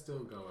 That's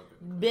still going.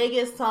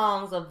 Biggest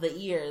songs of the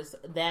years,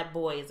 that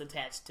boy is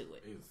attached to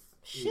it.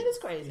 Shit is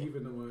crazy.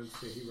 Even the ones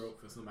that he wrote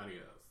for somebody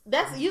else.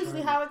 That's He's usually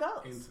turned how it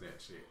goes. Into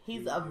that shit.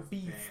 He's He a is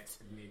beast.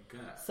 That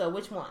nigga. So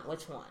which one?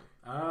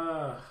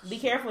 Be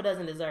shit. Careful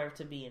doesn't deserve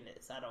to be in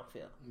this, I don't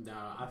feel. No,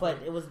 But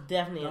it was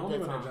definitely the a only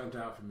good one that song. jumped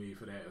out for me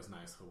for that is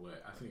Nice for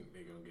What. I think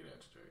they're gonna get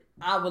that straight.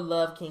 I would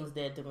love King's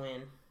Dead to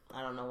win.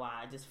 I don't know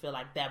why. I just feel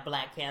like that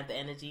Black Panther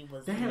energy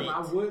was Damn, lit.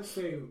 I would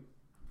say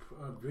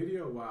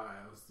video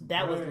wise,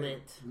 That was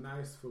lit.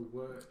 Nice for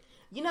What.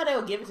 You know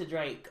they'll give it to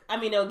Drake. I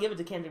mean, they'll give it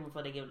to Kendrick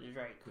before they give it to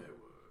Drake. They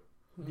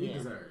would. He Yeah.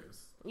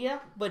 deserves. Yeah,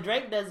 but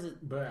Drake does it.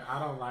 But I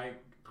don't like.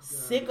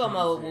 Sicko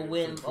Mode will King's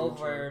win Dead for over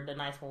Future. The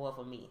Nice for What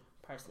for me,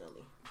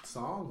 personally.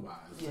 Song wise,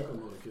 Yeah. Sicko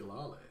Mode will kill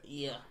all that.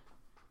 Yeah,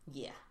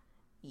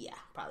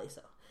 probably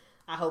so.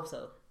 I hope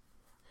so.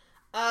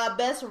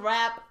 Best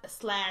rap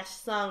 /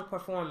 sung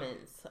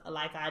performance,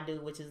 Like I Do,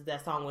 which is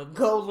that song with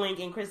Gold Link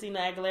and Christina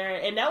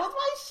Aguilera, and that was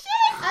my shit.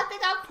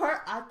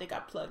 I think I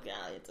plugged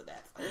out into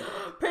that.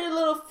 Pretty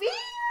Little Fear.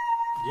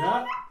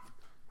 Yep.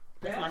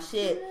 That's my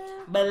shit.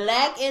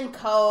 Black and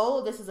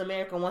Cole, This Is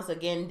America once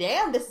again.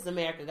 Damn, This Is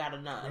America got a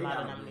They lot of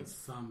gotta give nominees.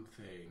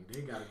 something.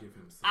 They gotta give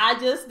him something. I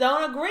just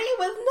don't agree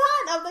with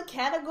none of the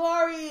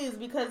categories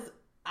because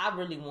I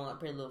really want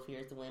Pretty Little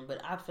Fears to win,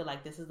 but I feel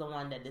like this is the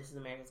one that This Is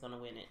America's gonna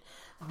win it.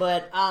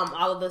 But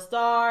All of the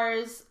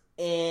Stars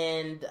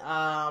and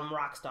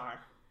Rockstar.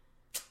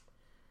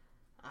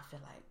 I feel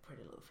like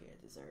Pretty Little Fears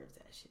deserves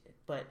that shit,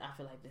 but I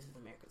feel like This Is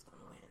America's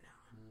gonna win now.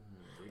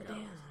 They But gotta-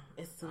 damn,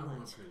 it's too I want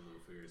much. Pretty Little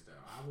Fears though.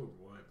 I would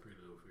want Pretty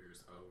Little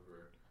Fears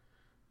over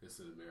This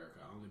Is America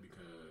only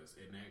because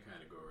in that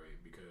category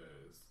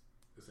because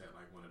is that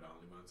like one of the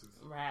only ones?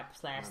 Rap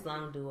 /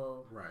 song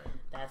duo. Right.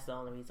 That's the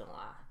only reason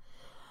why.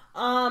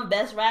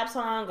 Best rap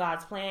song,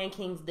 God's Plan,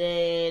 King's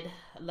Dead,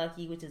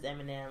 Lucky, which is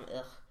Eminem,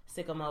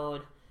 Sicko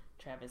Mode,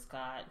 Travis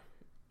Scott,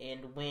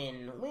 and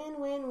Win,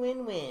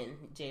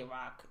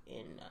 J-Rock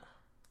and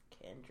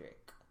Kendrick.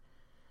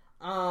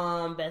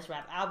 Best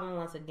rap album,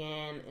 once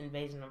again,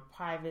 Invasion of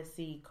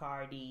Privacy,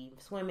 Cardi,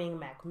 Swimming,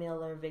 Mac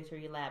Miller,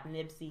 Victory Lap,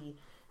 Nipsey,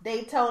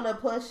 Daytona,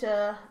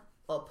 Pusha,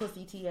 or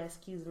Pussy T,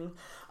 excuse me,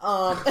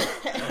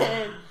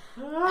 and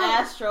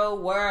Astro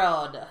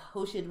World.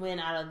 Who should win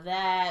out of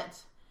that?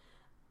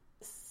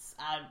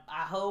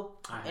 I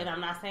hope, and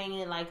I'm not saying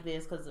it like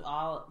this because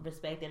all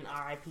respect and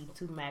R.I.P.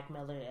 to Mac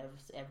Miller.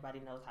 Everybody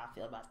knows how I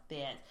feel about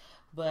that.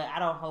 But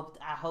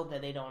I hope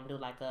that they don't do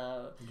like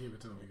a give it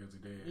to him because he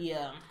did.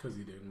 Yeah, because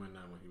he didn't win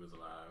none when he was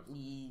alive.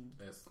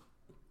 That's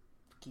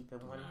keep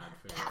it one.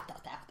 Fair.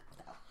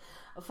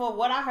 For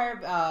what I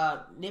heard,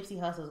 Nipsey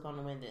Hussle's going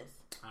to win this.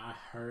 I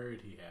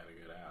heard he had a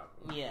good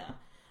album. Yeah,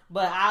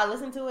 but I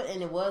listened to it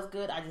and it was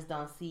good. I just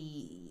don't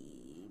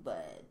see,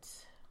 but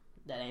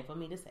that ain't for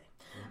me to say.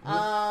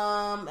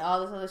 Mm-hmm.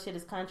 All this other shit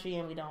is country,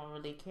 and we don't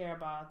really care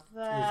about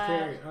that. It's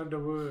Carrie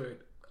Underwood.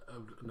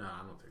 No,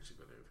 I don't think she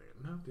put anything.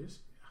 No, did she?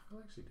 I feel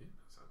like she did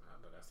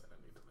something that I said I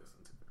need to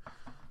listen to.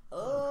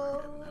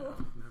 Oh, no,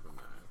 never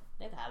mind.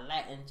 They got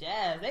Latin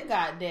jazz. They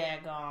got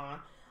daggone.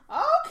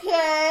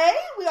 Okay,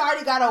 we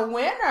already got a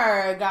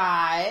winner,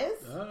 guys.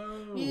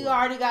 Oh. We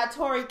already got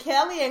Tori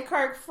Kelly and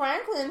Kirk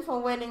Franklin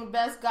for winning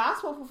Best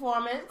Gospel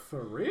Performance.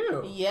 For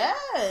real?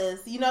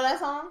 Yes. You know that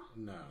song?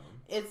 No.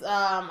 It's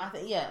I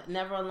think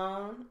Never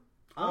Alone.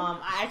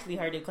 I actually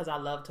heard it because I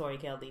love Tori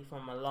Kelly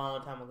from a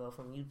long time ago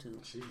from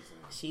YouTube.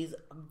 She's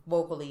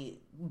vocally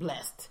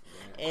blessed,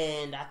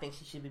 and I think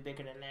she should be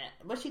bigger than that.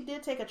 But she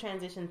did take a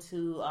transition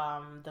to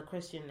the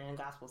Christian and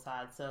gospel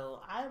side, so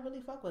I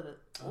really fuck with it.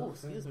 Oh,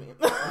 excuse me.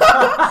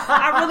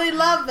 I really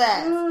love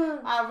that.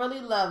 I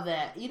really love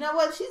that. You know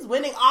what? She's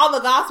winning all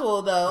the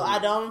gospel though. I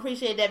don't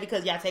appreciate that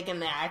because y'all acting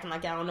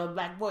like y'all don't know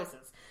black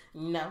voices.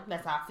 You know,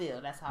 that's how I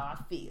feel. That's how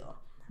I feel.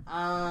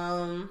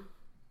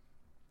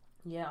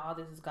 Yeah, all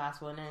this is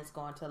gospel, and then it's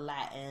going to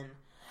Latin.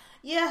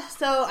 Yeah,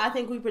 so I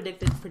think we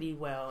predicted pretty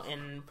well,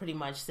 and pretty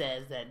much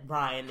says that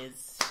Brian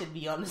should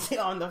be on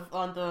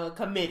the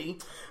committee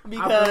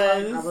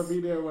because I'm gonna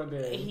be there one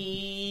day.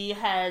 He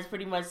has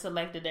pretty much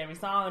selected every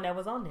song that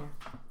was on there.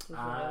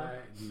 I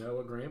know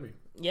a Grammy.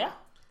 Yeah.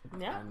 I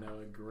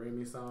know a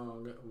Grammy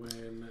song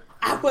when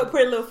I put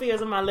Pretty Little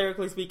Fears on my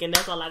Lyrically Speaking.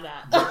 That's all I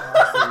got.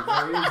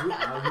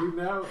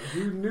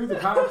 You knew the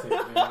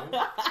content,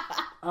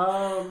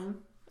 man.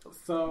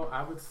 So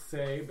I would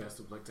say best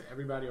of luck to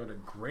everybody on the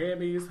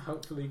Grammys.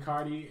 Hopefully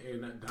Cardi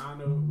and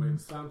Donna win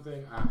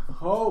something. I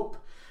hope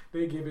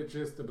they give it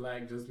just to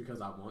Black just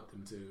because I want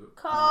them to.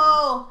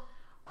 Cool.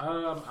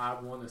 I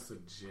want to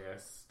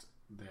suggest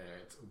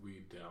that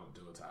we don't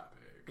do a topic.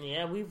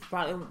 Yeah, we've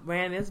probably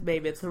ran this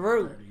baby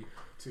through.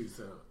 So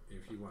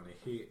if you want to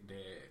hit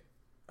that,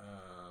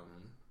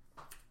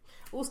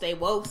 ooh, stay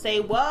woke, stay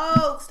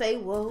woke, stay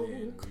woke.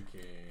 Then we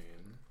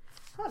can.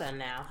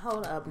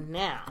 Hold up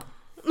now.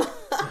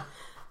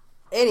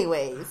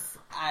 Anyways,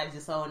 I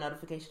just saw a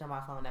notification on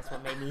my phone. That's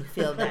what made me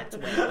feel that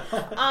way.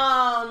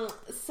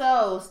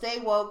 So stay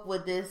woke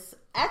with this.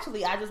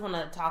 Actually, I just want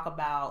to talk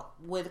about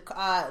with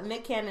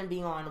Nick Cannon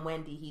being on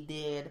Wendy. He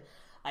did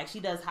she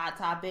does hot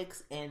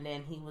topics, and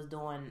then he was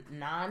doing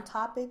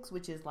non-topics,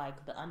 which is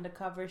like the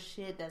undercover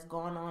shit that's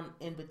going on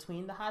in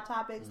between the hot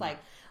topics. Mm-hmm. Like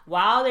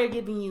while they're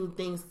giving you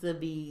things to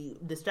be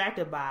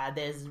distracted by,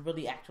 there's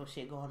really actual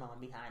shit going on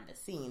behind the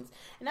scenes,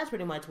 and that's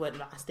pretty much what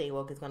Stay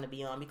Woke is going to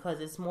be on,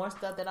 because it's more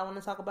stuff that I want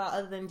to talk about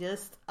other than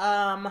just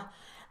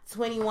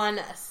 21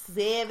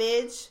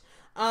 Savage.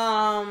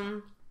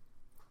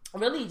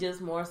 Really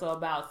just more so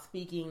about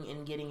speaking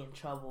and getting in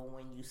trouble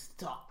when you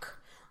stalk.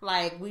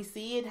 Like, we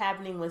see it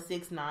happening with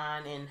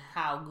 6ix9ine and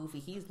how goofy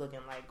he's looking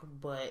like,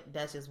 but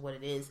that's just what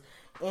it is.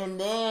 And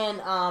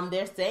then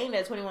they're saying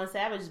that 21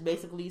 Savage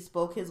basically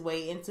spoke his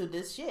way into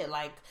this shit.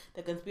 Like,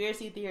 the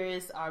conspiracy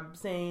theorists are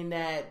saying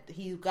that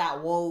he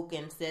got woke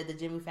and said the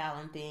Jimmy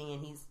Fallon thing,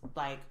 and he's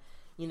like,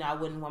 you know, I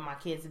wouldn't want my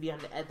kids to be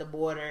at the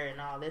border and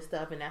all this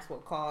stuff, and that's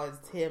what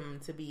caused him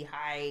to be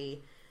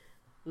highly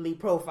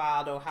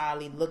profiled or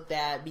highly looked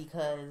at,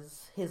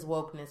 because his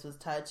wokeness was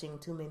touching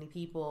too many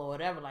people or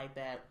whatever like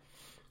that.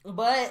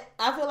 But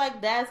I feel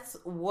like that's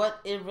what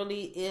it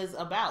really is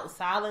about.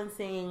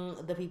 Silencing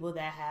the people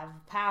that have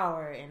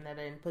power and that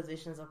are in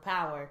positions of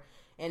power,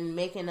 and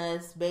making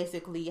us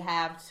basically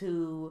have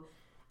to...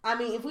 I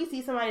mean, if we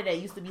see somebody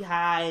that used to be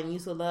high and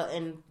used to love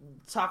and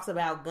talks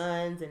about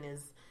guns and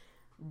is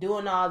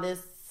doing all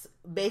this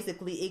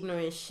basically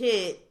ignorant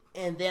shit,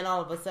 and then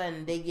all of a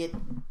sudden they get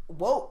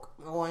woke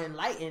or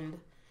enlightened,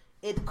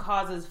 it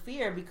causes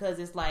fear, because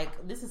it's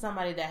like, this is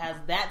somebody that has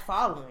that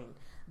following.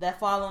 That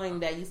following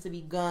that used to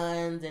be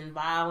guns and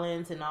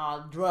violence and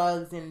all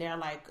drugs, and they're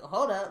like,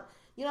 hold up,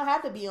 you don't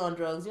have to be on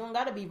drugs, you don't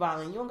gotta be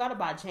violent, you don't gotta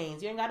buy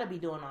chains, you ain't gotta be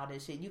doing all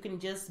this shit, you can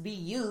just be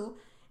you,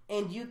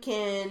 and you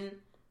can,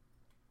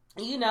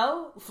 you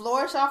know,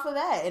 flourish off of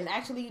that and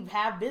actually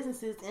have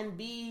businesses and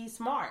be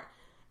smart.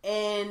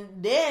 And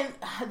then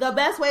the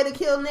best way to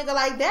kill a nigga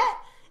like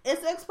that is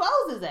to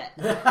expose his ass.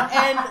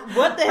 And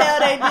what the hell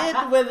they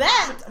did with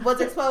that was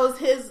expose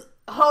his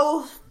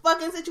whole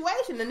fucking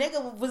situation. The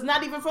nigga was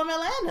not even from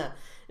Atlanta.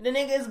 The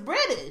nigga is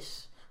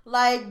British.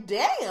 Like,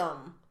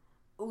 damn.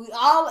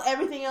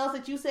 Everything else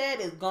that you said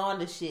is gone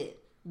to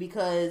shit,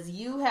 because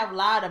you have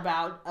lied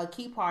about a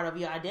key part of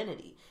your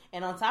identity.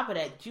 And on top of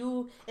that,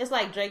 it's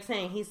like Drake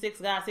saying he's six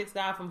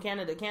guy from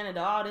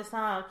Canada all this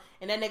time,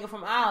 and that nigga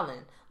from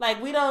Ireland. Like,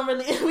 we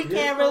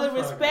can't really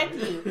respect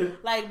you.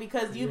 Like,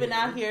 because you've been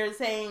out here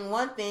saying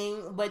one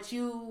thing, but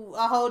you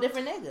a whole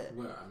different nigga.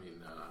 Well,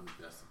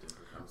 that's a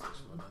different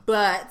conversation.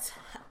 But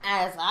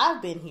as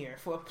I've been here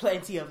for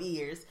plenty of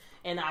years,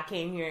 and I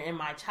came here in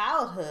my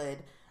childhood,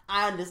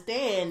 I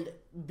understand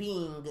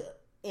being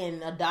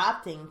and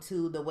adopting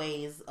to the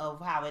ways of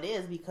how it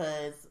is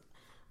because,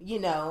 you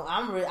know,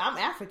 I'm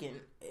African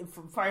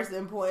first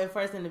and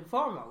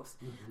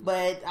foremost. Mm-hmm.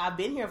 But I've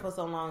been here for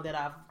so long that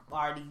I've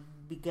already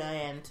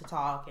began to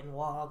talk and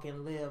walk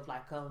and live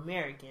like an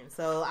American.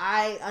 So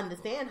I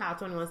understand how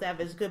 21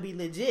 Savage could be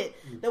legit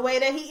the way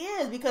that he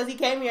is because he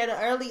came here at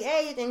an early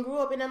age and grew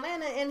up in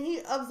Atlanta and he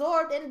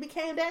absorbed and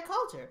became that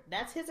culture.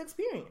 That's his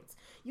experience.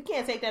 You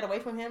can't take that away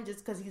from him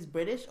just because he's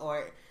British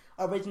or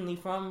originally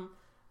from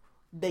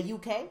the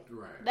UK.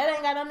 Right. That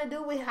ain't got nothing to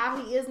do with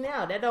how he is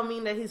now. That don't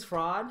mean that he's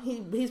fraud.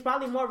 He's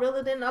probably more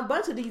realer than a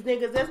bunch of these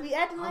niggas that's be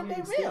acting like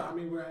they real.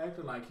 We're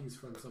acting like he's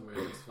from somewhere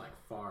that's like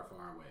far,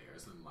 far away or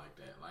something like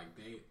that. Like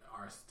they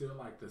are still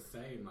like the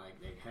same.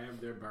 Like they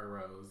have their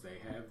boroughs. They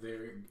have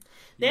their.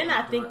 They're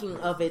not thinking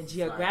of it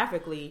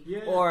geographically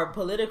or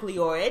politically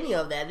or any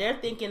of that. They're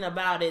thinking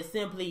about it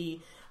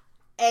simply.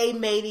 A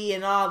matey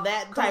and all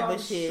that type of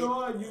shit.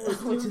 Sure, you would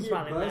still which is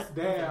get bust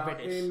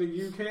down in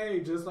the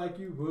UK just like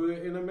you would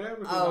in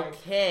America.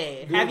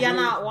 Okay, like, have y'all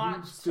not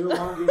watched? You still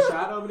won't get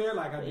shot over there.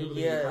 Like I do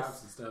believe the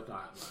cops and stuff.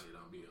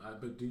 Don't be.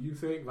 But do you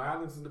think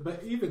violence?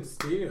 But even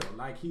still,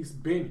 like he's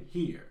been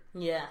here.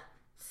 Yeah.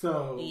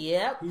 So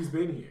he's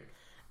been here.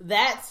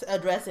 That's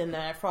addressing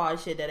that fraud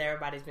shit that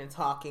everybody's been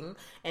talking,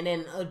 and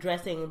then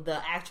addressing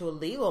the actual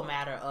legal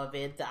matter of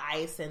it, the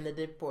ICE and the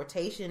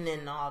deportation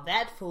and all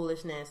that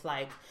foolishness.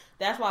 Like,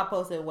 that's why I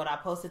posted what I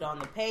posted on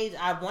the page.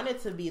 I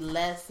wanted to be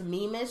less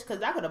meme-ish,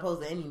 because I could have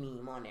posted any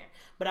meme on there.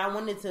 But I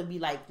wanted to be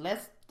like,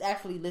 let's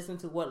actually listen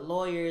to what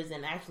lawyers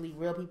and actually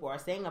real people are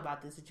saying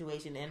about this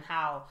situation and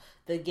how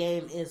the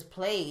game is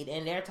played.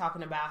 And they're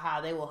talking about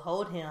how they will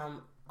hold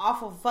him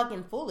off of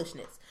fucking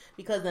foolishness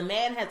because the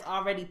man has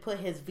already put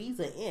his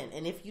visa in.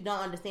 And if you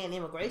don't understand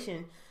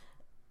immigration,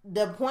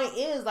 the point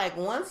is, like,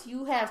 once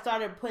you have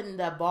started putting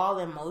the ball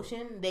in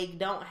motion, they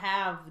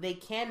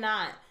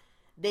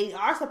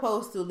are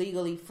supposed to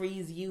legally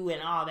freeze you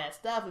and all that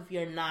stuff if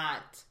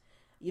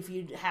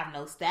you have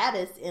no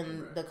status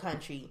in the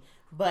country.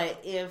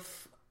 But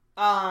if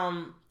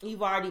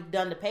you've already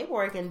done the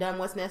paperwork and done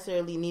what's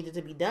necessarily needed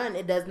to be done,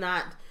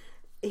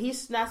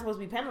 he's not supposed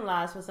to be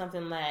penalized for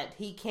something that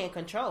he can't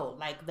control.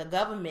 Like, the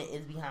government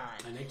is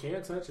behind. And they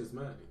can't touch his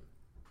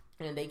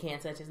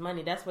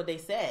money. That's what they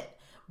said.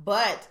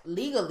 But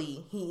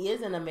legally, he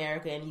is in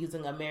America and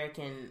using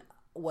American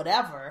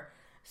whatever.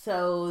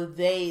 So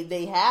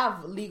they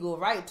have legal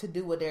right to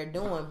do what they're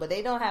doing, but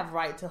they don't have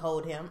right to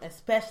hold him,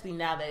 especially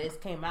now that it's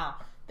came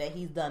out that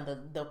he's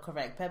done the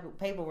correct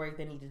paperwork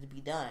that needed to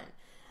be done.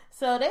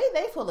 So they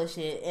full of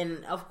shit.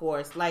 And of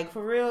course, like,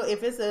 for real,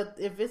 if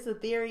the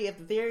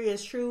theory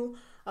is true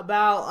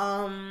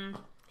about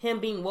him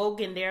being woke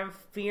and they're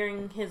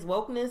fearing his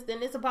wokeness,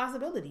 then it's a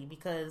possibility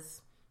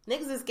because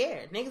niggas is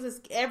scared.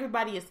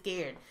 Everybody is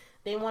scared.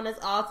 They want us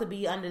all to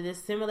be under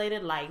this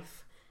simulated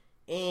life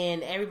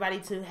and everybody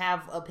to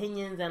have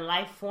opinions and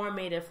life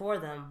formatted for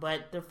them.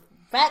 But the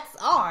facts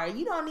are,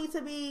 you don't need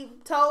to be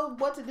told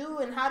what to do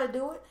and how to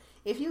do it.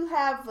 If you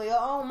have your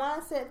own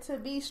mindset to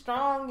be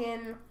strong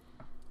and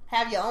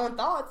have your own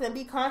thoughts and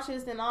be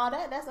conscious and all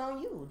that, that's on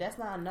you. That's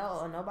not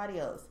nobody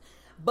else.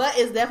 But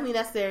it's definitely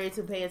necessary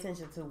to pay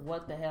attention to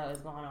what the hell is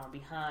going on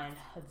behind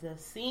the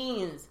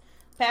scenes.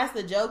 Past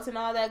the jokes and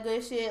all that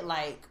good shit,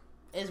 like,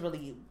 it's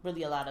really,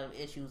 really a lot of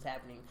issues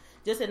happening.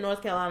 Just in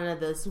North Carolina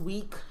this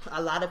week,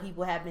 a lot of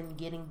people have been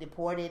getting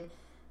deported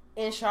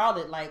in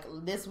Charlotte. Like,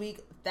 this week,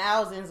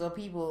 thousands of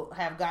people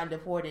have gotten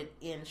deported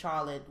in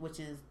Charlotte, which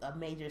is a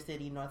major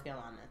city in North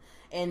Carolina.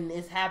 And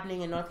it's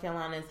happening in North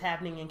Carolina, it's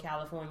happening in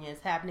California,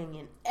 it's happening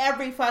in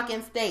every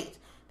fucking state.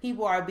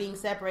 People are being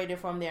separated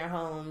from their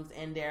homes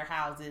and their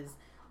houses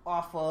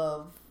off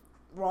of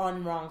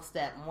one wrong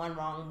step, one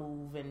wrong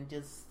move, and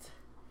just,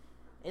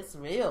 it's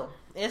real.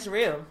 It's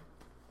real.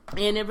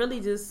 And it really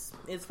just,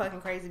 it's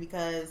fucking crazy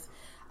because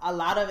a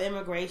lot of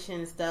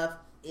immigration stuff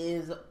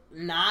is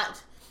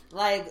not,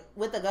 like,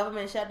 with the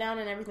government shutdown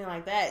and everything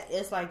like that,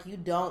 it's like you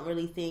don't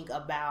really think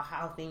about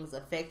how things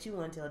affect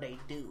you until they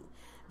do.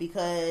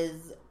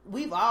 Because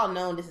we've all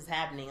known this is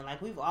happening.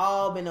 Like, we've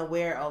all been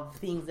aware of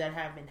things that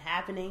have been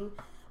happening.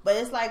 But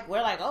it's like,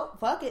 we're like, oh,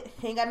 fuck it.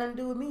 Ain't got nothing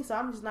to do with me, so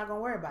I'm just not going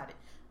to worry about it.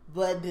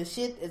 But the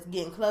shit is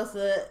getting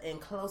closer and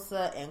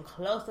closer and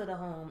closer to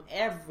home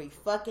every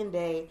fucking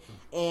day.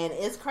 And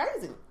it's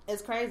crazy.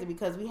 It's crazy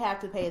because we have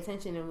to pay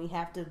attention and we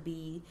have to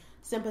be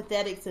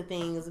sympathetic to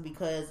things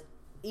because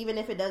even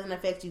if it doesn't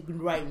affect you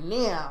right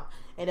now,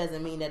 it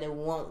doesn't mean that it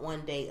won't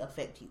one day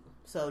affect you.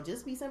 So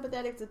just be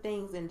sympathetic to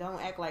things and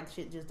don't act like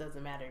shit just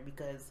doesn't matter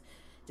because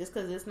just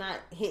because it's not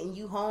hitting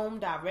you home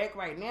direct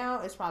right now,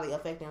 it's probably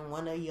affecting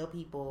one of your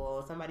people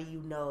or somebody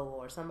you know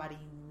or somebody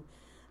you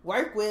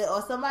work with,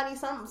 or somebody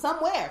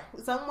somewhere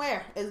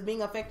is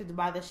being affected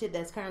by the shit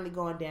that's currently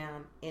going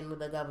down in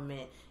the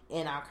government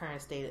in our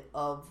current state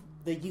of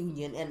the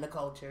union and the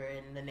culture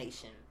and the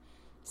nation.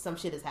 Some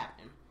shit is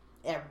happening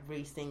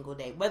every single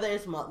day, whether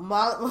it's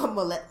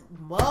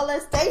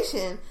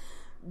molestation,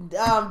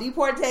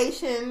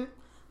 deportation,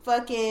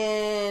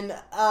 fucking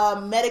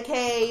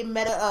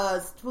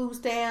Medicaid, food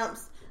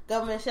stamps,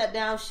 government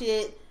shutdown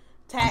shit,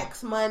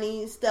 tax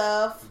money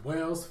stuff.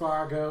 Wells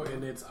Fargo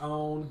in its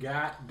own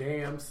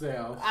goddamn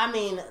self. I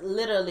mean,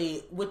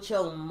 literally, with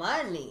your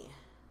money,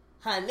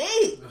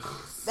 honey.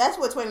 That's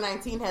what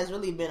 2019 has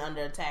really been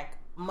under attack.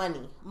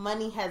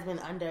 Money has been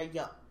under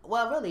your.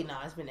 Well, really, no,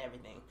 it's been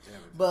everything.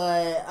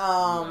 But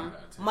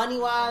money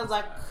wise,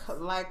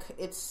 like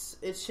it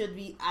should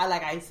be.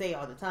 I say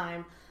all the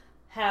time,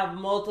 have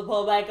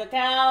multiple bank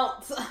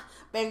accounts.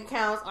 Bank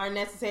accounts are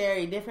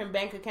necessary. Different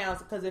bank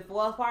accounts, because if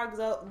Wells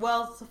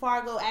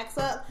Fargo acts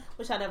up,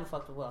 which I never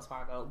fucked with Wells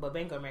Fargo, but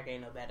Bank of America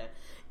ain't no better.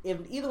 If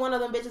either one of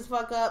them bitches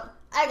fuck up,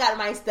 I got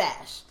my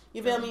stash.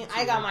 You feel me?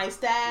 I got my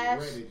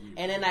stash,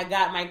 and then I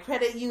got my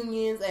credit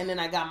unions, and then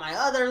I got my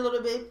other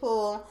little big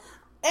pool.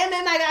 And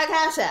then I got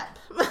Cash App.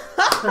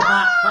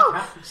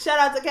 Shout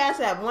out to Cash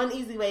App. One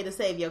easy way to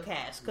save your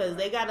cash, because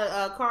they got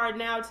a card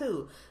now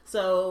too.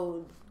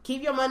 So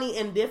keep your money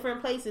in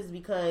different places,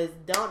 because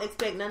don't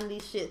expect none of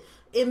these shit.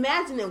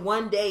 Imagine it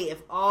one day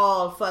if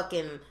all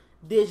fucking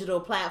digital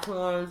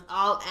platforms,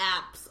 all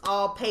apps,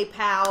 all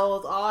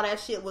PayPals, all that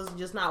shit was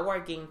just not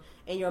working,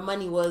 and your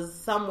money was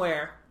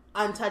somewhere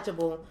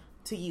untouchable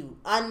to you,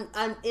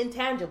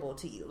 intangible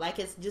to you. Like,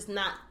 it's just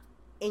not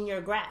in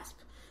your grasp.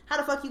 How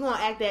the fuck you gonna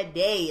act that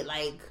day?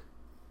 Like,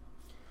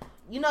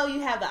 you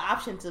have the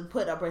option to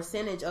put a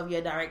percentage of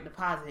your direct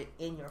deposit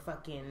in your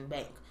fucking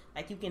bank.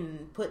 Like, you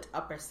can put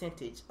a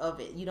percentage of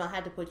it. You don't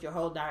have to put your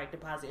whole direct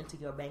deposit into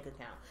your bank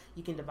account.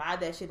 You can divide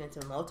that shit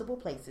into multiple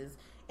places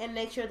and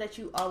make sure that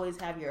you always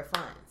have your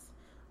funds.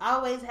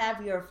 Always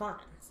have your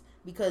funds.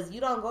 Because you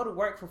don't go to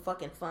work for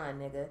fucking fun,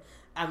 nigga.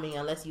 I mean,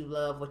 unless you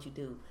love what you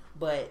do.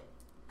 But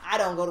I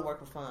don't go to work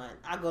for fun.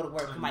 I go to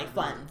work for my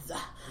funds.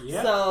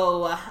 Yep.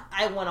 So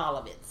I want all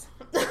of it.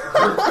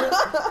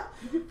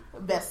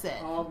 Best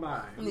said. All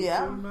mine.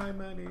 Yeah. For my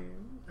money.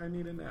 I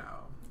need it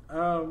now.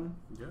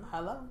 Yeah.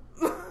 Hello.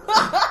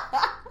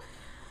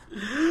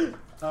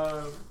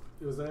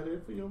 Was that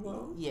it for your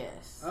vote?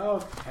 Yes.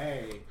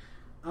 Okay.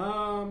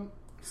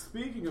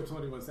 Speaking of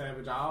 21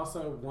 Savage, I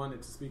also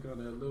wanted to speak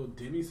on the little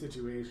Demi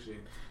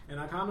situation, and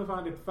I kind of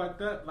find it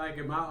fucked up. Like,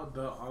 am I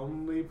the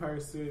only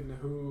person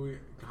who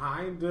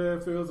kind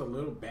of feels a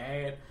little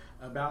bad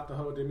about the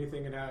whole Demi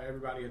thing and how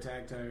everybody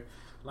attacked her?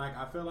 Like,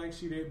 I feel like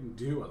she didn't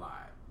do a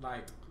lot,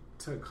 like,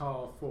 to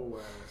call for.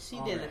 She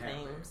did the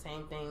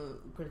same thing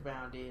Chris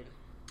Brown did.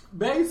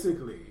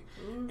 Basically.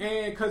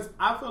 And because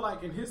I feel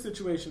like in his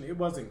situation, it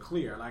wasn't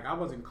clear. Like, I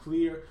wasn't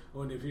clear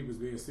on if he was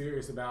being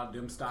serious about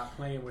them stop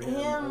playing with him.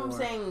 Him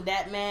saying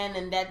that man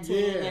and that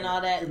team and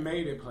all that. It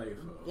made it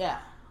playful. Yeah.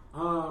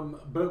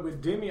 But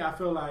with Demi, I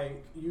feel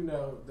like,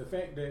 the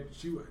fact that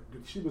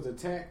she was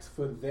attacked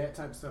for that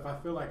type of stuff, I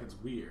feel like it's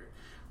weird.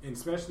 And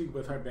especially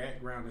with her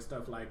background and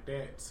stuff like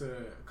that,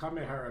 to come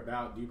at her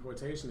about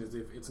deportation as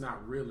if it's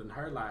not real in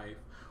her life,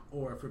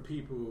 or for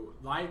people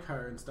like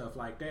her and stuff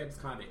like that, it's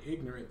kind of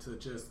ignorant to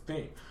just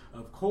think.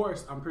 Of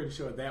course, I'm pretty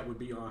sure that would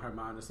be on her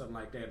mind or something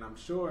like that. And I'm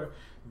sure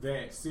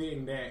that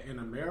seeing that in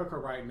America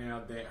right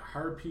now, that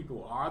her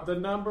people are the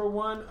number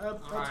one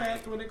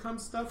attacked when it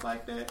comes to stuff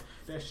like that,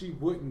 that she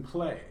wouldn't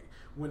play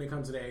when it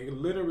comes to that. It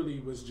literally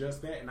was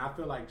just that. And I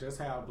feel like just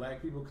how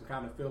black people can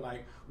kind of feel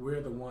like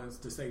we're the ones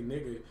to say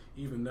nigga,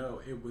 even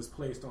though it was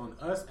placed on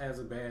us as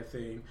a bad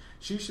thing,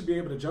 she should be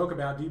able to joke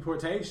about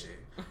deportation.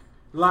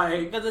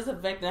 Like, because it's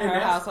affecting her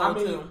household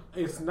too.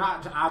 It's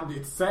not.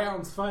 It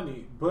sounds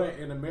funny, but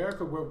in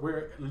America,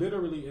 we're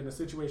literally in a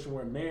situation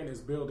where man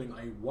is building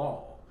a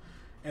wall,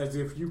 as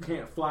if you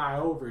can't fly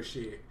over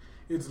shit.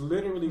 It's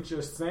literally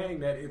just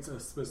saying that it's a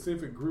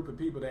specific group of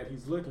people that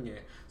he's looking at.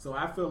 So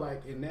I feel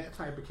like in that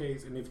type of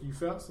case, and if you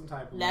felt some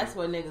type of that's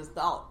what niggas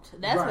thought.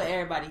 That's what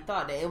everybody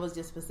thought, that it was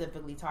just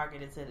specifically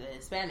targeted to the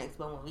Hispanics.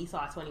 But when we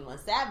saw 21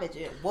 Savage,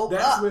 it woke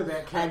up where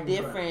that came a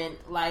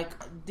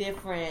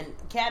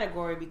different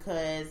category,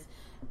 because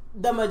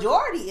the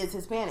majority is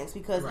Hispanics.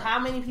 Because how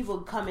many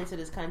people come into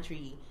this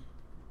country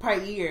per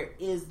year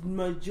is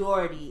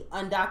majority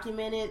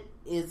undocumented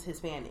is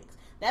Hispanics.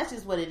 That's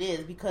just what it is,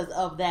 because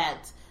of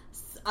that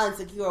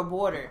unsecure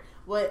border.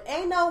 But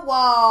ain't no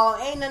wall,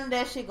 ain't none of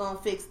that shit gonna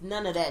fix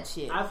none of that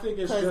shit. I think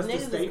it's just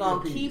niggas is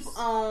gonna keep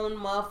on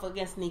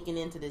motherfucking sneaking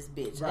into this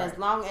bitch. As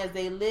long as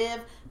they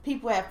live,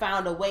 people have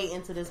found a way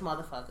into this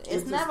motherfucker.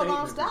 It's never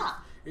gonna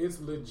stop.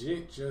 It's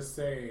legit just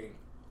saying,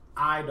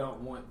 I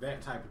don't want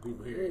that type of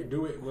people here.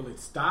 Will it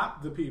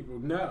stop the people?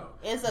 No.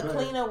 It's a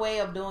cleaner way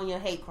of doing your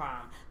hate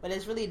crime, but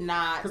it's really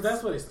not. Because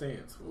that's what it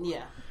stands for.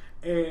 Yeah.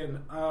 And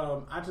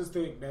I just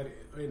think that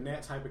in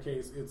that type of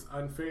case, it's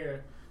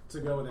unfair to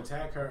go and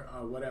attack her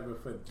or whatever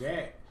for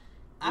that.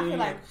 I feel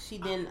like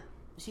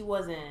she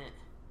wasn't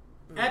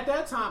At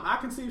that time, I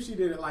can see if she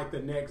did it like the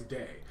next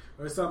day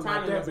or something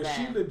Timing like that. was But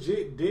bad. she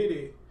legit did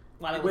it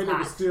While it was when it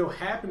was hot. still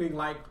happening.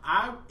 Like,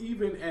 I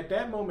even at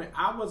that moment,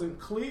 I wasn't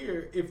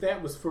clear if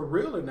that was for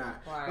real or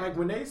not. Right. Like,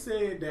 when they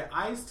said that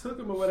ICE took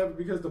him or whatever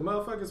because the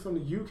motherfuckers from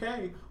the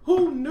UK,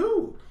 who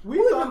knew? We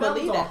Who thought even that was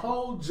believed a that?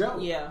 whole joke.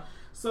 Yeah.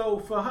 So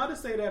for her to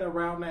say that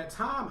around that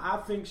time, I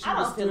think she I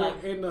was don't feel still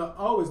like- in the,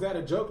 oh, is that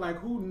a joke? Like,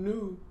 who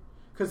knew?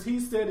 Because he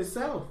said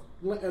itself,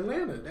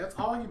 Atlanta. That's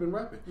all he been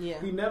repping. Yeah.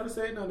 He never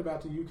said nothing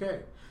about the UK.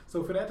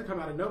 So for that to come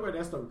out of nowhere,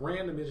 that's the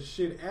randomest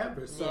shit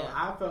ever. So Yeah.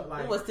 I felt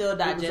like It was still it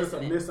was just a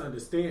digesting it.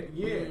 misunderstanding.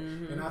 Yeah.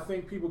 Mm-hmm. And I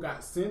think people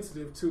got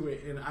sensitive to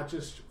it, and I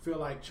just feel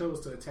like chose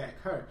to attack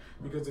her.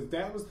 Because if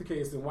that was the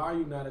case, then why are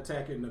you not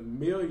attacking the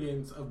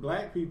millions of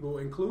black people,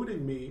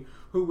 including me,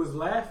 who was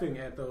laughing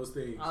at those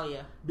things? Oh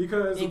yeah.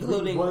 Because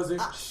Including we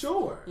wasn't us.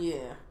 sure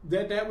Yeah.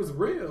 that was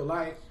real.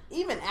 Like,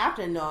 Even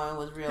after knowing it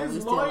was real, we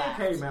his still lawyer laughed.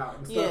 came out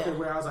and stuff, Yeah. and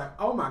where I was like,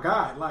 oh my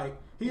God, like,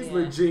 he's Yeah.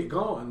 legit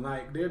gone.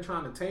 Like, they're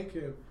trying to take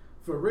him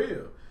for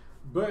real.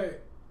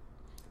 But,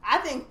 I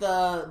think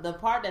the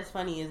part that's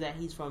funny is that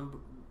he's from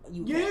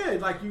UK. yeah,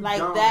 like, you Like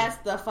don't. that's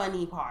the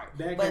funny part.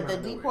 That But came the out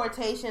of nowhere.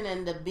 deportation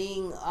and the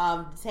being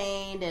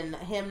detained and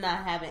him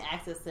not having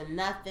access to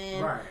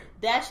nothing, Right.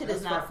 that shit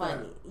is That's not fucked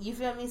funny. up. You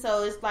feel me?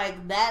 So it's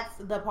like that's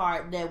the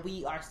part that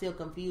we are still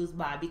confused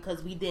by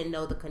because we didn't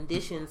know the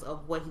conditions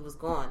of what he was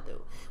going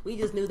through. We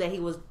just knew that he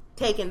was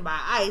taken by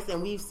ICE,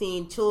 and we've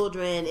seen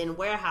children in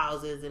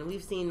warehouses, and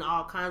we've seen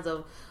all kinds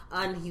of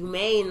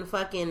unhumane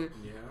fucking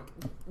Yeah.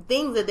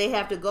 things that they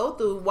have to go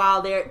through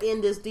while they're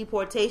in this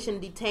deportation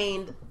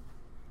detained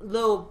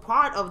little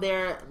part of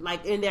their,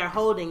 like, in their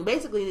holding.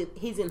 Basically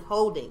he's in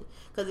holding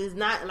because it's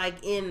not like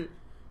in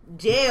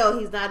jail,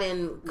 he's not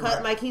in cut,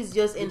 Right. like he's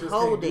just He in just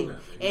can't do holding.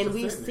 nothing. He's And just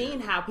we've sitting seen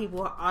there. how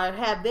people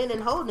have been in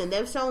holding.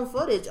 They've shown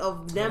footage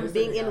of them They say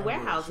being they in gotta wear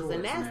warehouses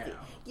and shorts nasty. now.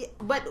 Yeah,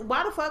 but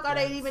why the fuck are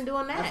they even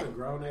doing That's that? a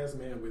grown ass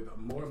man with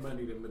more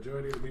money than the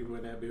majority of the people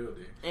in that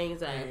building.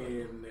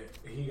 Exactly. And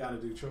he got to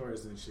do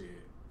chores and shit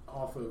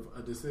off of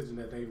a decision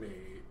that they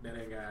made that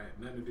ain't got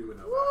nothing to do with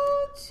nobody.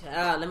 Woo,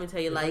 child, let me tell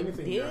you, If like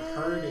anything, you're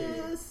hurting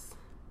this.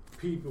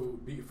 people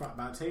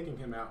by taking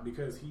him out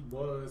because he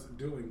was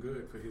doing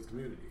good for his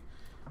community.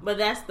 But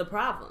that's the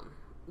problem.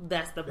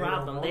 That's the They don't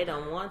problem. want They that.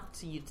 don't want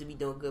you to be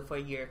doing good for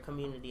your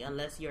community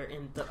unless you're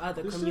in the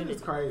other This community. shit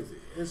is crazy.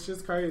 It's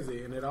just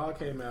crazy, and it all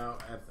came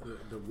out at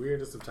the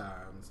weirdest of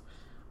times.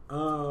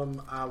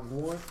 I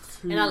want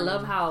to, And I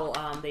love how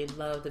they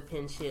love to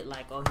pin shit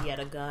like, oh, he had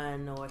a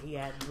gun, or he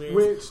had this,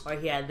 Which- or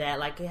he had that.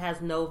 Like, it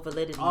has no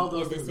validity All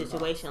those in this things are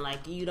situation.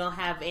 Like, you don't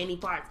have any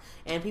parts.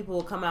 And people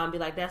will come out and be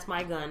like, that's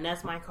my gun,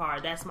 that's my car,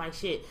 that's my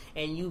shit.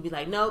 And you be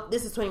like, nope,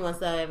 this is 21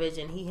 Savage.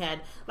 And he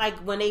had, like,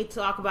 when they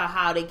talk about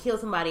how they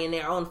killed somebody in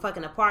their own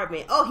fucking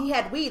apartment, oh, he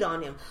had weed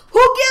on him. Who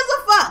gives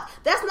a fuck?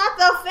 That's not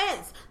the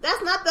offense.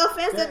 That's not the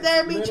offense that That's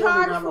they're being literally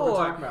charged not what we're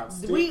talking about. for.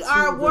 Stick We to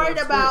are the worried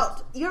script.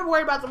 about, you're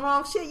worried about the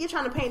wrong shit. You're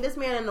trying to paint this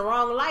man in the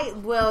wrong light.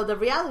 Well, the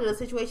reality of the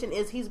situation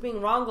is he's being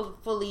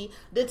wrongfully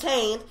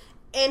detained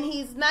and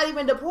he's not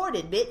even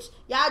deported, bitch.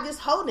 Y'all just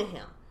holding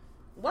him.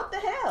 What the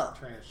hell?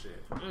 trash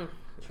shit. Mm.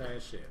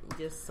 Trash shit.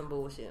 Just some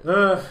bullshit.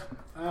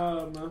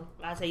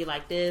 I tell you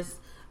like this.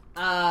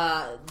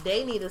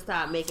 They need to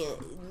stop making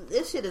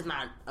this shit is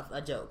not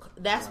a joke.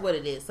 That's what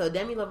it is. So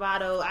Demi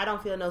Lovato, I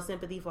don't feel no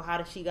sympathy for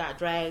how she got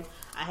dragged.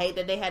 I hate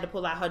that they had to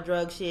pull out her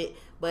drug shit,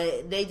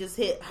 but they just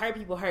hurt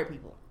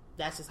people.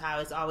 That's just how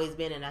it's always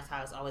been, and that's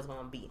how it's always going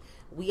to be.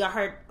 We are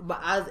hurt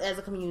as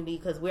a community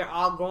because we're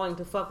all growing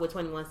to fuck with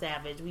 21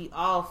 Savage. We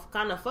all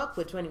kind of fuck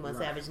with 21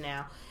 Savage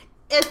now,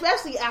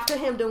 especially after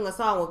him doing a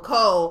song with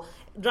Cole,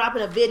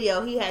 dropping a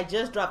video. He had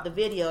just dropped the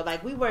video.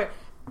 Like, we were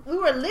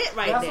lit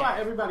right That's there. why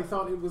everybody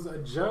thought it was a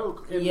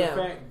joke in Yeah.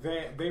 the fact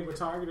that they were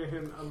targeting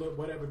him a little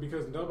whatever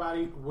because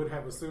nobody would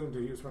have assumed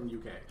that he was from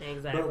UK.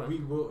 Exactly. But we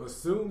will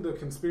assume the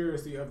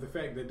conspiracy of the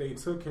fact that they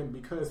took him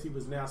because he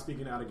was now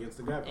speaking out against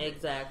the government.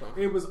 Exactly.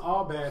 It was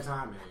all bad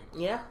timing.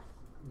 Yeah.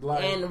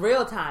 Like, And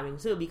real timing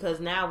too, because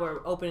now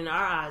we're opening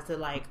our eyes to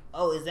like,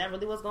 oh, is that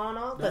really what's going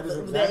on? That is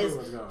Because exactly there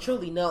what's is going on.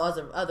 truly no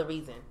other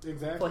reason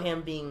Exactly. for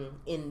him being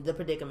in the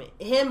predicament.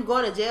 Him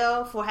going to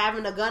jail for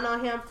having a gun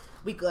on him,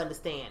 we could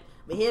understand.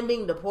 But him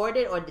being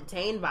deported or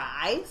detained by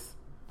ICE,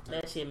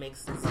 that shit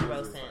makes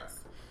zero sense.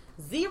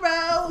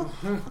 Zero.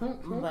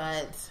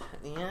 But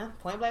yeah,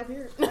 point blank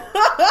period.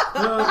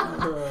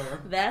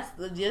 That's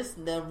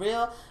just the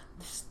real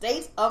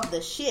state of the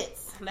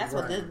shits. That's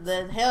what Right.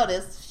 the hell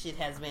this shit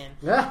has been.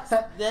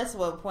 That's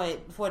what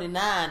point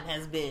 49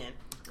 has been.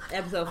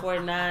 Episode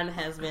 49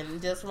 has been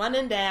just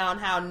running down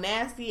how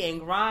nasty and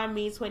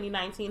grimy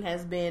 2019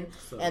 has been,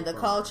 So and the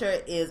fun.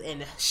 culture is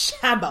in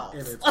shambles.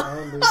 And it's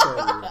only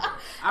February.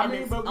 I And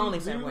mean, it's but we only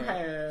do February.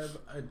 have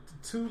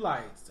two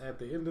lights at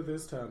the end of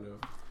this tunnel.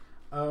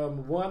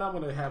 One, I'm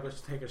going to have us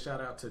take a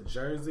shout out to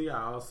Jersey.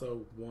 I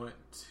also want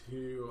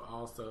to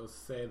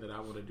say that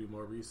I want to do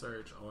more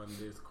research on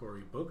this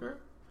Cory Booker.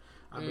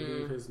 I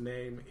believe his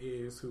name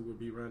is who will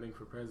be running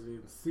for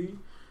presidency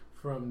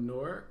from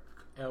Newark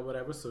or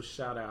whatever. So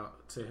shout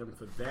out to him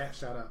for that.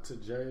 Shout out to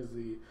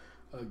Jersey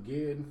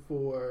again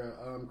for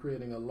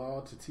creating a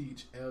law to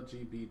teach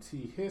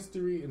LGBT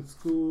history in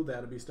school.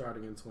 That'll be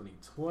starting in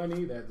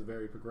 2020. That's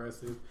very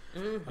progressive.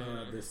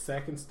 Mm-hmm. The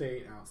second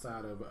state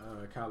outside of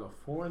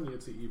California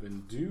to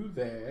even do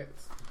that.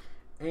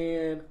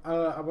 And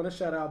I want to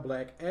shout out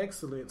Black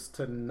Excellence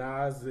to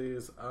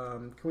Nas's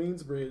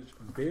Queensbridge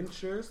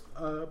Ventures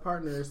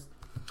partners.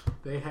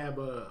 They have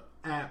a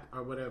app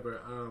or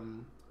whatever,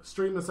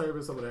 streaming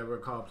service or whatever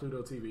called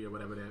Pluto TV or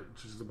whatever that,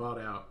 which is bought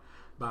out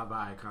by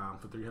Viacom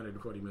for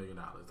 $340 million.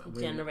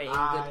 Generating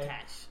good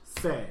cash.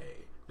 Say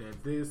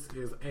that this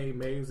is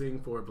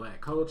amazing for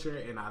Black culture,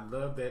 and I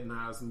love that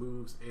Nas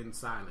moves in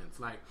silence.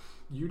 Like,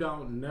 you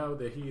don't know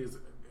that he is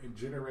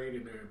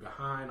generating or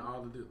behind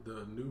all of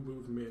the new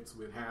movements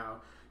with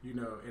how, you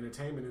know,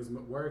 entertainment is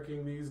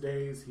working these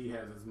days. He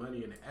has his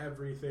money in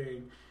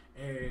everything,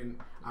 and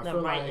I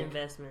feel like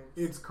investments.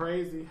 It's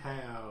crazy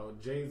how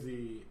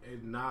Jay-Z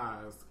and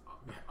Nas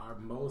are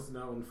most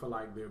known for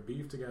like their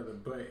beef together,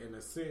 but in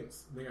a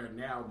sense they are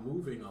now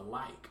moving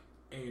alike,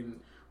 and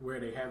where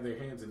they have their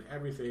hands in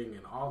everything,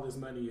 and all this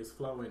money is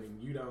flowing,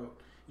 and you don't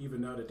even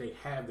know that they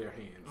have their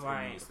hands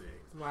in these things.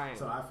 Right.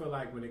 So I feel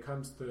like when it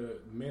comes to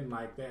men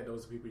like that,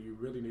 those are people you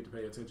really need to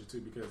pay attention to,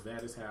 because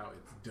that is how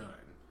it's done.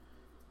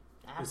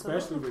 Absolutely.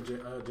 Especially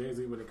with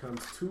Jay-Z when it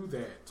comes to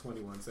that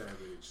 21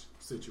 Savage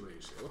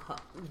situation.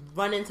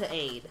 Run into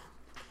aid.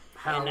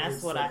 And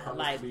that's what I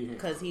like,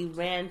 because he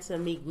ran to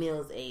Meek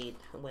Mill's aid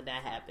when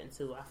that happened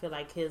too. I feel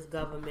like his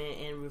government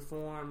and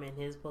reform and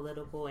his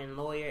political and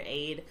lawyer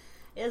aid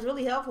is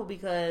really helpful,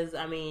 because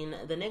I mean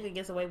the nigga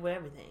gets away with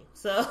everything.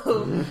 So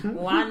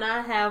why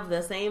not have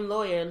the same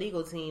lawyer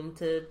legal team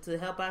to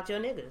help out your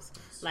niggas?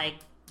 Like,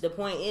 the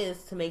point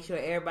is to make sure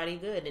everybody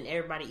good and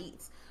everybody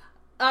eats.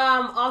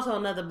 Also,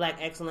 another Black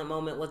excellent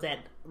moment was at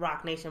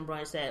Rock Nation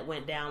brunch that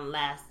went down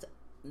last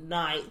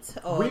night.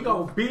 We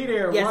gonna be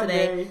there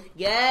yesterday. One day.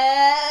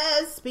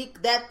 Yes,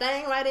 speak that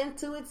thing right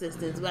into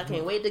existence. I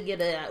can't wait to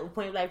get a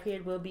Point Blank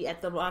Period. Will be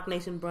at the Rock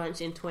Nation brunch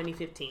in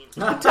 2015.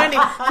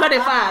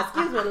 2025.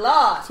 Excuse me,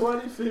 Lord.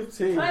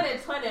 2015.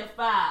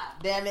 2025.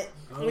 Damn it.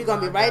 We're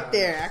gonna be right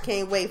there. I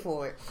can't wait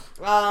for it.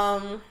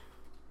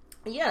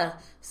 Yeah.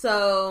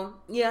 So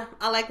yeah,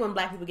 I like when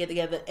Black people get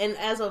together. And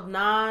as of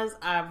Nas,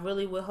 I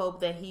really would hope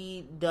that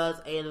he does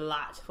a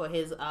lot for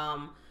his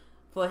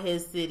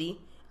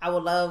city. I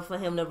would love for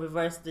him to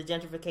reverse the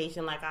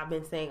gentrification. Like I've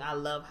been saying, I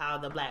love how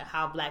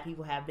Black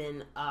people have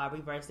been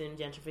reversing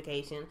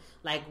gentrification.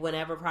 Like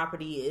whenever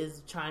property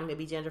is trying to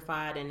be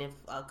gentrified, and if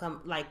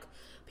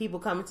people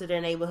come into their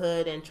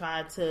neighborhood and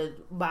try to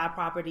buy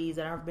properties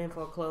that have been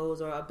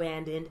foreclosed or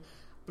abandoned,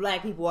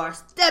 Black people are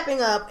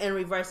stepping up and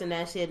reversing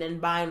that shit and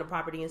buying the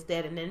property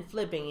instead and then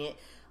flipping it.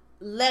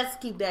 Let's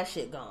keep that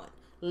shit going.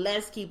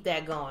 Let's keep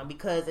that going,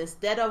 because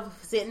instead of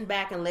sitting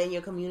back and letting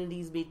your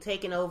communities be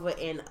taken over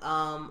and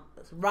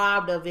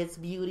robbed of its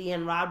beauty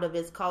and robbed of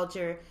its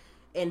culture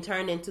and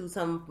turned into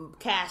some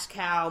cash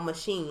cow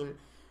machine,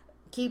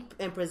 keep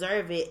and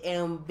preserve it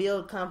and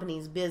build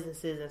companies,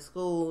 businesses, and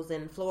schools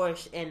and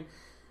flourish and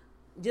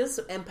just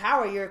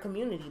empower your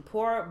community.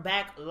 Pour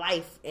back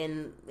life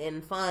and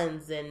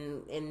funds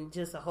and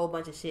just a whole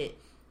bunch of shit.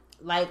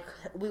 Like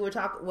we were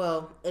talking,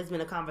 well, it's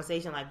been a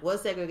conversation like,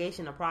 was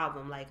segregation a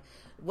problem? Like,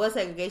 was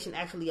segregation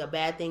actually a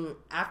bad thing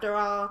after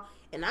all?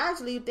 And I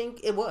actually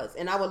think it was.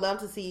 And I would love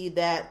to see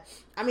that.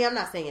 I mean, I'm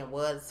not saying it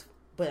was,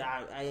 but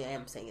I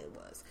am saying it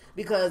was.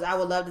 Because I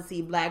would love to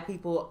see Black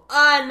people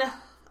what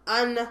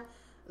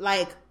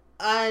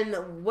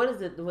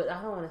is it? I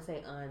don't want to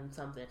say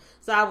something.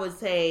 So I would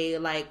say,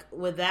 like,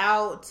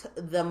 without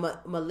the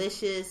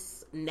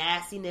malicious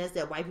nastiness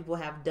that white people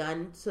have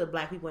done to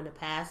Black people in the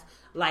past,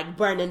 like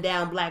burning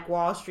down Black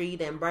Wall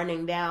Street and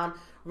burning down,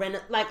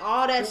 like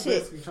all that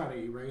shit. Basically trying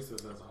to erase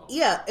us as a whole.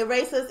 Yeah,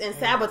 erase us and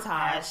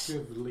sabotage.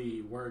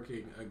 Actively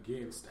working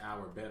against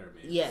our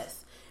betterment.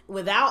 Yes.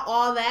 Without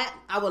all that,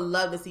 I would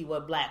love to see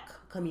what Black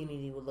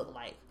community would look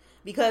like.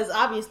 Because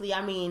obviously,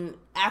 I mean,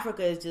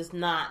 Africa is just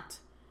not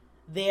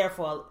there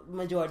for a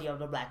majority of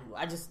the Black people.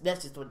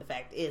 That's just what the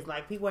fact is.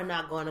 Like, people are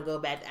not going to go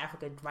back to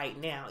Africa right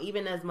now.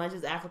 Even as much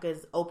as Africa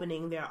is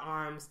opening their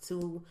arms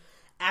to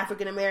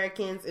African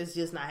Americans, it's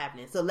just not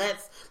happening. So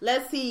let's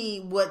see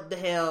what the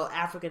hell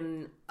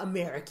African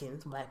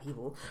Americans, Black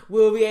people,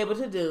 will be able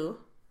to do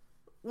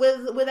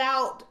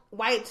without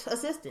white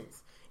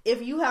assistance.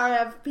 If you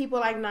have people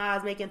like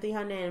Nas making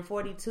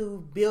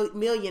 $342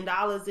 million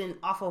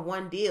off of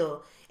one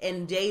deal,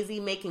 and Jay-Z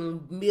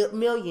making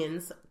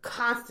millions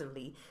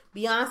constantly,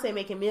 Beyonce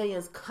making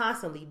millions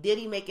constantly,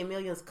 Diddy making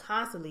millions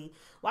constantly,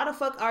 why the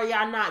fuck are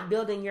y'all not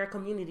building your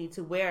community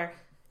to where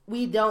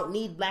we don't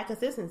need Black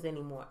assistance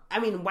anymore?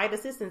 I mean, white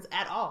assistance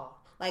at all.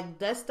 Like,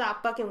 let's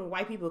stop fucking with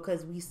white people,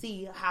 because we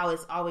see how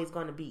it's always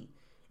going to be.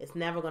 It's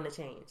never going to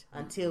change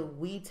until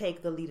we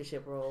take the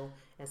leadership role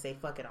and say,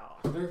 fuck it all.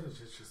 They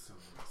just don't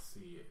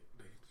see it.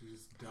 They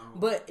just don't.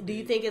 But do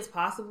you think it's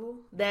possible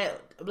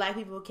that Black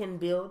people can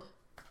build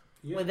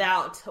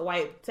without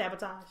white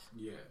sabotage?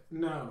 Yeah.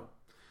 No.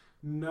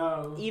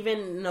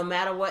 Even no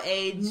matter what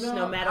age,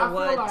 no matter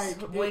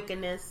what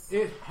wickedness.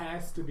 It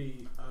has to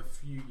be a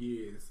few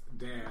years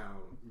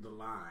down the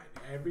line.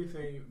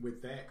 Everything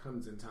with that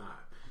comes in time.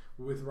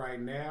 With right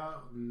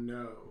now,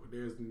 no.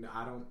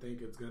 I don't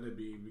think it's going to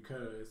be,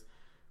 because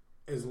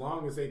as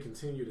long as they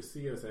continue to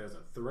see us as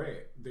a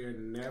threat, they're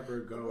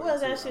never going to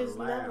that shit's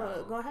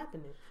never going to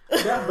happen.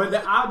 But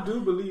I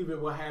do believe it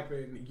will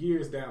happen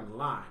years down the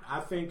line. I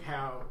think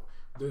how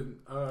you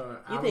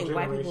think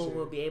white people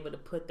will be able to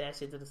put that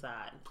shit to the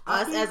side?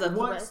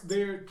 Once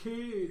their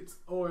kids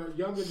or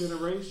younger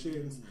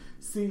generations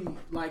see,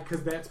 like,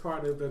 because that's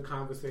part of the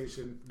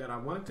conversation that I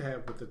wanted to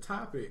have with the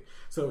topic.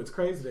 So it's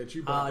crazy that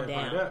you brought that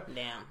part up.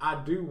 Damn.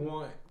 I do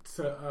want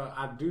to.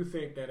 I do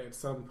think that at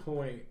some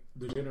point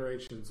the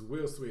generations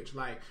will switch.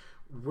 Like,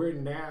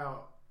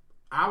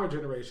 our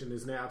generation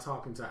is now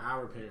talking to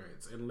our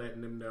parents and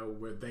letting them know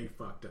where they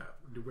fucked up.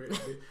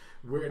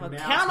 We're now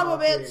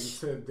talking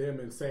to them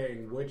and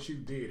saying, what you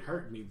did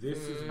hurt me. This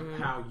is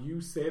how you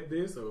said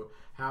this, or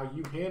how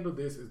you handled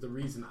this is the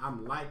reason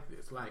I'm like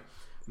this. Like,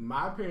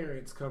 my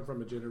parents come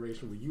from a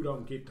generation where you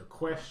don't get to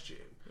question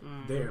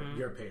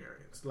your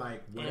parents.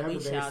 Like, whatever and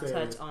we they shall say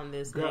touch on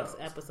this next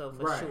episode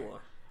for sure.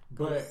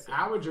 But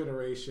our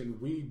generation,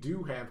 we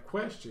do have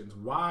questions.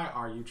 Why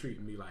are you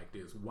treating me like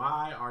this?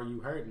 Why are you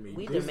hurting me?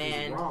 We this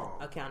demand is wrong.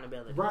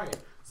 accountability. Right.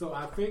 So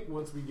I think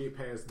once we get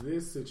past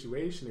this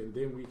situation, and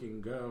then we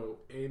can go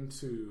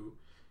into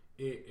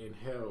it and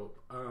help,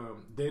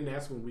 then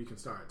that's when we can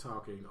start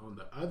talking on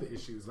the other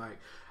issues. Like,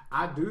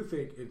 I do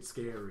think it's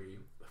scary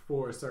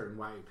for certain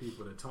white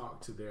people to talk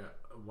to their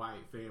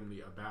white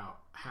family about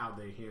how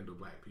they handle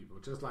black people.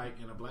 Just like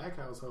in a black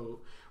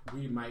household,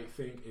 we might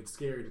think it's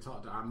scary to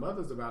talk to our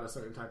mothers about a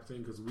certain type of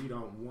thing because we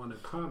don't want to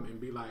come and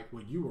be like,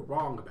 well, you were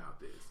wrong about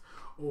this,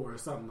 or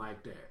something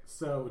like that.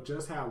 So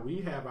just how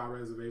we have our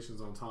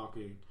reservations on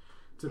talking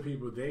to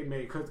people, they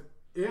may, because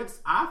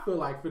I feel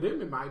like for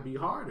them it might be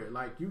harder.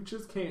 Like, you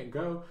just can't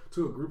go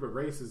to a group of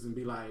racists and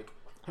be like,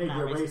 hey,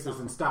 you're racist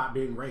and stop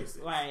being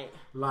racist. Right.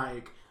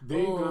 Like,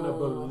 they're gonna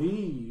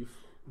believe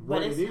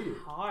what it is. But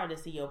it's hard to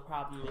see your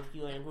problem if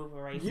you're in a group of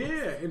racists.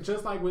 Yeah, and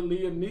just like with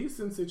Liam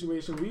Neeson's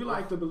situation, we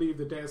like to believe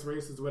that that's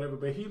racist or whatever,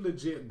 but he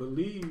legit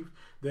believed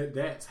that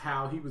that's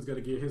how he was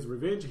going to get his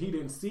revenge. He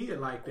didn't see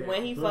it like that.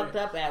 When he fucked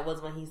up at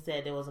was when he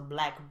said there was a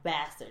black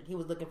bastard. He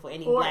was looking for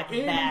any black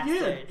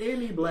bastard. Yeah,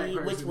 any black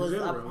person. Which was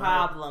a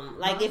problem.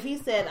 Like, if he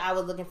said I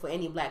was looking for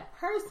any black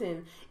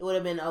person, it would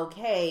have been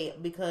okay,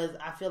 because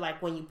I feel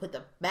like when you put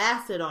the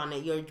bastard on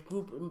it, you're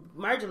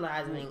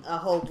marginalizing a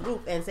whole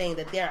group and saying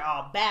that they're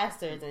all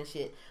bastards and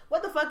shit.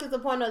 What the fuck is the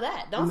point of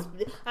that?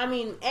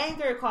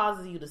 Anger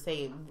causes you to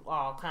say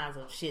all kinds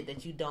of shit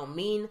that you don't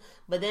mean,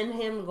 but then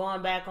him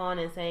going back on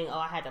and saying, oh,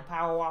 I had to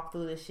power walk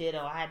through this shit,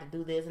 or I had to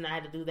do this and I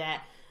had to do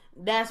that.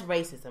 That's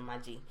racism, my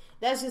G.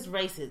 That's just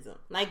racism.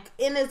 Like,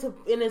 in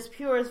its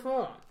purest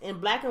form. In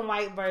black and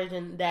white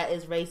version, that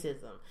is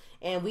racism.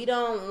 And we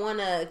don't want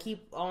to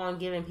keep on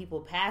giving people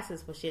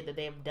passes for shit that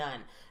they've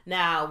done.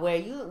 Now,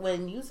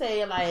 when you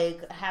say,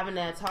 like, having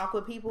to talk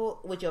with people,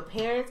 with your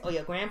parents or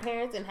your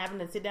grandparents, and having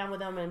to sit down with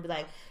them and be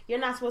like, you're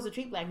not supposed to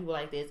treat black people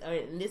like this, or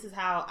this is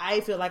how I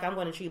feel like I'm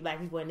going to treat black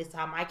people, and this is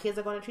how my kids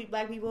are going to treat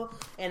black people,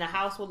 in a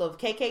house full of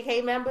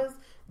KKK members,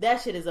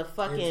 that shit is a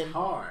fucking... It's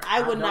hard.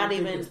 I would not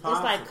even... It's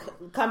like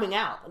coming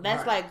out.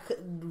 That's like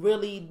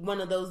really one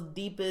of those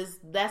deepest...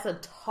 That's a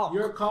talk.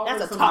 You're calling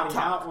somebody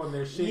out on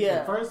their shit. Yeah.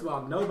 And first of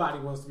all, nobody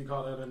wants to be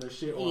called out on their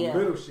shit on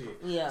little shit.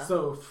 Yeah.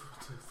 So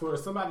for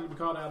somebody to be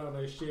called out on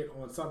their shit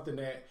on something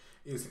that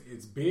is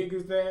as big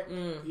as that,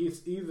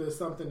 it's either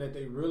something that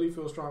they really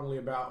feel strongly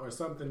about or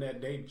something that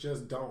they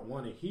just don't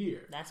want to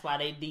hear. That's why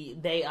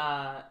they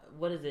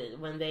what is it?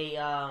 When they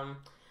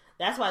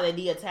that's why they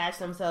detach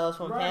themselves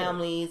from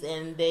families,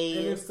 and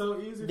it's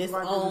so easy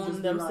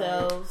disown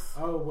themselves.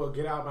 Like, oh, well,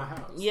 get out of my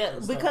house. Yeah,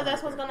 because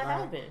that's what's going to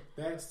happen.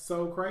 That's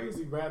so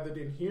crazy. Rather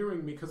than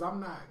hearing me, because I'm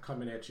not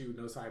coming at you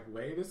no type of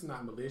way. This is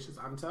not malicious.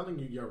 I'm telling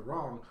you, you're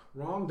wrong.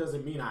 Wrong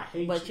doesn't mean I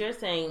hate you. But you're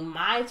saying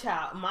my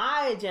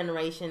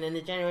generation, and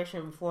the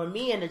generation before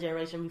me, and the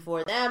generation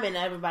before them, and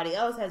everybody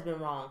else has been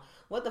wrong.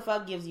 What the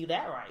fuck gives you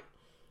that right?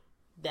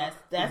 That's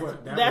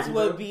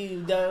what be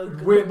the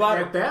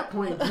at that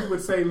point you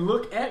would say,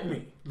 look at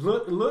me,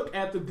 look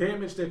at the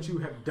damage that you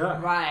have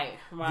done. Right.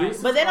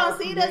 But they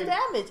don't see the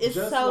damage. It's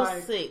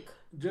so sick.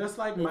 Just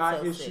like my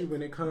issue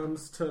when it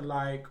comes to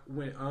like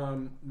when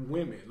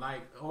women,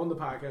 like on the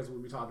podcast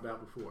what we talked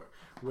about before,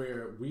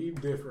 where we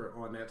differ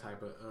on that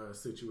type of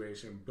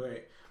situation.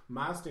 But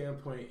my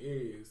standpoint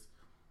is,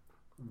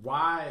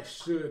 why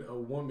should a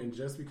woman,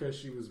 just because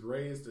she was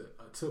raised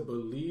to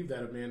believe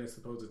that a man is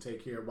supposed to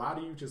take care, why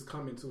do you just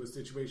come into a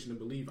situation and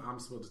believe I'm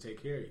supposed to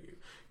take care of you?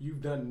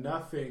 You've done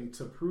nothing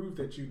to prove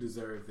that you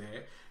deserve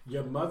that.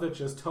 Your mother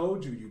just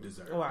told you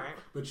deserve it.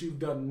 But you've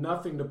done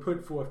nothing to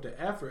put forth the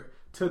effort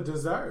to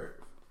deserve.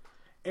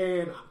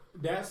 And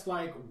that's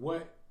like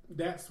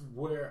that's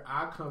where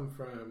I come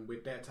from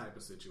with that type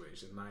of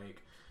situation.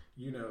 Like,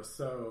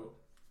 so,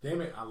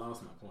 damn it, I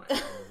lost my point.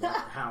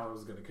 How I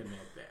was going to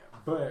connect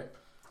that. But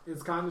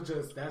it's kind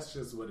of that's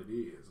just what it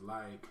is.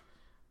 Like,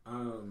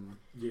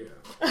 yeah.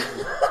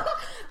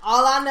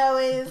 All I know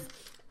is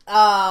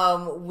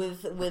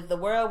With the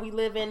world we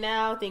live in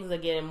now, things are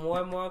getting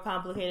more and more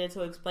complicated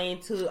to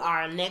explain to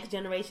our next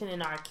generation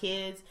and our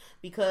kids,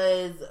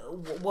 because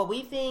what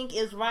we think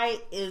is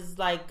right is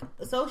like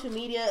social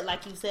media,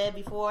 like you said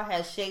before,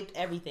 has shaped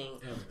everything.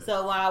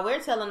 So while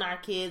we're telling our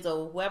kids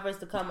or whoever's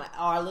to come,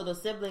 our little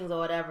siblings or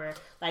whatever,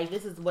 like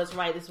this is what's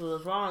right, this is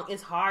what's wrong,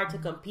 it's hard to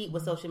compete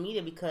with social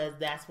media because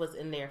that's what's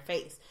in their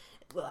face.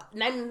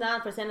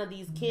 99% of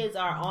these kids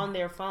are on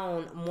their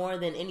phone more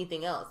than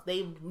anything else.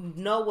 They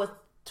know what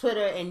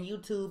Twitter and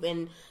YouTube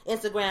and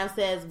Instagram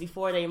says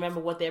before they remember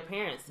what their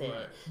parents said.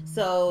 Right.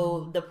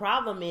 So the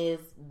problem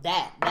is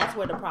that's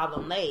where the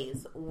problem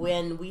lays,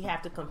 when we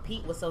have to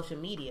compete with social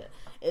media.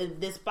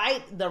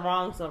 Despite the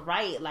wrongs of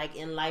right, like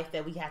in life,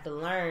 that we have to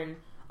learn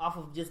off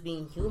of just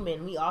being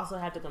human, we also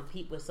have to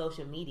compete with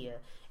social media,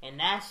 and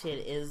that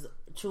shit is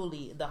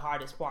truly the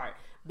hardest part.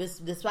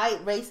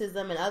 Despite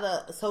racism and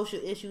other social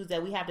issues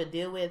that we have to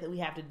deal with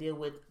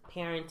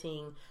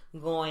parenting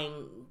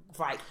going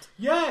right.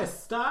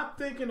 Yes, stop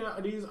thinking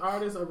that these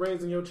artists are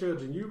raising your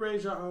children. You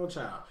raise your own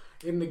child.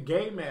 In the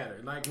gay matter,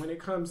 like when it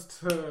comes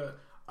to,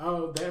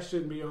 oh, that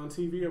shouldn't be on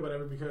TV or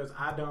whatever because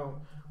I don't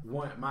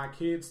want my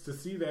kids to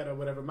see that or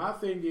whatever. My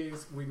thing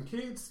is, when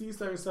kids see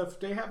certain stuff, if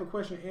they have a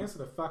question, answer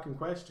the fucking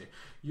question.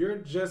 You're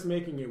just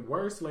making it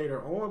worse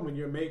later on when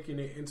you're making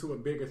it into a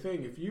bigger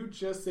thing. If you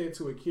just said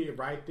to a kid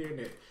right there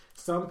that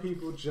some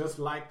people just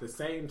like the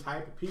same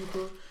type of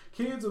people,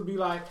 kids will be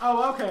like,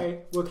 oh, okay,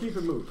 we'll keep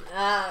it moving.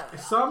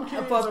 Some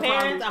kids for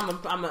parents,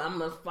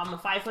 I'm a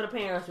fight for the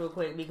parents real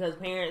quick, because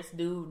parents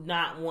do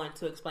not want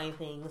to explain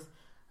things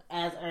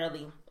as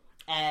early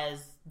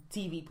as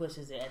TV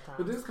pushes it at times.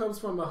 But this comes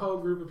from a whole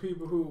group of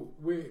people who,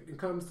 when it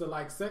comes to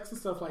like sex and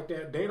stuff like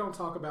that, they don't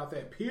talk about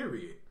that,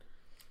 period.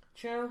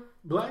 True.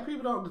 Black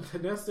people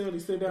don't necessarily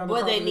sit down and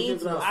but talk they need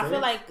to. about I sex.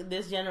 feel like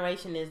this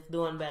generation is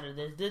doing better.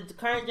 The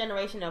current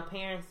generation of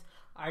parents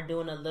are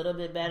doing a little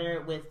bit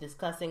better with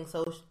discussing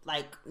social,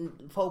 like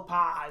faux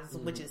pas,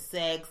 which is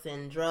sex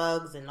and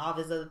drugs and all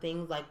these other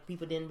things like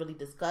people didn't really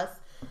discuss.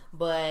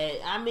 But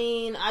I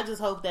mean, I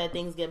just hope that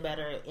things get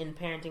better in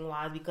parenting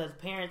wise, because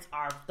parents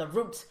are the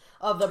root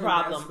of the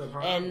problem.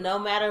 And no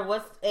matter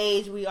what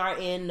age we are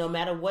in, no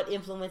matter what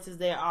influences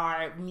there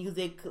are,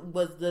 music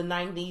was the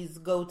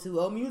 90s go to.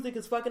 Oh, music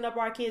is fucking up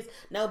our kids.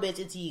 No, bitch,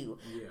 it's you.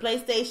 Yeah.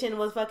 PlayStation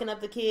was fucking up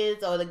the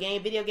kids, or the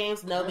video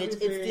games. No,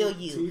 bitch, it's still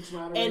you.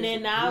 And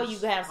then now you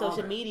have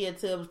social media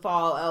to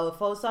fall.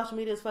 Oh, social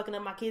media is fucking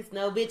up my kids.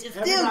 No, bitch, it's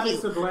still you.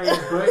 Everybody's to blame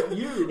but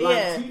you. Like,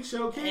 yeah. Teach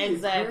your kids.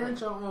 Exactly.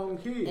 Parent your own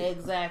kids.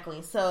 Exactly.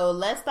 So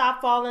let's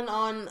stop falling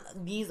on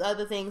these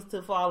other things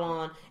to fall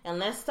on, and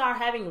let's start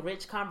having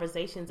rich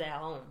conversations at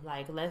home.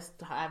 Like, let's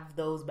have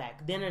those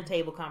back. Dinner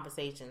table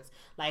conversations.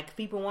 Like,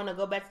 people want to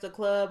go back to the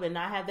club and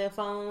not have their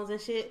phones and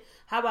shit.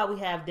 How about we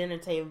have dinner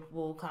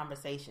table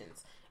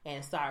conversations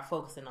and start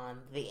focusing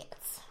on that?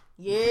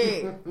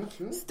 Yeah.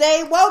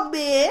 Stay woke,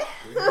 bitch.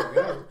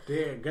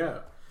 There you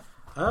go.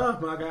 Oh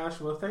my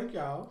gosh. Well, thank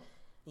y'all.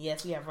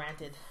 Yes, we have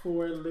ranted.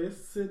 For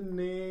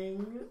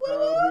listening. We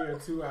are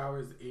 2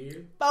 hours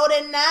in.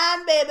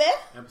 49, baby.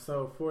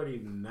 Episode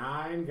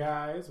 49,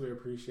 guys. We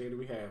appreciate it.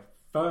 We have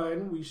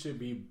fun. We should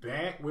be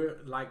back. We're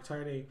like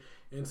turning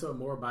into a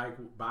more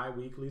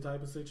bi-weekly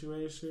type of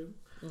situation.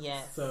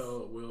 Yes.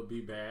 So we'll be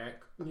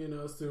back,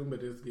 soon,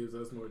 but this gives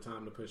us more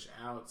time to push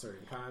out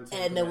certain content.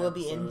 And then we'll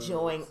be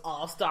enjoying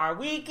All-Star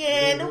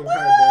Weekend. Living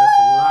her best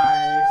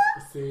life.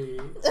 See,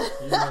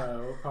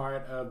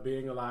 part of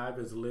being alive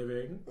is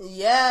living.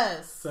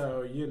 Yes.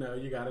 So, you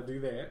got to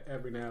do that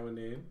every now and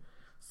then.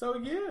 So,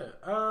 yeah.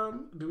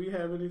 Do we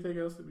have anything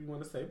else that we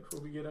want to say before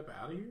we get up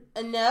out of here?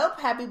 Nope.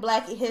 Happy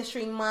Black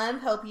History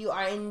Month. Hope you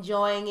are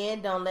enjoying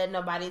it. Don't let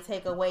nobody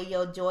take away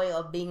your joy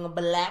of being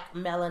black.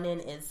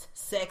 Melanin is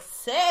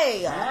sexy.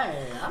 Hey,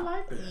 I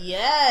like that.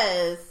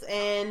 Yes.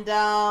 And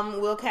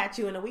we'll catch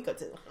you in a week or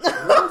two.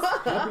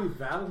 Happy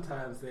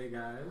Valentine's Day,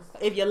 guys.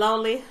 If you're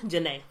lonely,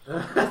 Janae.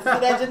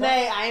 That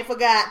Janae, I ain't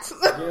forgot.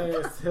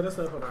 Yes. Hit us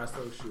up on our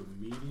social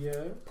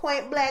media.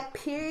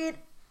 .black_pause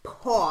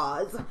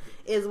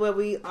is where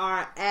we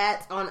are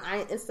at on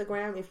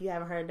Instagram. If you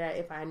haven't heard that,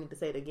 if I need to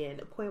say it again,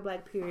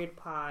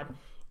 .black_pod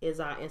is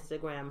our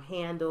Instagram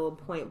handle.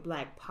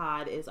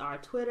 .black_pod is our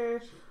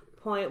Twitter.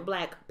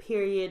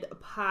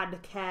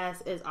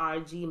 .black_podcast is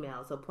our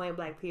Gmail. So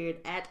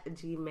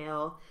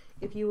 .black_@gmail.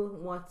 If you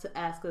want to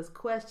ask us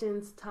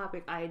questions,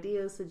 topic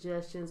ideas,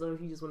 suggestions, or if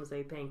you just want to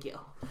say thank you.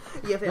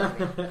 You feel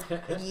me?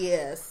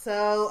 Yeah.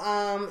 So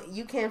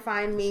you can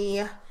find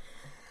me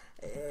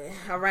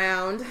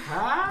around.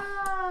 I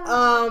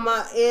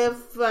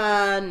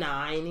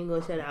ain't even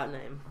gonna shout out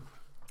name.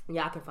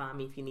 Y'all can find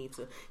me if you need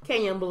to.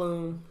 Kenyon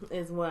Bloom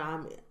is where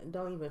I'm.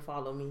 Don't even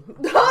follow me.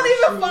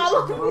 Don't even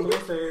follow me. Normally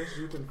says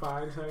you can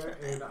find her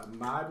in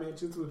my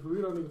mentions, which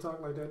we don't even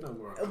talk like that no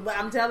more. But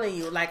I'm telling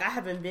you, like, I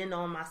haven't been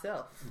on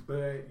myself.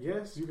 But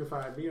yes, you can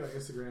find me on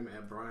Instagram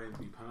at Brian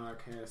the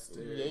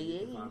Podcaster. Yeah. You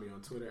can find me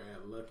on Twitter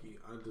at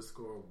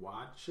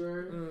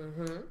Lucky_Watcher.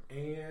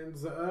 And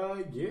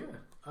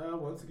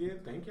once again,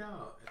 thank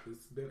y'all. This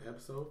has been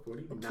episode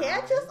 49.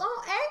 Catch us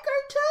on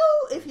Anchor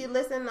too. if you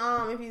listen,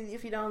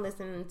 if you don't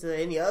listen to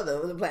any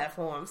other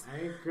platforms,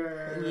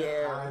 Anchor,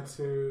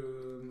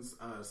 iTunes,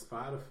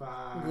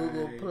 Spotify,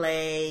 Google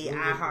Play,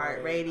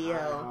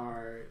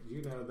 iHeartRadio,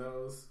 you know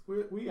those.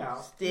 We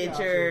out.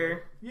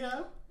 Stitcher, We out,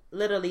 yeah,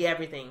 literally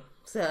everything.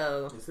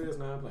 So it says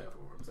 9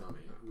 platforms. I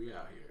mean, we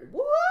out here.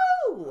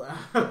 Woo!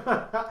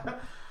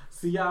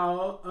 See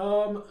y'all.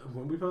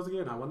 When we post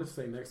again, I wanted to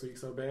say next week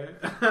so bad.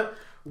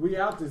 We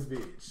out this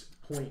bitch.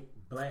 Point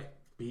blank,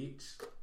 bitch.